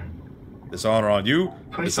 Catherine? Dishonor on you.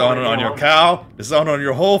 Please Dishonor don't on leave me your alone. cow. Dishonor on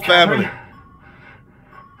your whole family.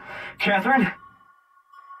 Catherine?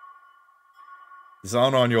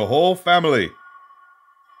 Dishonor on your whole family.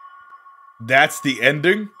 That's the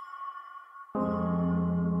ending?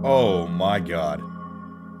 Oh my god.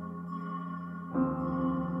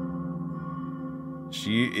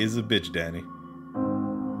 She is a bitch, Danny.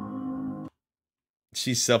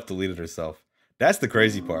 She self-deleted herself. That's the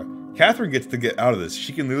crazy part. Catherine gets to get out of this.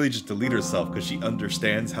 She can literally just delete herself because she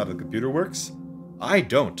understands how the computer works. I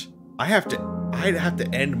don't. I'd have to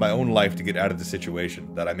end my own life to get out of the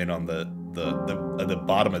situation that I'm in on the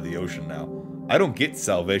bottom of the ocean now. I don't get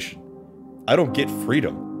salvation. I don't get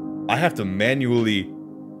freedom. I have to manually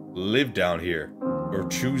live down here or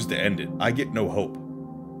choose to end it. I get no hope.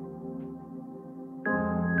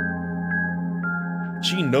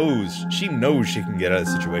 She knows she can get out of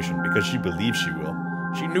the situation because she believes she will.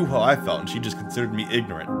 She knew how I felt and she just considered me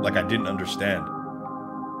ignorant, like I didn't understand.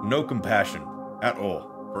 No compassion at all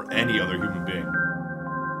for any other human being.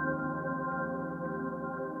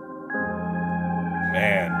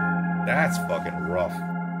 Man, that's fucking rough.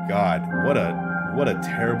 God, what a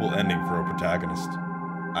terrible ending for a protagonist.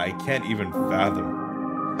 I can't even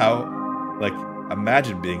fathom how, like,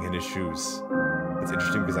 imagine being in his shoes. It's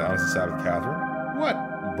interesting because I honestly side with Catherine. What?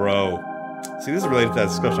 Bro. See, this is related to that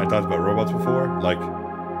discussion I talked about robots before. Like,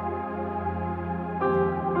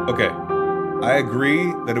 okay, I agree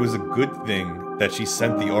that it was a good thing that she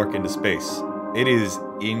sent the Ark into space. It is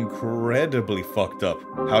incredibly fucked up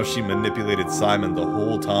how she manipulated Simon the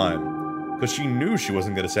whole time. Because she knew she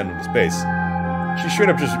wasn't going to send him to space. She straight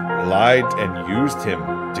up just lied and used him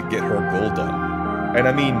to get her goal done. And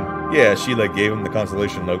I mean, yeah, she like gave him the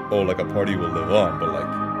consolation, like, oh, like a party will live on, but like,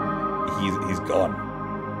 he's gone.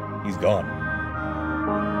 He's gone.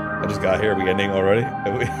 I just got here. Are we ending already?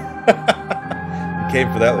 You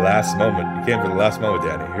came for that last moment. You came for the last moment,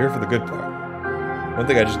 Danny. You're here for the good part. One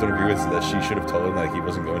thing I just don't agree with is that she should have told him that he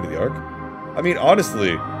wasn't going to the Ark. I mean,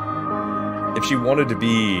 honestly, if she wanted to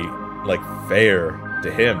be, like, fair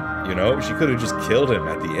to him, you know, she could have just killed him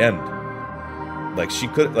at the end. Like, she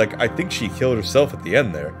could, like, I think she killed herself at the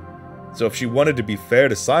end there. So if she wanted to be fair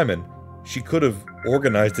to Simon, she could have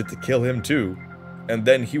organized it to kill him too, and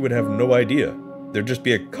then he would have no idea. There'd just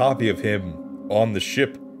be a copy of him on the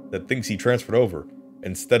ship that thinks he transferred over,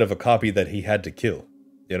 instead of a copy that he had to kill,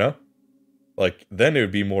 you know? Like, then it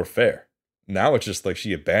would be more fair. Now it's just like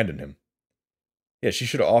she abandoned him. Yeah, she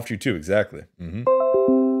should have offed you too, exactly.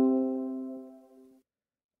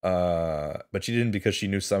 But she didn't because she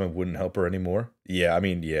knew Simon wouldn't help her anymore. Yeah, I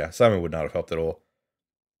mean, yeah, Simon would not have helped at all.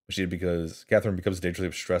 She did because Catherine becomes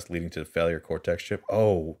dangerously stressed, leading to the failure of Cortex chip.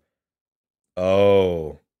 Oh.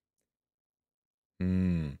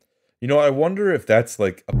 You know, I wonder if that's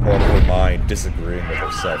like a part of her mind disagreeing with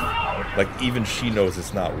herself. Like, even she knows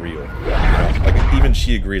it's not real. You know? Like, even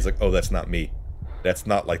she agrees, like, oh, that's not me. That's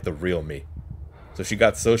not like the real me. So she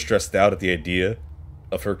got so stressed out at the idea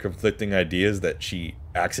of her conflicting ideas that she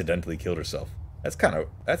accidentally killed herself.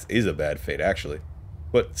 That is a bad fate, actually.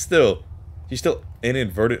 But still, she still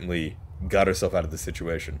inadvertently got herself out of the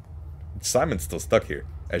situation. Simon's still stuck here,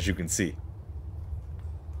 as you can see.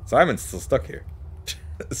 Simon's still stuck here.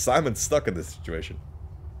 Simon's stuck in this situation.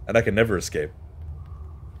 And I can never escape.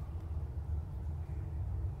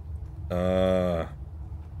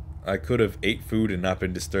 I could have ate food and not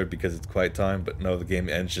been disturbed because it's quiet time, but no, the game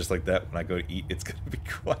ends just like that. When I go to eat, it's gonna be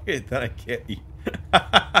quiet, then I can't eat.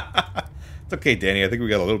 It's okay, Danny, I think we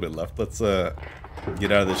got a little bit left. Let's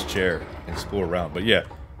get out of this chair and explore around. But yeah,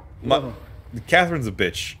 Catherine's a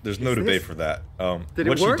bitch. There's no debate for that.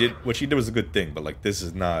 What she did was a good thing, but like, this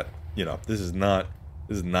is not, you know, this is not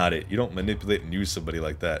it. You don't manipulate and use somebody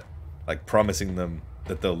like that, like promising them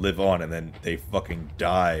that they'll live on and then they fucking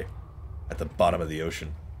die at the bottom of the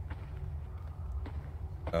ocean.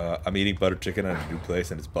 I'm eating butter chicken at a new place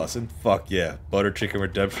and it's bussin'. Fuck yeah, butter chicken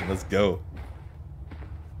redemption. Let's go.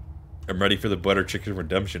 I'm ready for the butter chicken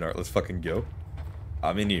redemption art. Let's fucking go.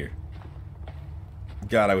 I'm in here.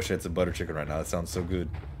 God, I wish I had some butter chicken right now. That sounds so good.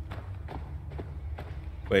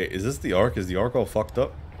 Wait, is this the Ark? Is the Ark all fucked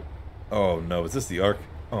up? Oh no, is this the Ark?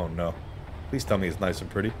 Oh no. Please tell me it's nice and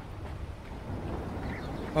pretty.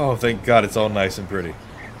 Oh, thank God it's all nice and pretty.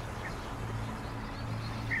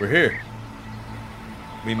 We're here.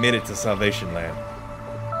 We made it to Salvation Land.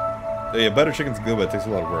 So yeah, butter chicken's good, but it takes a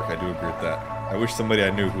lot of work. I do agree with that. I wish somebody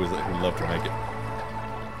I knew who loved to make it.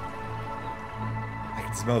 I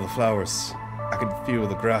can smell the flowers. I can feel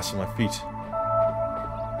the grass on my feet.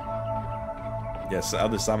 Yes,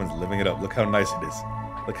 other Simon's living it up. Look how nice it is.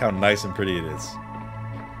 Look how nice and pretty it is.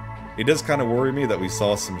 It does kind of worry me that we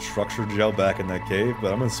saw some structure gel back in that cave,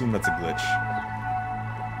 but I'm gonna assume that's a glitch.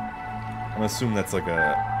 I'm gonna assume that's like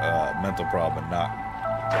a mental problem and not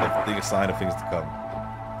a sign of things to come.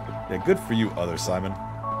 Yeah, good for you, other Simon.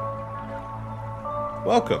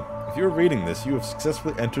 Welcome. If you are reading this, you have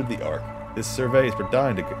successfully entered the Ark. This survey is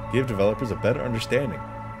designed to give developers a better understanding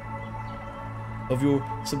of your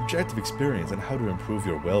subjective experience and how to improve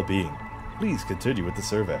your well-being. Please continue with the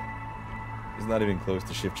survey. It's not even close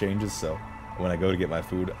to shift changes, so when I go to get my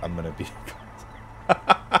food, I'm gonna be...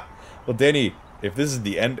 Well, Danny, if this is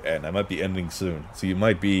the end, I might be ending soon, so you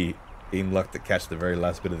might be in luck to catch the very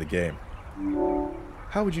last bit of the game.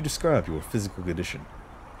 How would you describe your physical condition?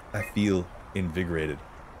 I feel invigorated.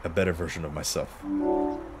 A better version of myself.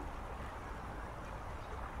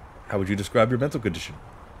 How would you describe your mental condition?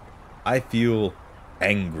 I feel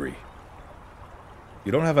angry.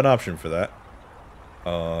 You don't have an option for that.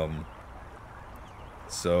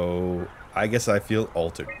 So I guess I feel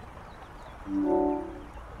altered.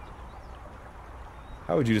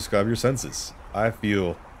 How would you describe your senses? I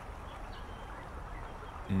feel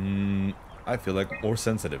like more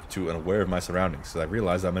sensitive to and aware of my surroundings, so I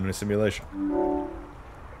realize I'm in a simulation.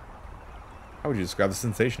 How would you describe the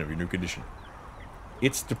sensation of your new condition?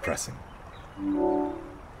 It's depressing.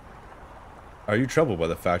 Are you troubled by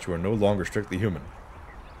the fact you are no longer strictly human?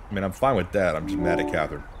 I mean, I'm fine with that, I'm just mad at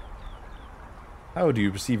Catherine. How do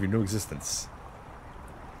you perceive your new existence?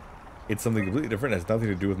 It's something completely different and has nothing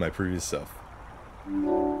to do with my previous self.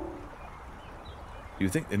 Do you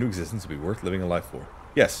think the new existence would be worth living a life for?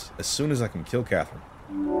 Yes, as soon as I can kill Catherine.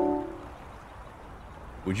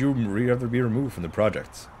 Would you rather be removed from the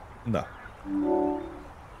project? No.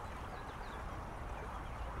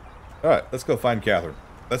 Alright, let's go find Catherine.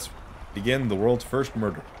 Let's begin the world's first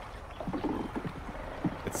murder.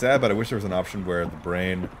 It's sad, but I wish there was an option where the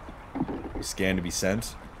brain was scanned to be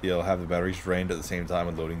sent. You'll have the batteries drained at the same time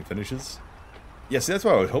when loading finishes. Yeah, see, that's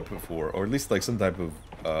what I was hoping for. Or at least like some type of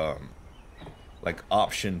like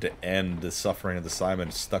option to end the suffering of the Simon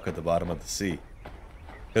stuck at the bottom of the sea.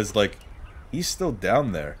 Because like he's still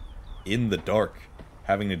down there in the dark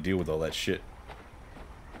having to deal with all that shit.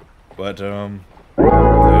 But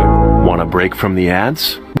Want a break from the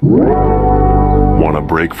ads? Want a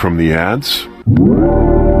break from the ads?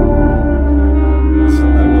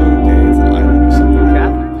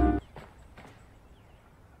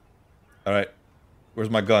 Alright. Where's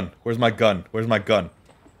my gun? Where's my gun? Where's my gun?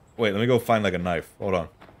 Wait, let me go find like a knife. Hold on.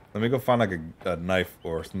 Let me go find like a knife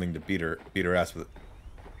or something to beat her ass with it.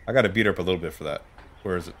 I gotta beat her up a little bit for that.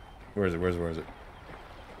 Where is it? Where is it? Where is it?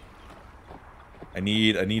 I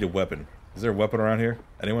need a weapon. Is there a weapon around here?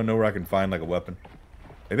 Anyone know where I can find like a weapon?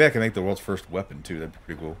 Maybe I can make the world's first weapon too. That'd be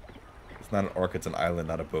pretty cool. It's not an Ark, it's an island,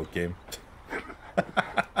 not a boat game.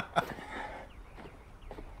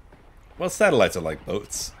 Well, satellites are like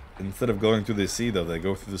boats. Instead of going through the sea, though, they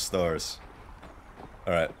go through the stars.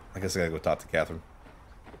 Alright, I guess I gotta go talk to Catherine.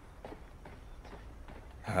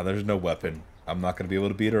 Ah, there's no weapon. I'm not gonna be able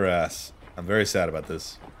to beat her ass. I'm very sad about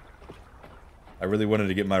this. I really wanted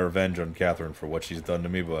to get my revenge on Catherine for what she's done to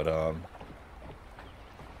me, but,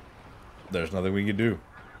 there's nothing we can do.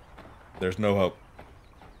 There's no hope.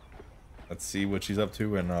 Let's see what she's up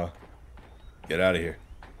to and, get out of here.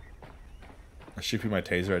 I should be my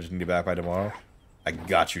taser, I just need to be back by tomorrow. I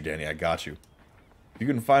got you, Danny, I got you. If you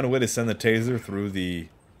can find a way to send the taser through the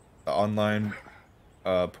online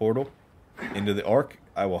portal into the Ark,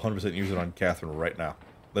 I will 100% use it on Catherine right now.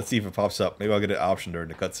 Let's see if it pops up. Maybe I'll get an option during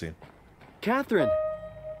the cutscene. Catherine!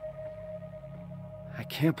 I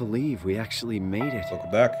can't believe we actually made it.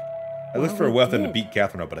 Welcome back. I looked for a weapon to beat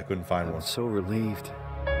Catherine up, but I couldn't find one. I'm so relieved.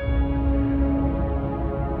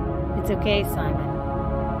 It's okay, Simon.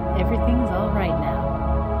 Everything's alright now.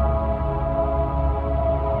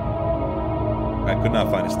 I could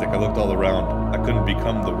not find a stick. I looked all around. I couldn't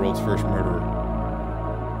become the world's first murderer.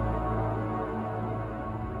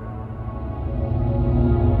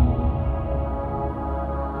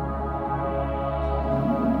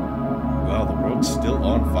 Wow, the world's still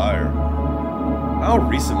on fire. How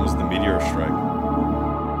recent was the meteor strike?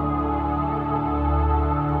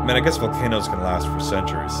 I mean, I guess volcanoes can last for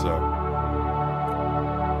centuries, so...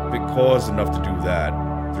 if it caused enough to do that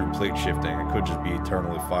through plate shifting, it could just be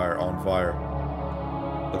eternally on fire.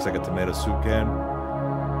 Looks like a tomato soup can.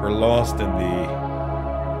 We're lost in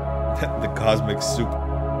the cosmic soup.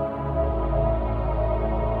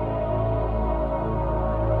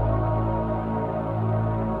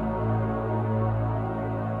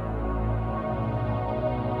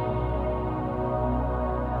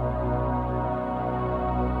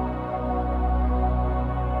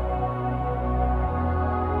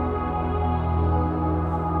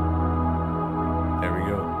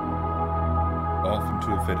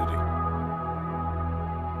 to infinity.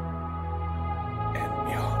 And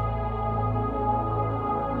beyond.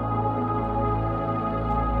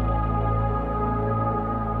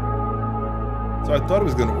 So I thought it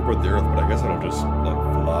was going to orbit the Earth, but I guess it'll just like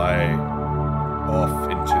fly off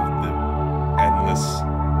into the endless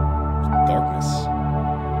darkness,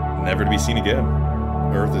 never to be seen again.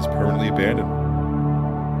 Earth is permanently abandoned.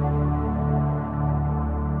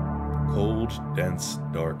 Cold, dense,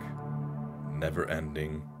 dark,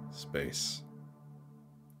 never-ending space.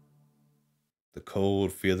 The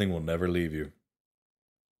cold feeling will never leave you.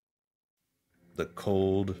 The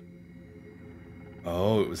cold...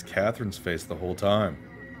 Oh, it was Catherine's face the whole time.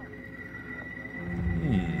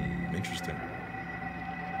 Interesting.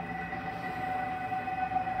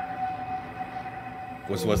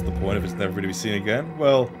 What's the point if it's never going to be seen again?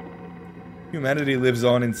 Well, humanity lives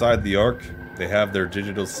on inside the Ark. They have their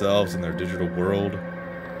digital selves in their digital world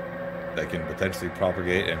that can potentially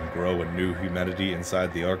propagate and grow a new humanity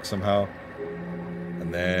inside the Ark somehow.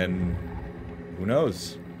 And then, who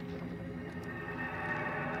knows?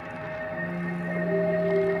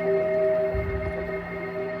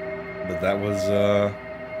 But that was,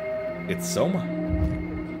 it's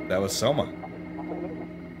SOMA. That was SOMA.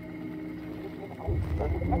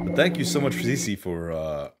 But thank you so much, Zizi,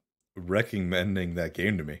 for recommending that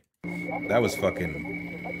game to me. That was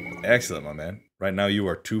fucking excellent, my man. Right now you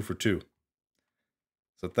are 2 for 2.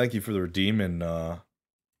 So thank you for the redeem, and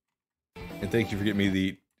thank you for giving me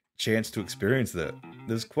the chance to experience that.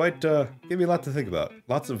 There's quite gave me a lot to think about.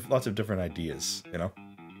 Lots of different ideas, you know.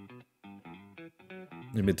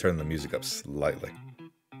 Let me turn the music up slightly.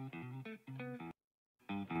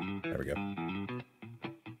 There we go.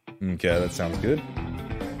 Okay, that sounds good.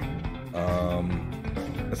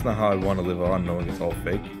 That's not how I want to live on, knowing it's all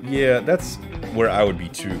fake. Yeah, that's where I would be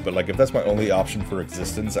too, but like if that's my only option for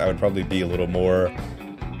existence, I would probably be a little more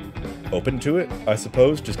open to it, I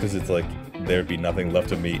suppose, just because it's like there'd be nothing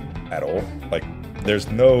left of me at all. Like, there's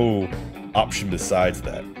no option besides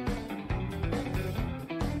that.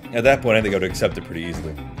 At that point, I think I would accept it pretty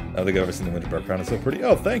easily. I don't think I've ever seen the winter background. It's so pretty.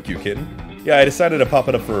 Oh, thank you, kitten. Yeah, I decided to pop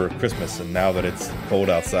it up for Christmas, and now that it's cold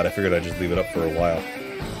outside, I figured I'd just leave it up for a while.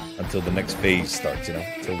 Until the next phase starts, you know?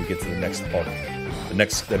 Until we get to the next arc.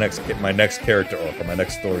 My next character arc, or my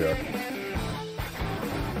next story arc.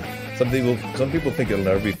 Some people think it'll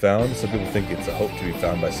never be found. Some people think it's a hope to be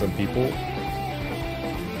found by some people.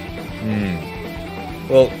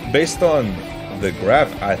 Well, based on the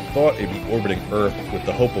graph, I thought it'd be orbiting Earth with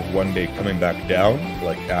the hope of one day coming back down,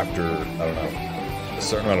 like after, I don't know, a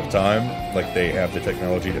certain amount of time, like they have the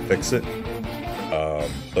technology to fix it.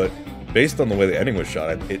 But based on the way the ending was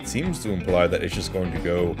shot, it seems to imply that it's just going to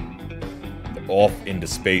go off into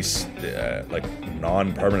space, like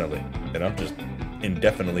non-permanently, you know, just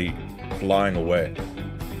indefinitely flying away.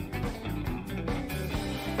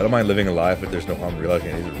 I don't mind living a life, but there's no harm in realizing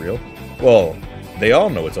it isn't real. Well, they all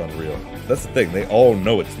know it's unreal. That's the thing, they all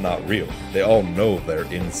know it's not real. They all know they're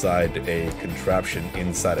inside a contraption,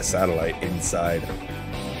 inside a satellite, inside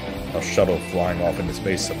a shuttle flying off into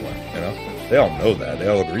space somewhere, you know? They all know that, they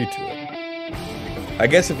all agree to it. I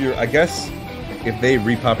guess if they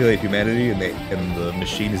repopulate humanity and the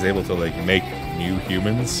machine is able to like make new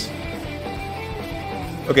humans.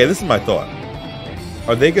 Okay, this is my thought.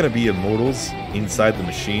 Are they gonna be immortals inside the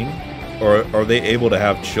machine? Or are they able to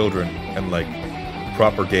have children and like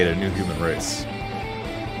propagate a new human race?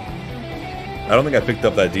 I don't think I picked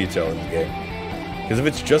up that detail in the game. Because if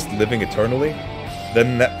it's just living eternally,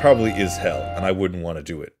 then that probably is hell, and I wouldn't want to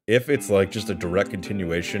do it. If it's like just a direct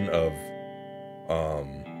continuation of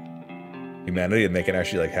humanity, and they can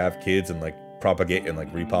actually like have kids and like propagate and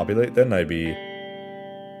like repopulate, then I'd be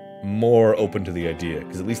more open to the idea,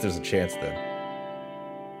 because at least there's a chance then.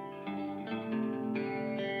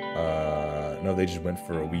 No, they just went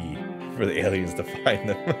for a wee for the aliens to find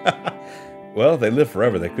them. Well, they live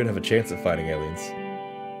forever. They could have a chance at finding aliens.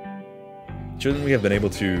 Shouldn't we have been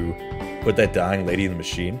able to put that dying lady in the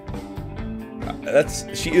machine?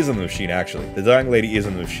 She is in the machine, actually. The dying lady is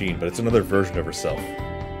in the machine, but it's another version of herself.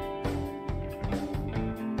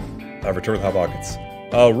 I've returned with Hot Pockets.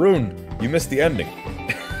 Oh, Rune, you missed the ending.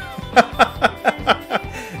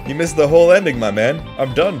 You missed the whole ending, my man.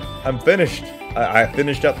 I'm done. I'm finished. I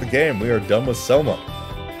finished up the game. We are done with SOMA.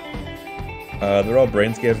 They're all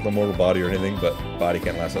brain scans with a mortal body or anything, but body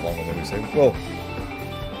can't last that long when we say. Well,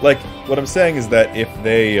 like, what I'm saying is that if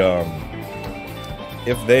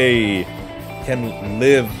they can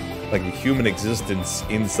live like a human existence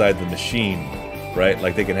inside the machine, right?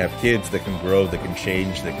 Like they can have kids, they can grow, they can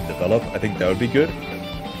change, they can develop. I think that would be good.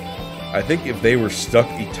 I think if they were stuck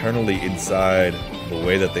eternally inside the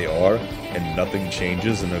way that they are, and nothing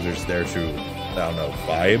changes, and they're just there to, I don't know,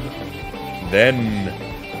 vibe, then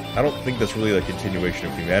I don't think that's really a continuation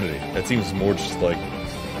of humanity. That seems more just like,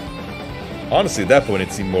 honestly, at that point,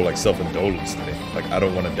 it seemed more like self-indulgence to me. Like, I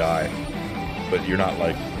don't want to die, but you're not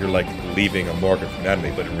like, you're like leaving a mark of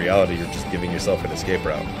humanity, but in reality, you're just giving yourself an escape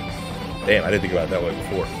route. Damn, I didn't think about it that way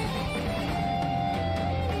before.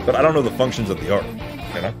 But I don't know the functions of the Ark,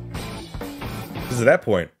 you know? Because at that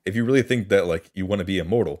point, if you really think that, like, you want to be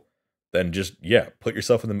immortal, then just, yeah, put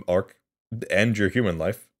yourself in the Ark, end your human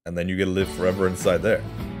life, and then you get to live forever inside there.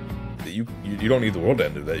 You don't need the world to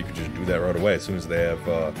end that. You could just do that right away as soon as they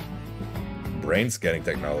have brain scanning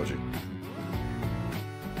technology.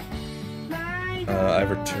 I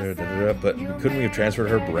returned, but couldn't we have transferred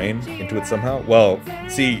her brain into it somehow? Well,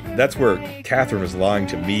 see, that's where Catherine was lying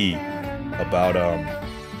to me about,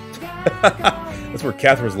 that's where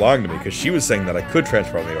Catherine was lying to me, because she was saying that I could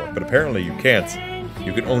transfer on the Ark, but apparently you can't.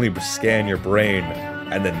 You can only scan your brain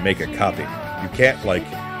and then make a copy. You can't, like,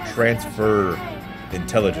 transfer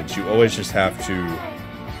intelligence. You always just have to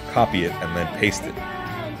copy it and then paste it.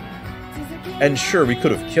 And sure, we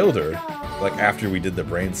could have killed her, like, after we did the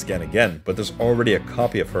brain scan again, but there's already a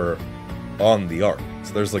copy of her on the Ark.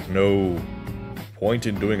 So there's, like, no point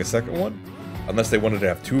in doing a second one, unless they wanted to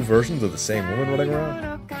have two versions of the same woman running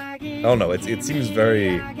around. I don't know, it seems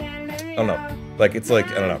very, I don't know, like, it's like,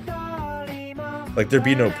 I don't know, like, there'd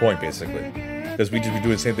be no point, basically, because we'd just be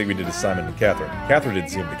doing the same thing we did to Simon and Catherine. Catherine didn't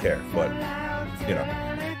seem to care, but, you know,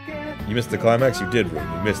 you missed the climax, you did, Rune,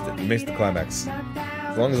 you missed it, you missed the climax.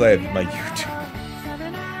 As long as I had my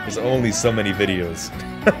YouTube, there's only so many videos.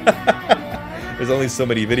 There's only so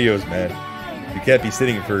many videos, man. You can't be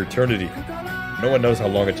sitting for eternity. No one knows how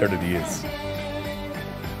long eternity is.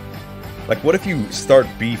 Like, what if you start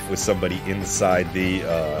beef with somebody inside the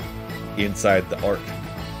Ark?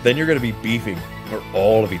 Then you're gonna be beefing for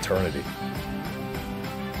all of eternity.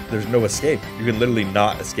 There's no escape. You can literally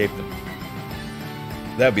not escape them.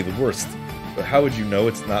 That'd be the worst. But how would you know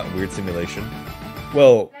it's not weird simulation?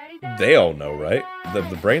 Well, they all know, right? The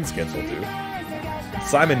brain scans will do.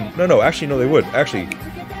 Simon, no, actually, no, they would. Actually,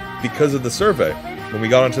 because of the survey, when we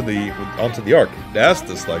got onto the Ark, they asked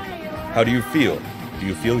us, like, how do you feel? Do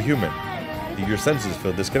you feel human? Do your senses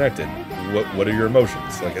feel disconnected? What are your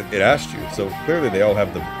emotions? Like, it asked you. So clearly they all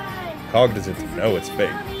have the cognizance to know it's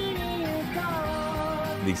fake.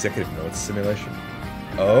 The executive know it's a simulation.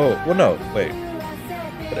 Oh, well, no, wait.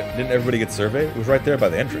 But didn't everybody get surveyed? It was right there by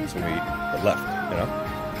the entrance when we left, you know?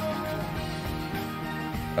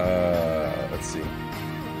 Let's see.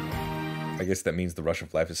 I guess that means the rush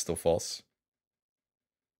of life is still false.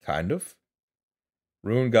 Kind of.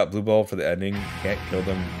 Rune got blue ball for the ending. Can't kill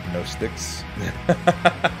them, no sticks.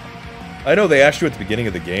 I know they asked you at the beginning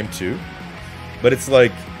of the game too, but it's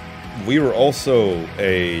like we were also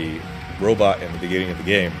a robot in the beginning of the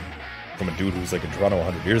game from a dude who was like in Toronto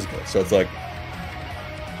 100 years ago. So it's like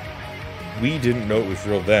we didn't know it was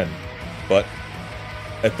real then, but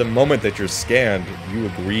at the moment that you're scanned, you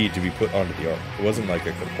agreed to be put onto the Ark. It wasn't like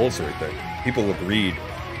a compulsory thing. People agreed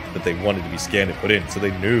that they wanted to be scanned and put in, so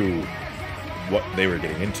they knew what they were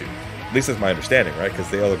getting into. At least that's my understanding, right?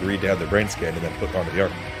 Because they all agreed to have their brain scanned and then put onto the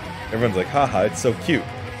Ark. Everyone's like, haha, it's so cute.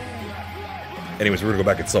 Anyways, we're gonna go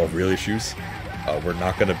back and solve real issues. We're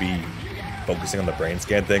not gonna be focusing on the brain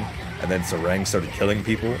scan thing. And then Sarang started killing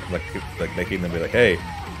people, like making them be like, hey,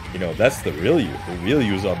 you know, that's the real you. The real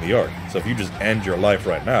you is on the Ark. So if you just end your life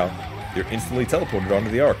right now, you're instantly teleported onto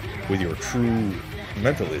the Ark with your true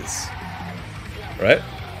mental is. Right?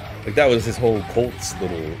 Like, that was his whole cult's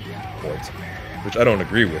little point, which I don't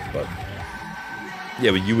agree with, but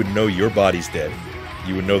yeah, but you would know your body's dead.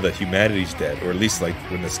 You would know that humanity's dead, or at least, like,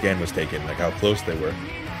 when the scan was taken, like, how close they were.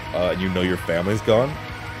 And you know your family's gone,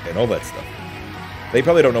 and all that stuff. They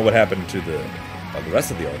probably don't know what happened to the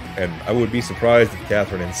rest of the Ark, and I would be surprised if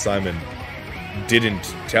Catherine and Simon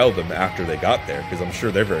didn't tell them after they got there, because I'm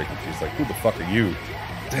sure they're very confused, like, who the fuck are you?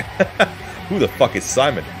 Who the fuck is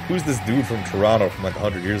Simon? Who's this dude from Toronto from like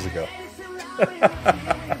 100 years ago?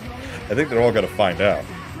 I think they're all gonna find out.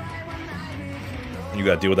 And you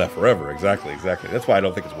gotta deal with that forever. Exactly. That's why I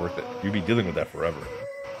don't think it's worth it. You'd be dealing with that forever.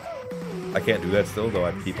 I can't do that still, though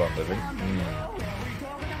I keep on living.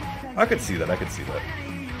 I could see that.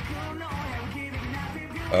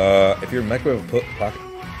 If your microwave pocket,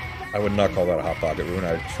 I would not call that a hot pocket, Rune.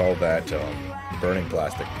 I'd call that burning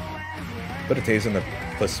plastic. Put a taser in the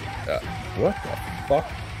plus. What the fuck?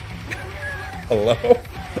 Hello?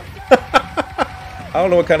 I don't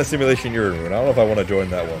know what kind of simulation you're in, Rune. I don't know if I want to join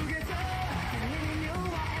that one.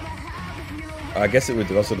 I guess it would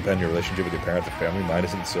also depend on your relationship with your parents and family. Mine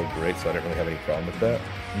isn't so great, so I don't really have any problem with that.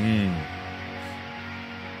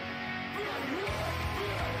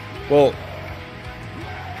 Well,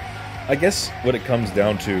 I guess what it comes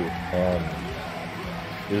down to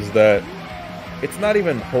is that it's not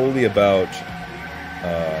even wholly about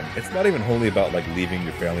like leaving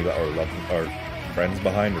your family or friends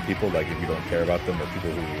behind, or people, like, if you don't care about them, or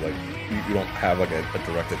people who, like, you don't have like a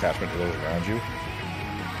direct attachment to those around you.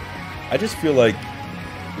 I just feel like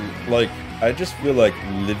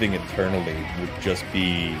living eternally would just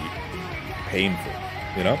be painful,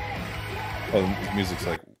 you know? Oh, this music's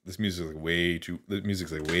like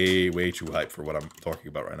way too hype for what I'm talking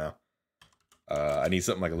about right now. I need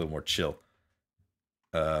something like a little more chill.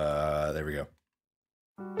 There we go.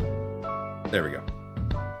 There we go.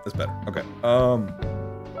 That's better. Okay.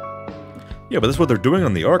 Yeah, but that's what they're doing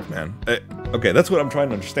on the Ark, man. Okay, that's what I'm trying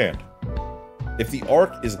to understand. If the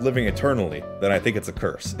Ark is living eternally, then I think it's a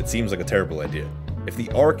curse. It seems like a terrible idea. If the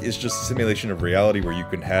Ark is just a simulation of reality where you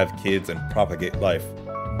can have kids and propagate life,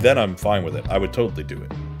 then I'm fine with it. I would totally do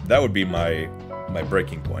it. That would be my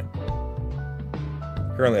breaking point.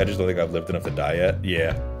 Currently, I just don't think I've lived enough to die yet.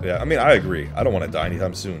 Yeah. I mean, I agree. I don't want to die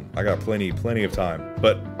anytime soon. I got plenty of time.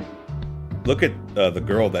 But look at the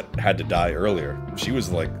girl that had to die earlier. She was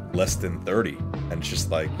like less than 30, and it's just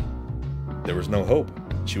like there was no hope.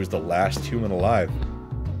 She was the last human alive.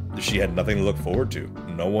 She had nothing to look forward to.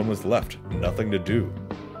 No one was left. Nothing to do.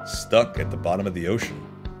 Stuck at the bottom of the ocean.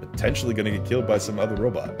 Potentially going to get killed by some other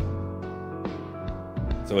robot.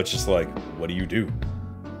 So it's just like, what do you do?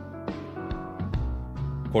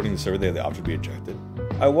 According to the server, they have the option to be ejected.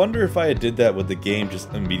 I wonder if I did that, would the game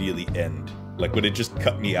just immediately end? Like, would it just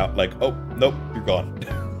cut me out? Like, oh, nope, you're gone.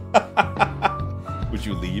 Would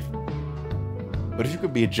you leave? But if you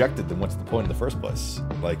could be ejected, then what's the point in the first place?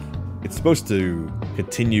 Like, it's supposed to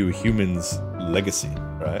continue humans' legacy,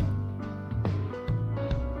 right?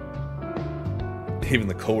 Even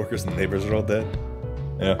the coworkers and the neighbors are all dead.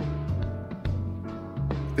 Yeah.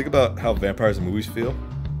 Think about how vampires in movies feel.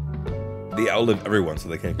 They outlive everyone, so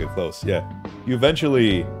they can't get close. Yeah. You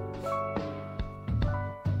eventually...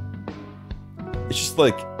 It's just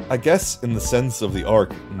like, I guess in the sense of the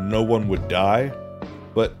Ark, no one would die,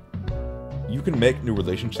 but you can make new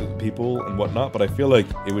relationships with people and whatnot, but I feel like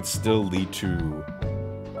it would still lead to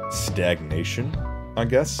stagnation, I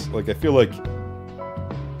guess. Like, I feel like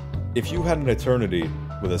if you had an eternity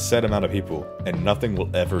with a set amount of people and nothing will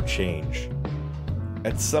ever change,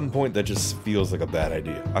 at some point that just feels like a bad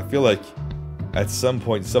idea. I feel like at some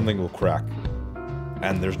point something will crack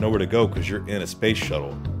and there's nowhere to go because you're in a space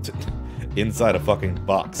shuttle inside a fucking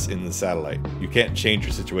box in the satellite. You can't change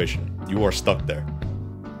your situation. You are stuck there.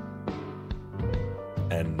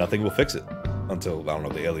 And nothing will fix it until, I don't know,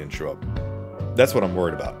 the aliens show up. That's what I'm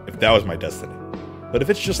worried about, if that was my destiny. But if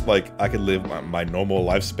it's just like, I could live my normal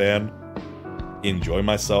lifespan, enjoy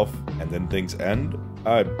myself, and then things end,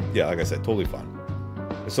 yeah, like I said, totally fine.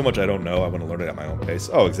 There's so much I don't know, I want to learn it at my own pace.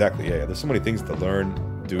 Oh, exactly, yeah, there's so many things to learn,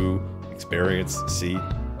 do, experience, see.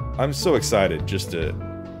 I'm so excited just to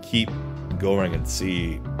keep going and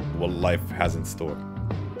see what life has in store.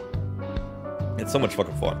 It's so much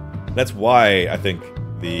fucking fun. That's why I think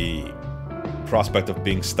the prospect of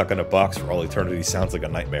being stuck in a box for all eternity sounds like a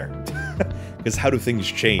nightmare. Because how do things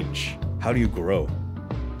change? How do you grow?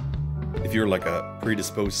 If you're like a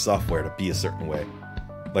predisposed software to be a certain way.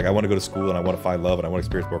 Like, I want to go to school and I want to find love and I want to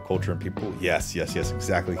experience more culture and people. Yes, yes, yes,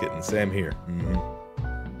 exactly, Kitten. Same here.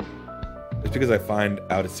 Just because I find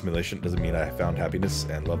out it's simulation doesn't mean I found happiness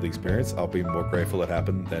and love the experience. I'll be more grateful it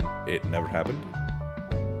happened than it never happened.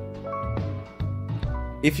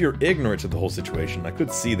 If you're ignorant to the whole situation, I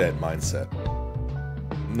could see that mindset.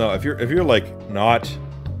 No, if you're like not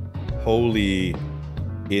wholly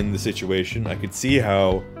in the situation, I could see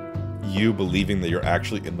how you believing that you're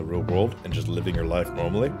actually in the real world and just living your life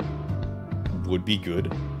normally would be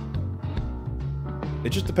good. It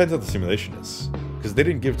just depends what the simulation is, because they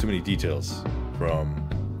didn't give too many details from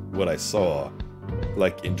what I saw,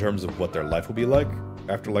 like in terms of what their life will be like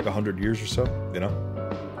after like 100 years or so, you know?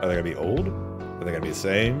 Are they gonna be old? Are they gonna be the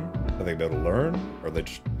same? Are they gonna be able to learn? Or are they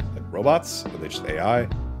just like robots? Are they just AI? I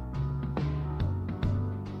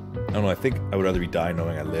don't know, I think I would rather be die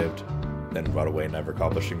knowing I lived than run away never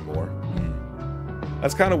accomplishing more.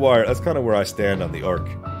 That's kind of where I stand on the Ark.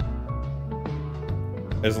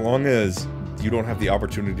 As long as you don't have the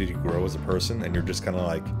opportunity to grow as a person and you're just kind of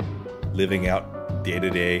like living out day to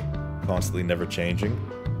day, constantly never changing,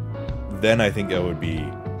 then I think I would be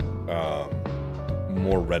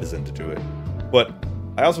more reticent to do it. But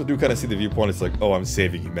I also do kind of see the viewpoint, it's like, oh, I'm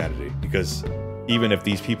saving humanity, because even if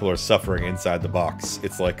these people are suffering inside the box,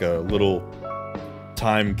 it's like a little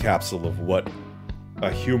time capsule of what a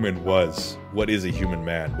human was. What is a human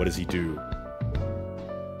man? What does he do?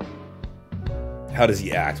 how does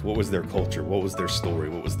he act? What was their culture? What was their story?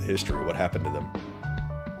 What was the history? What happened to them?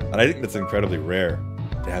 And I think that's incredibly rare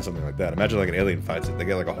to have something like that. Imagine like an alien fights it. They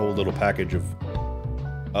get like a whole little package of,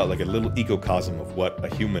 like a little ecosystem of what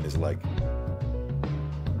a human is like.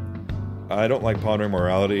 I don't like pondering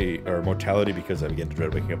mortality because I begin to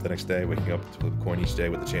dread waking up the next day, waking up to a coin each day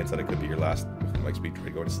with the chance that it could be your last like speech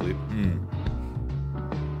before going to sleep.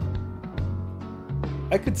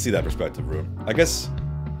 I could see that perspective, Rune. I guess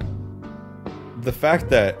the fact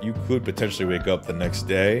that you could potentially wake up the next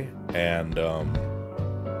day and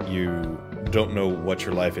you don't know what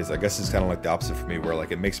your life is, I guess it's kind of like the opposite for me, where like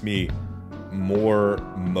it makes me more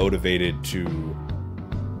motivated to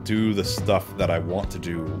do the stuff that I want to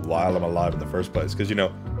do while I'm alive in the first place. Because, you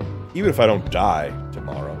know, even if I don't die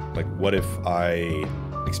tomorrow, like what if I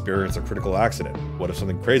experience a critical accident? What if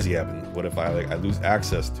something crazy happens? What if I lose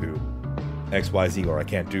access to XYZ, or I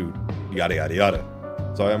can't do yada yada yada?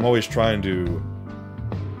 So I'm always trying to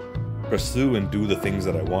pursue and do the things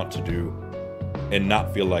that I want to do and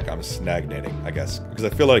not feel like I'm stagnating, I guess. Because I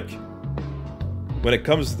feel like when it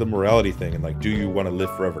comes to the morality thing and like, do you want to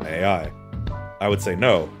live forever in AI? I would say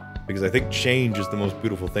no, because I think change is the most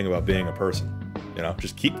beautiful thing about being a person. You know,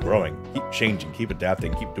 just keep growing, keep changing, keep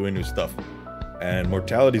adapting, keep doing new stuff. And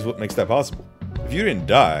mortality is what makes that possible. If you didn't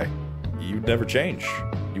die, you'd never change.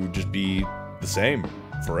 You would just be the same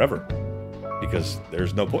forever, because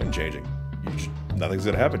there's no point in changing. Nothing's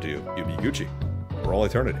gonna happen to you. You'd be Gucci for all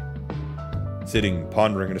eternity, sitting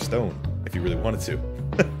pondering in a stone if you really wanted to.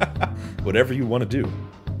 Whatever you want to do.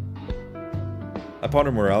 I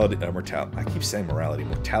ponder mortality. I keep saying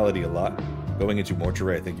mortality a lot. Going into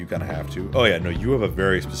mortuary, I think you kind of have to. Oh yeah, no, you have a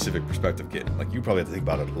very specific perspective, kid. Like you probably have to think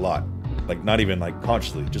about it a lot. Like not even like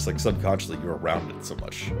consciously, just like subconsciously, you're around it so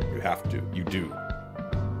much. You have to. You do.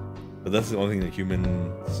 But that's the only thing that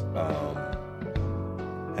humans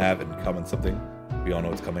have in common. Something we all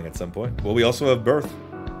know it's coming at some point. Well, we also have birth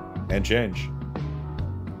and change.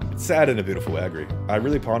 It's sad in a beautiful way. I agree. I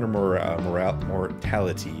really ponder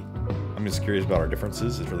mortality. I'm just curious about our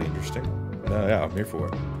differences. It's really interesting. Yeah, I'm here for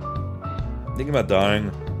it. Thinking about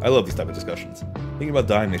dying, I love these type of discussions. Thinking about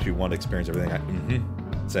dying makes me want to experience everything.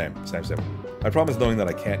 Same. My problem is knowing that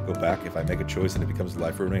I can't go back. If I make a choice and it becomes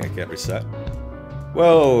life-ruining, I can't reset.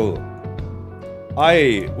 Well,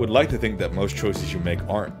 I would like to think that most choices you make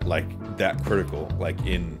aren't like that critical, like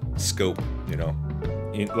in scope, you know.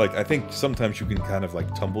 Like I think sometimes you can kind of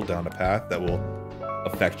like tumble down a path that will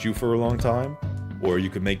affect you for a long time, or you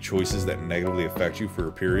can make choices that negatively affect you for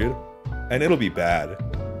a period, and it'll be bad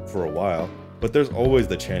for a while, but there's always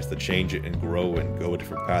the chance to change it and grow and go a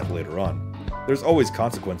different path later on. There's always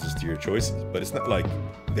consequences to your choices, but it's not like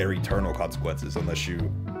they're eternal consequences unless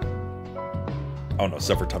you, I don't know,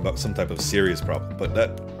 suffer some type of serious problem. But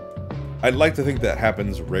that, I'd like to think that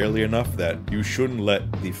happens rarely enough that you shouldn't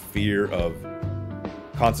let the fear of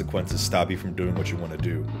consequences stop you from doing what you want to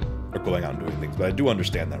do or going out and doing things. But I do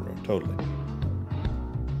understand that, room totally.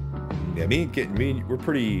 Yeah, me, we're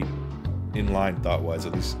pretty in line thought-wise,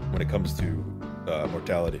 at least when it comes to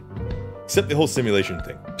mortality. Except the whole simulation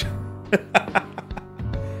thing.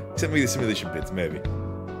 Except maybe the simulation bits, maybe.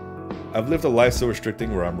 I've lived a life so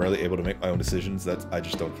restricting where I'm rarely able to make my own decisions that I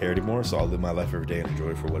just don't care anymore, so I'll live my life every day and enjoy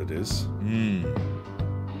it for what it is.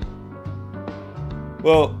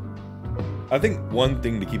 Well, I think one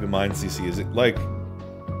thing to keep in mind, CC, is it like,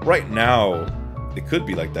 right now, it could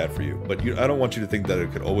be like that for you, but I don't want you to think that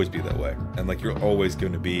it could always be that way. And like you're always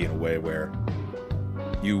going to be in a way where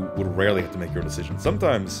you would rarely have to make your own decisions.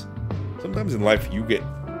 Sometimes in life you get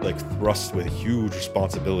like thrust with huge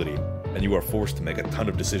responsibility and you are forced to make a ton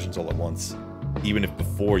of decisions all at once, even if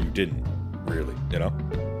before you didn't, really, you know?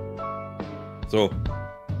 So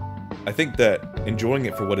I think that enjoying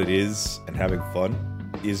it for what it is and having fun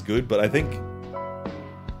is good, but I think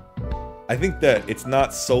that it's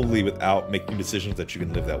not solely without making decisions that you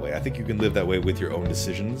can live that way. I think you can live that way with your own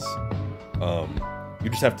decisions. You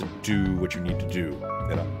just have to do what you need to do,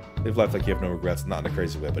 you know? Live life like you have no regrets, not in a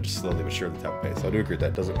crazy way, but just slowly but surely type of pace. So I do agree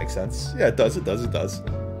that doesn't make sense. Yeah, it does.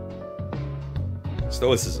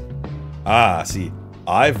 Stoicism. Ah, see,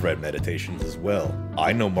 I've read Meditations as well.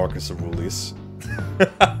 I know Marcus Aurelius.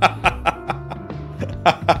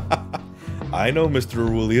 I know Mr.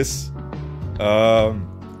 Aurelius.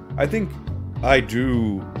 I think I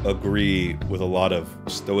do agree with a lot of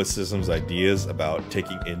Stoicism's ideas about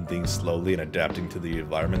taking in things slowly and adapting to the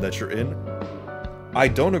environment that you're in. I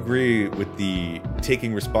don't agree with the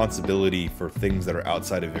taking responsibility for things that are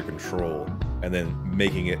outside of your control and then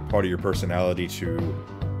making it part of your personality to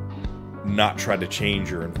not try to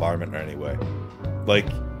change your environment in any way. Like,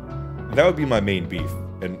 that would be my main beef.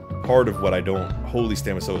 and part of what I don't wholly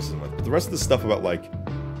stand with Stoicism with. But the rest of the stuff about, like,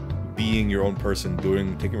 being your own person,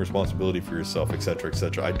 taking responsibility for yourself, etc.,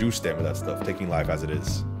 etc., I do stand with that stuff, taking life as it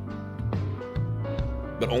is.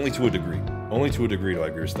 But only to a degree. Only to a degree do I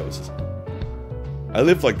agree with Stoicism. I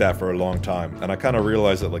lived like that for a long time, and I kind of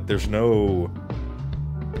realized that, like, there's no...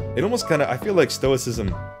 It almost kind of... I feel like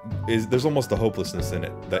Stoicism is... There's almost a hopelessness in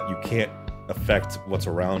it, that you can't affect what's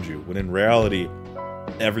around you, when in reality,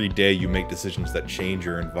 every day you make decisions that change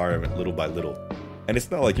your environment little by little. And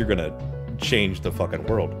it's not like you're gonna change the fucking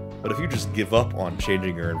world. But if you just give up on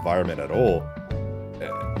changing your environment at all,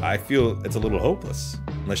 I feel it's a little hopeless.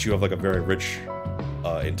 Unless you have, like, a very rich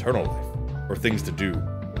internal life, or things to do,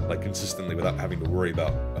 like, consistently without having to worry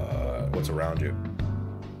about what's around you.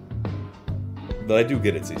 But I do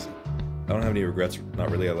get it, Cece. I don't have any regrets,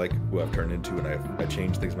 not really. I like who I've turned into, and I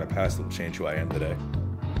changed things in my past that will change who I am today.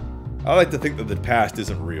 I like to think that the past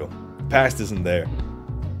isn't real. The past isn't there.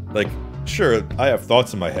 Like, sure, I have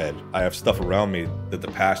thoughts in my head. I have stuff around me that the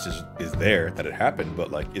past is there, that it happened,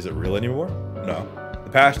 but, like, is it real anymore? No. The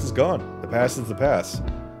past is gone. The past is the past.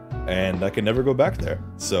 And I can never go back there.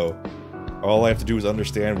 So, all I have to do is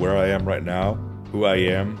understand where I am right now, who I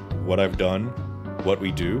am, what I've done, what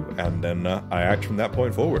we do, and then I act from that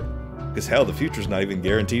point forward. Because hell, the future's not even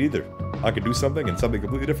guaranteed either. I could do something and something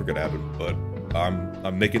completely different could happen, but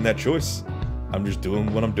I'm making that choice. I'm just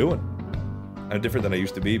doing what I'm doing. I'm different than I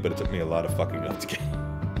used to be, but it took me a lot of fucking up to get.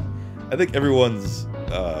 I think everyone's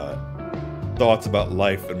thoughts about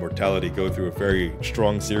life and mortality go through a very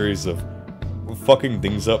strong series of fucking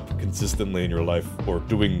things up consistently in your life, or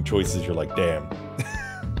doing choices you're like, damn.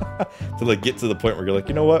 To, like, get to the point where you're like,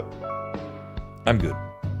 you know what? I'm good.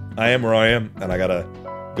 I am where I am, and I gotta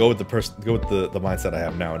go with the mindset I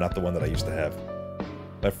have now, and not the one that I used to have.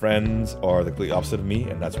 My friends are the complete opposite of me,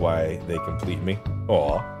 and that's why they complete me.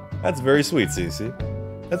 Aw, that's very sweet, Cece.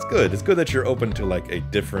 That's good. It's good that you're open to, like, a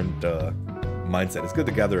different mindset. It's good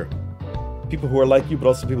to gather people who are like you, but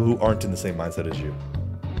also people who aren't in the same mindset as you.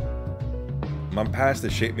 My past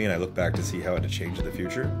has shaped me, and I look back to see how it had to change in the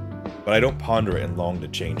future, but I don't ponder it and long to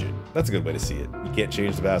change it. That's a good way to see it. You can't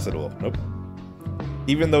change the past at all. Nope.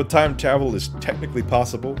 Even though time travel is technically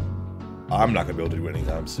possible, I'm not going to be able to do it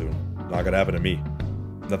anytime soon. Not going to happen to me.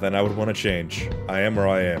 Nothing I would want to change. I am where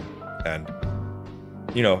I am. And,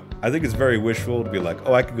 you know, I think it's very wishful to be like,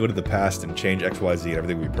 oh, I could go to the past and change X, Y, Z and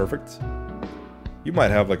everything would be perfect. You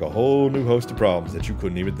might have, like, a whole new host of problems that you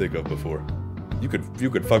couldn't even think of before. You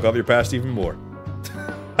could fuck up your past even more.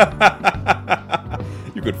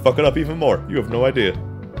 You could fuck it up even more. You have no idea.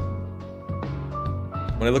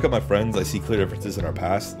 When I look at my friends, I see clear differences in our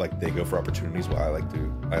past. Like, they go for opportunities while I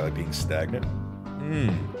like being stagnant.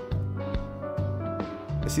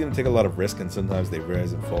 I see them take a lot of risk, and sometimes they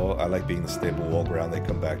rise and fall. I like being the stable wall ground they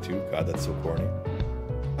come back to. God, that's so corny.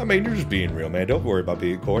 I mean, you're just being real, man. Don't worry about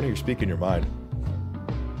being corny. You're speaking your mind.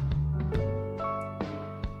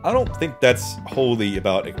 I don't think that's wholly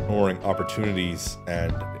about ignoring opportunities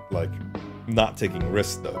and, like, not taking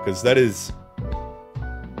risks, though, because that is...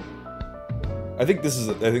 I think this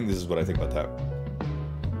is what I think about that.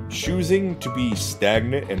 Choosing to be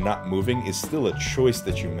stagnant and not moving is still a choice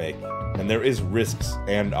that you make, and there is risks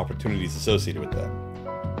and opportunities associated with that.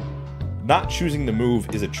 Not choosing to move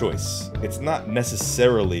is a choice. It's not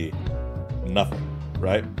necessarily nothing,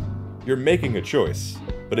 right? You're making a choice,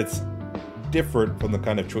 but it's different from the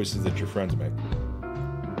kind of choices that your friends make.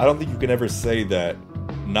 I don't think you can ever say that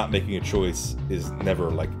not making a choice is never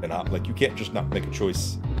like like you can't just not make a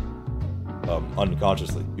choice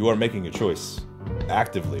unconsciously. You are making a choice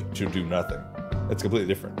actively to do nothing. That's completely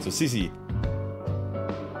different. So Cece,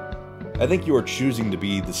 I think you are choosing to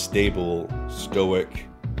be the stable, stoic,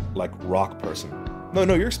 like, rock person. No,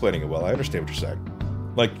 you're explaining it well. I understand what you're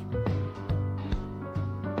saying. Like,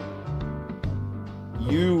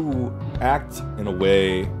 you act in a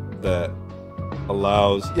way that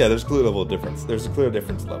allows... Yeah, there's a clear level of difference. There's a clear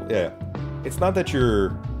difference level. Yeah. It's not that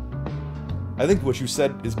you're... I think what you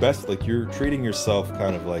said is best. Like, you're treating yourself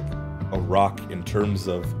kind of like a rock in terms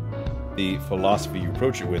of the philosophy you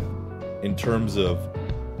approach it with, in terms of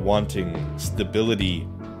wanting stability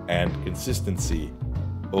and consistency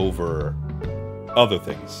over other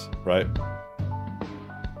things, right?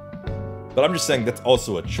 But I'm just saying that's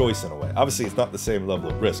also a choice in a way. Obviously, it's not the same level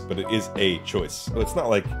of risk, but it is a choice. So it's not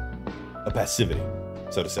like a passivity,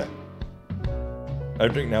 so to say. I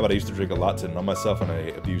drink now, but I used to drink a lot to numb myself, and I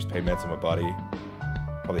abused pain meds in my body.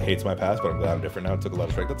 Probably hates my past, but I'm glad I'm different now. It took a lot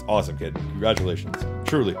of strength. That's awesome, kid. Congratulations.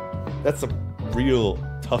 Truly. That's some real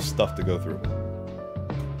tough stuff to go through.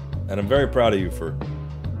 And I'm very proud of you for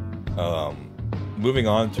moving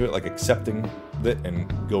on to it, like accepting it and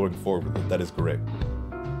going forward with it. That is great.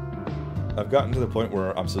 I've gotten to the point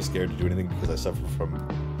where I'm so scared to do anything because I suffer from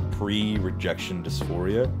pre-rejection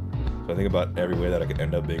dysphoria. So I think about every way that I could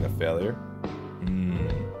end up being a failure.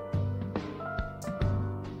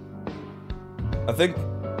 I think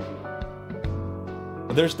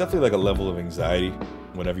there's definitely like a level of anxiety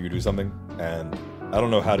whenever you do something, and I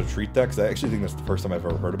don't know how to treat that because I actually think that's the first time I've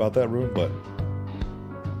ever heard about that rune, but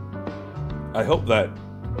I hope that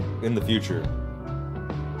in the future,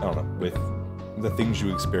 I don't know, with the things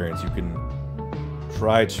you experience, you can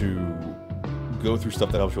try to go through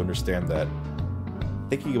stuff that helps you understand that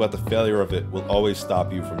thinking about the failure of it will always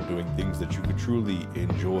stop you from doing things that you could truly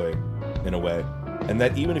enjoy in a way, and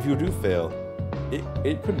that even if you do fail,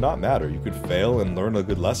 it could not matter. You could fail and learn a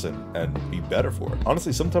good lesson and be better for it.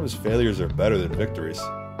 Honestly, sometimes failures are better than victories.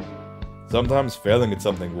 Sometimes failing at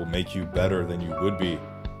something will make you better than you would be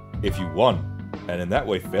if you won. And in that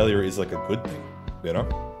way, failure is like a good thing, you know?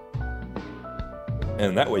 And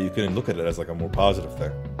in that way, you can look at it as like a more positive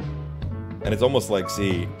thing. And it's almost like,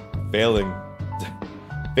 see, failing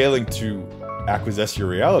to acquiesce your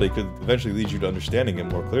reality could eventually lead you to understanding it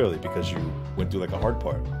more clearly because you went through like a hard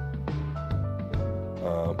part.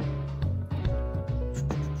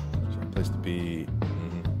 Place to be.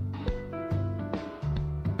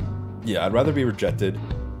 Yeah, I'd rather be rejected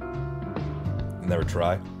than never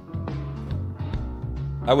try.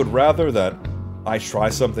 I would rather that I try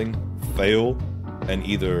something, fail, and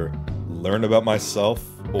either learn about myself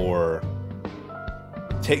or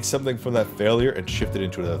take something from that failure and shift it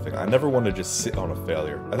into another thing. I never want to just sit on a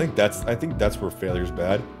failure. I think that's where failure's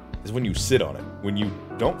bad, is when you sit on it. When you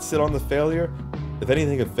don't sit on the failure, if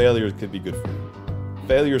anything, a failure could be good for you.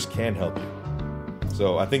 Failures can help you.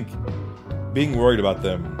 So I think being worried about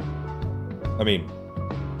them, I mean,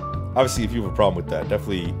 obviously if you have a problem with that,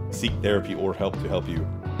 definitely seek therapy or help to help you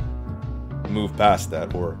move past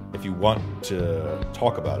that, or if you want to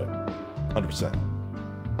talk about it, 100%.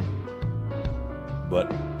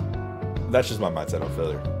 But that's just my mindset on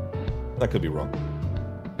failure. That could be wrong.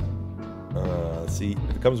 Let's see.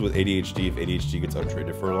 If it comes with ADHD, if ADHD gets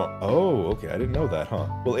untreated for a long... Oh, okay. I didn't know that, huh?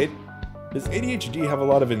 Well, does ADHD have a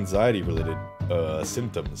lot of anxiety-related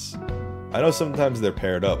symptoms? I know sometimes they're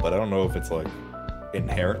paired up, but I don't know if it's, like,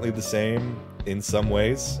 inherently the same in some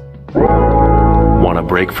ways. Want a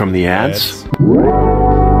break from the ads?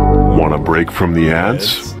 Want a break from the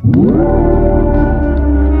ads?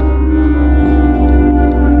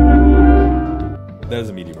 There's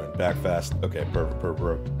a medium run. Back fast. Okay,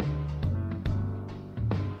 perfect.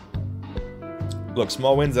 Look,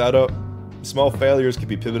 small wins add up. Small failures can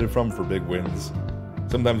be pivoted from for big wins.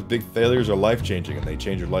 Sometimes big failures are life-changing and they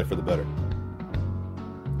change your life for the better.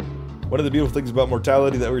 One of the beautiful things about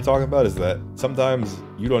mortality that we were talking about is that sometimes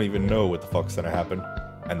you don't even know what the fuck's gonna happen,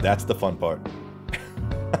 and that's the fun part.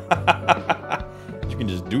 You can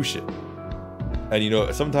just do shit. And you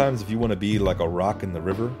know, sometimes if you want to be like a rock in the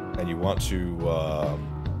river and you want to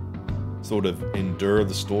sort of endure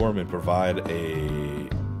the storm and provide a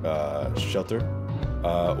shelter,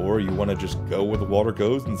 or you want to just go where the water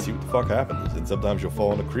goes and see what the fuck happens. And sometimes you'll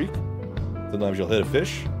fall in a creek, sometimes you'll hit a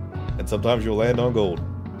fish, and sometimes you'll land on gold.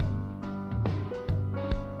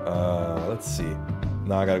 Let's see.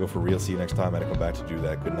 Now I gotta go for real. See you next time. I gotta come back to do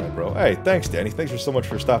that. Good night, bro. Hey, thanks, Danny. Thanks so much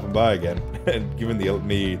for stopping by again and giving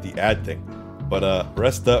me the ad thing. But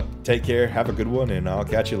rest up, take care, have a good one, and I'll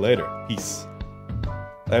catch you later. Peace.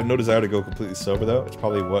 I have no desire to go completely sober, though. It's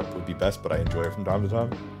probably what would be best, but I enjoy it from time to time.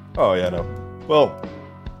 Oh, yeah, no. Well,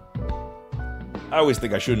 I always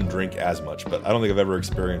think I shouldn't drink as much, but I don't think I've ever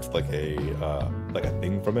experienced like a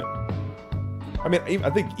thing from it. I mean, I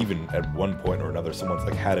think even at one point or another, someone's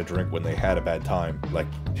like had a drink when they had a bad time. Like,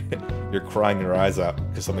 you're crying your eyes out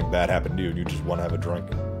because something bad happened to you and you just want to have a drink.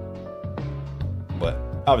 But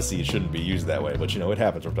obviously it shouldn't be used that way, but you know, it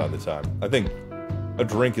happens from time to time. I think a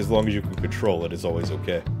drink, as long as you can control it, is always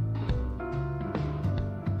okay.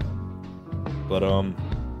 But,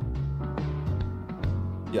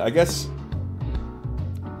 yeah,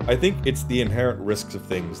 I think it's the inherent risks of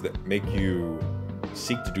things that make you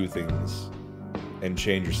seek to do things and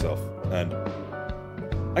change yourself. And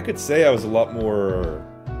I could say I was a lot more,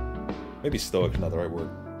 maybe stoic is not the right word.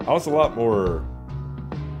 I was a lot more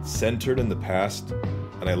centered in the past,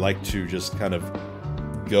 and I like to just kind of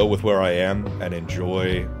go with where I am and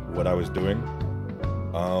enjoy what I was doing.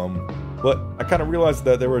 But I kind of realized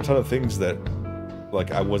that there were a ton of things that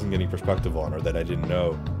like I wasn't getting perspective on, or that I didn't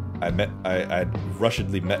know. I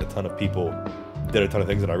rushedly met a ton of people, did a ton of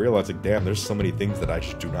things, and I realized, like, damn, there's so many things that I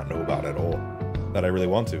just do not know about at all that I really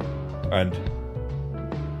want to. And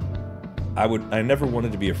I never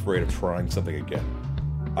wanted to be afraid of trying something again.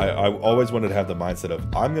 I always wanted to have the mindset of,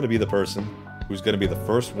 I'm going to be the person who's going to be the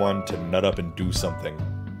first one to nut up and do something.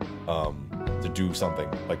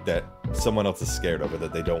 Like that someone else is scared of it,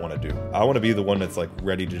 that they don't want to do. I want to be the one that's like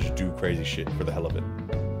ready to just do crazy shit for the hell of it.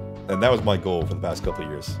 And that was my goal for the past couple of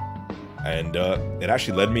years. And it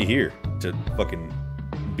actually led me here to fucking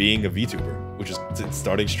being a VTuber, which is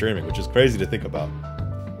starting streaming, which is crazy to think about.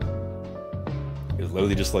 It was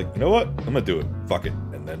literally just like, you know what? I'm gonna do it. Fuck it.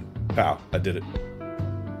 And then, pow, I did it.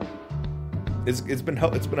 It's been a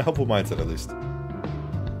helpful mindset, at least.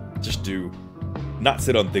 Just not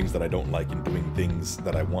sit on things that I don't like and doing things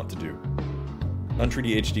that I want to do.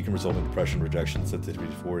 Untreated ADHD can result in depression, rejection,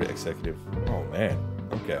 sensitivity for executive. Oh man.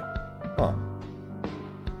 Okay. Huh.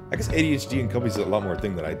 I guess ADHD encompasses a lot more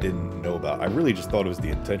thing that I didn't know about. I really just thought it was the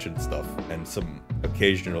intention stuff and some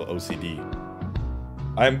occasional OCD.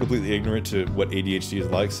 I am completely ignorant to what ADHD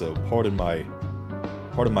is like, so pardon my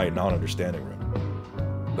non-understanding, Rin.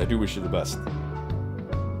 But I do wish you the best.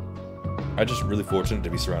 I'm just really fortunate to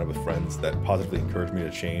be surrounded with friends that positively encourage me to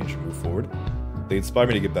change and move forward. They inspire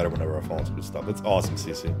me to get better whenever I fall into good stuff. That's awesome,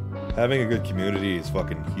 Cece. Having a good community is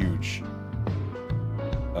fucking huge.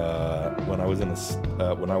 When I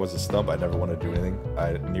was a stump, I never wanted to do anything.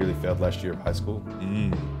 I nearly failed last year of high school.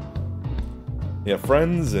 Yeah,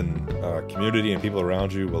 friends and community and people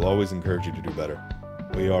around you will always encourage you to do better.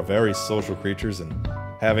 We are very social creatures, and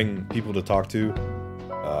having people to talk to,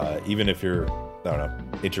 even if you're, I don't know,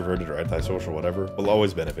 introverted or antisocial or whatever, will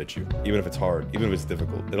always benefit you. Even if it's hard, even if it's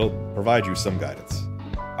difficult, it'll provide you some guidance.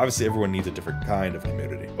 Obviously, everyone needs a different kind of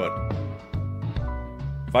community, but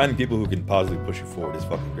finding people who can positively push you forward is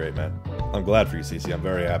fucking great, man. I'm glad for you, Cece. I'm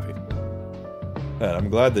very happy. And I'm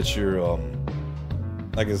glad that you're,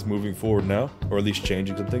 I guess, moving forward now, or at least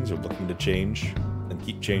changing some things, or looking to change and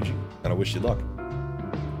keep changing, and I wish you luck.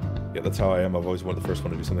 Yeah, that's how I am. I've always wanted the first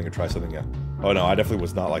one to do something or try something, yeah. Oh no, I definitely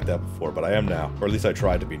was not like that before, but I am now. Or at least I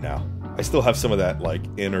tried to be now. I still have some of that, like,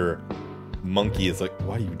 inner monkey. It's like,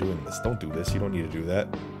 why are you doing this? Don't do this. You don't need to do that.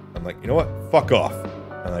 I'm like, you know what? Fuck off.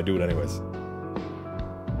 And I do it anyways.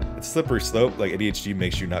 It's a slippery slope. Like, ADHD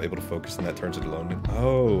makes you not able to focus, and that turns into loneliness.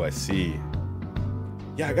 Oh, I see.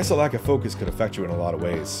 Yeah, I guess a lack of focus could affect you in a lot of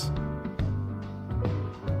ways.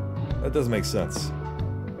 That does make sense.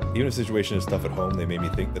 Even if the situation is tough at home, they made me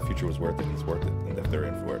think the future was worth it, and it's worth it, and if they're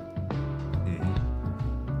in for it.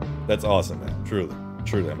 That's awesome, man. Truly.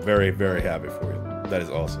 Truly. I'm very, very happy for you. That is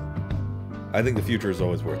awesome. I think the future is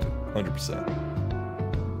always worth it.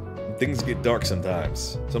 100%. Things get dark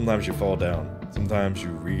sometimes. Sometimes you fall down. Sometimes you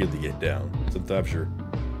really get down. Sometimes you're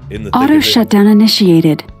in the Auto shutdown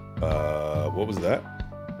initiated. What was that?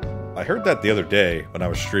 I heard that the other day when I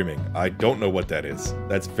was streaming. I don't know what that is.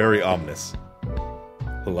 That's very ominous.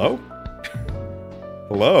 Hello?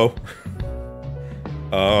 Hello?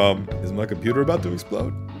 Is my computer about to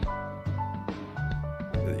explode?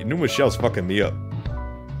 You knew Michelle's fucking me up.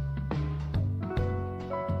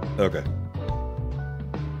 Okay.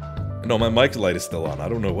 No, my mic light is still on. I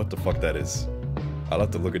don't know what the fuck that is. I'll have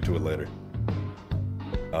to look into it later.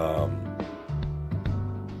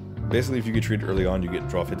 Basically, if you get treated early on, you get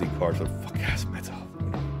draw 50 cards for fuck-ass mental health.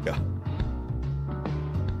 Yeah.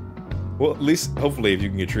 Well, at least, hopefully, if you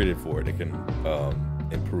can get treated for it, it can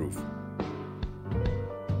improve.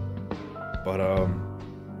 But,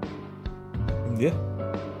 yeah.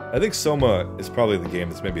 I think SOMA is probably the game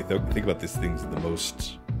that's made me think about these things the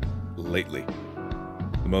most lately.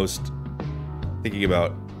 The most thinking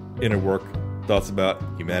about inner work, thoughts about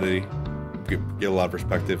humanity, get a lot of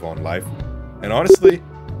perspective on life. And honestly,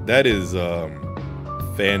 that is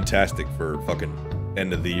fantastic for fucking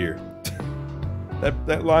end of the year.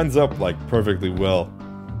 that lines up like perfectly well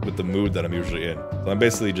with the mood that I'm usually in. So I'm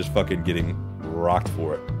basically just fucking getting rocked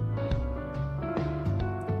for it.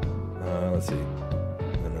 Let's see.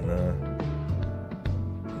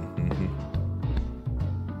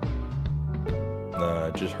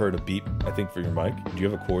 Just heard a beep, I think, for your mic. Do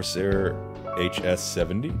you have a Corsair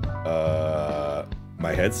HS70?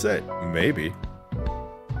 My headset? Maybe.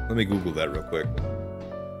 Let me Google that real quick.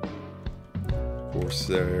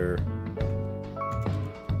 Corsair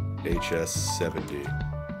HS70.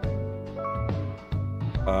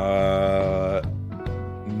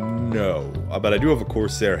 No. But I do have a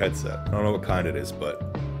Corsair headset. I don't know what kind it is, but...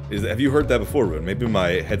 have you heard that before, Ruin? Maybe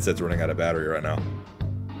my headset's running out of battery right now.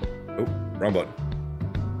 Oh, wrong button.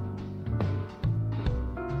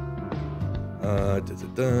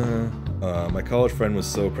 My college friend was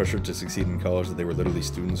so pressured to succeed in college that they were literally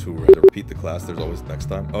students who had to repeat the class. There's always next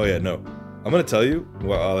time. Oh yeah, no. I'm gonna tell you,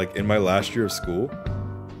 like in my last year of school,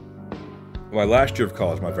 my last year of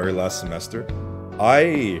college, my very last semester,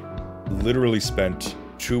 I literally spent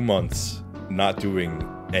 2 months not doing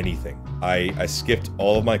anything. I skipped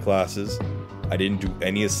all of my classes. I didn't do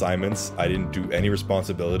any assignments. I didn't do any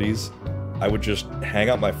responsibilities. I would just hang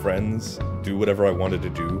out with my friends, do whatever I wanted to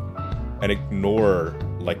do, and ignore,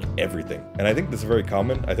 like, everything. And I think this is very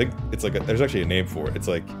common. I think it's like, there's actually a name for it. It's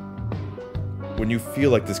like, when you feel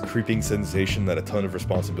like this creeping sensation that a ton of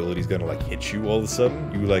responsibility is gonna, like, hit you all of a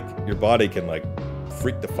sudden, you, like, your body can, like,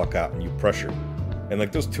 freak the fuck out and you pressure. And,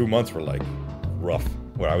 like, those 2 months were, like, rough,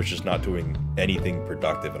 where I was just not doing anything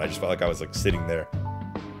productive, and I just felt like I was, like, sitting there.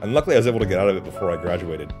 And luckily I was able to get out of it before I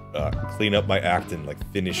graduated, clean up my act and, like,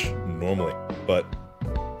 finish normally. But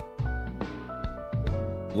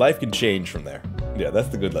life can change from there. Yeah, that's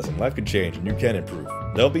the good lesson. Life can change and you can improve.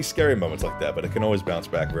 There'll be scary moments like that, but it can always bounce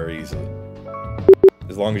back very easily.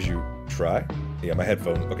 As long as you try. Yeah, my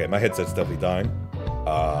headphone. Okay, my headset's definitely dying.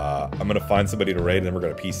 I'm gonna find somebody to raid and then we're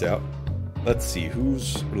gonna peace out. Let's see,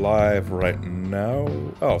 who's live right now?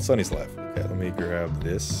 Oh, Sunny's live. Okay, let me grab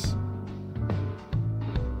this.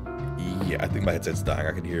 Yeah, I think my headset's dying.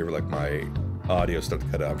 I can hear, like, my audio start to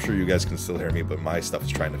cut out. I'm sure you guys can still hear me, but my stuff is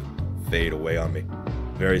trying to fade away on me.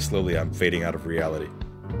 Very slowly, I'm fading out of reality.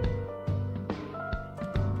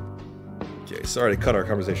 Okay, sorry to cut our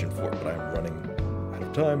conversation short, but I'm running out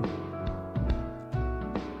of time.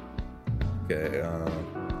 Okay,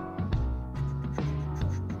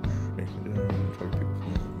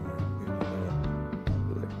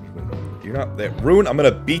 you're not there. Rune, I'm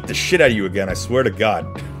gonna beat the shit out of you again, I swear to God.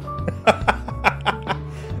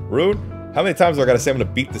 Rune, how many times do I gotta say I'm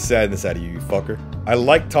gonna beat the sadness out of you, you fucker? I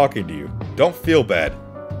like talking to you. Don't feel bad.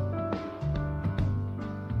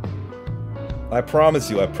 I promise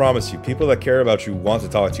you, people that care about you want to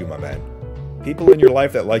talk to you, my man. People in your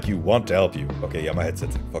life that like you want to help you. Okay, yeah, my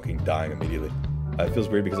headset's like fucking dying immediately. It feels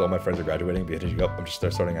weird because all my friends are graduating, but I'm just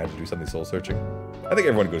starting to do something soul searching. I think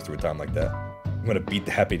everyone goes through a time like that. I'm gonna beat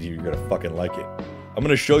the happy to you, you're gonna fucking like it. I'm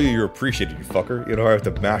gonna show you you're appreciated, you fucker. You know, I have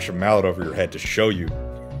to mash a mallet over your head to show you.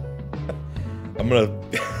 I'm gonna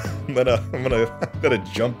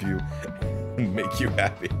jump you and make you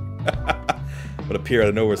happy. I'm gonna appear out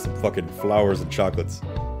of nowhere with some fucking flowers and chocolates.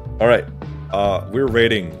 Alright, we're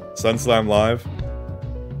rating Sunslime Live.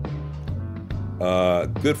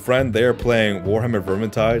 Good friend, they're playing Warhammer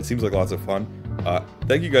Vermintide. Seems like lots of fun.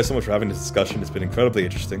 Thank you guys so much for having this discussion. It's been incredibly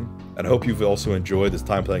interesting. And I hope you've also enjoyed this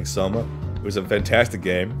time playing Soma. It was a fantastic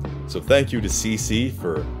game. So thank you to CC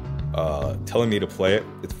for telling me to play it.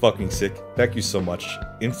 It's fucking sick. Thank you so much.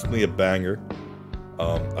 Instantly a banger.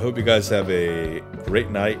 I hope you guys have a great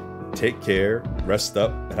night. Take care. Rest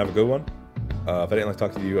up. And have a good one. If I didn't like to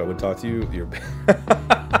talk to you, I would talk to you. You're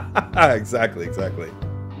exactly.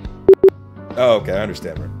 Oh, okay, I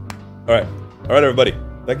understand, man. Alright, everybody.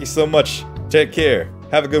 Thank you so much. Take care.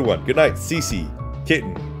 Have a good one. Good night, Cece,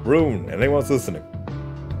 Kitten, Rune, and anyone else listening.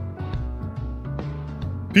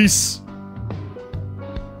 Peace.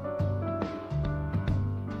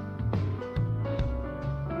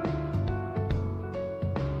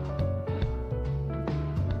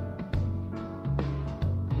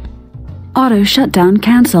 Auto shutdown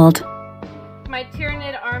cancelled. My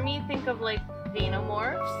Tyranid army think of, like,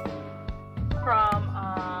 xenomorphs.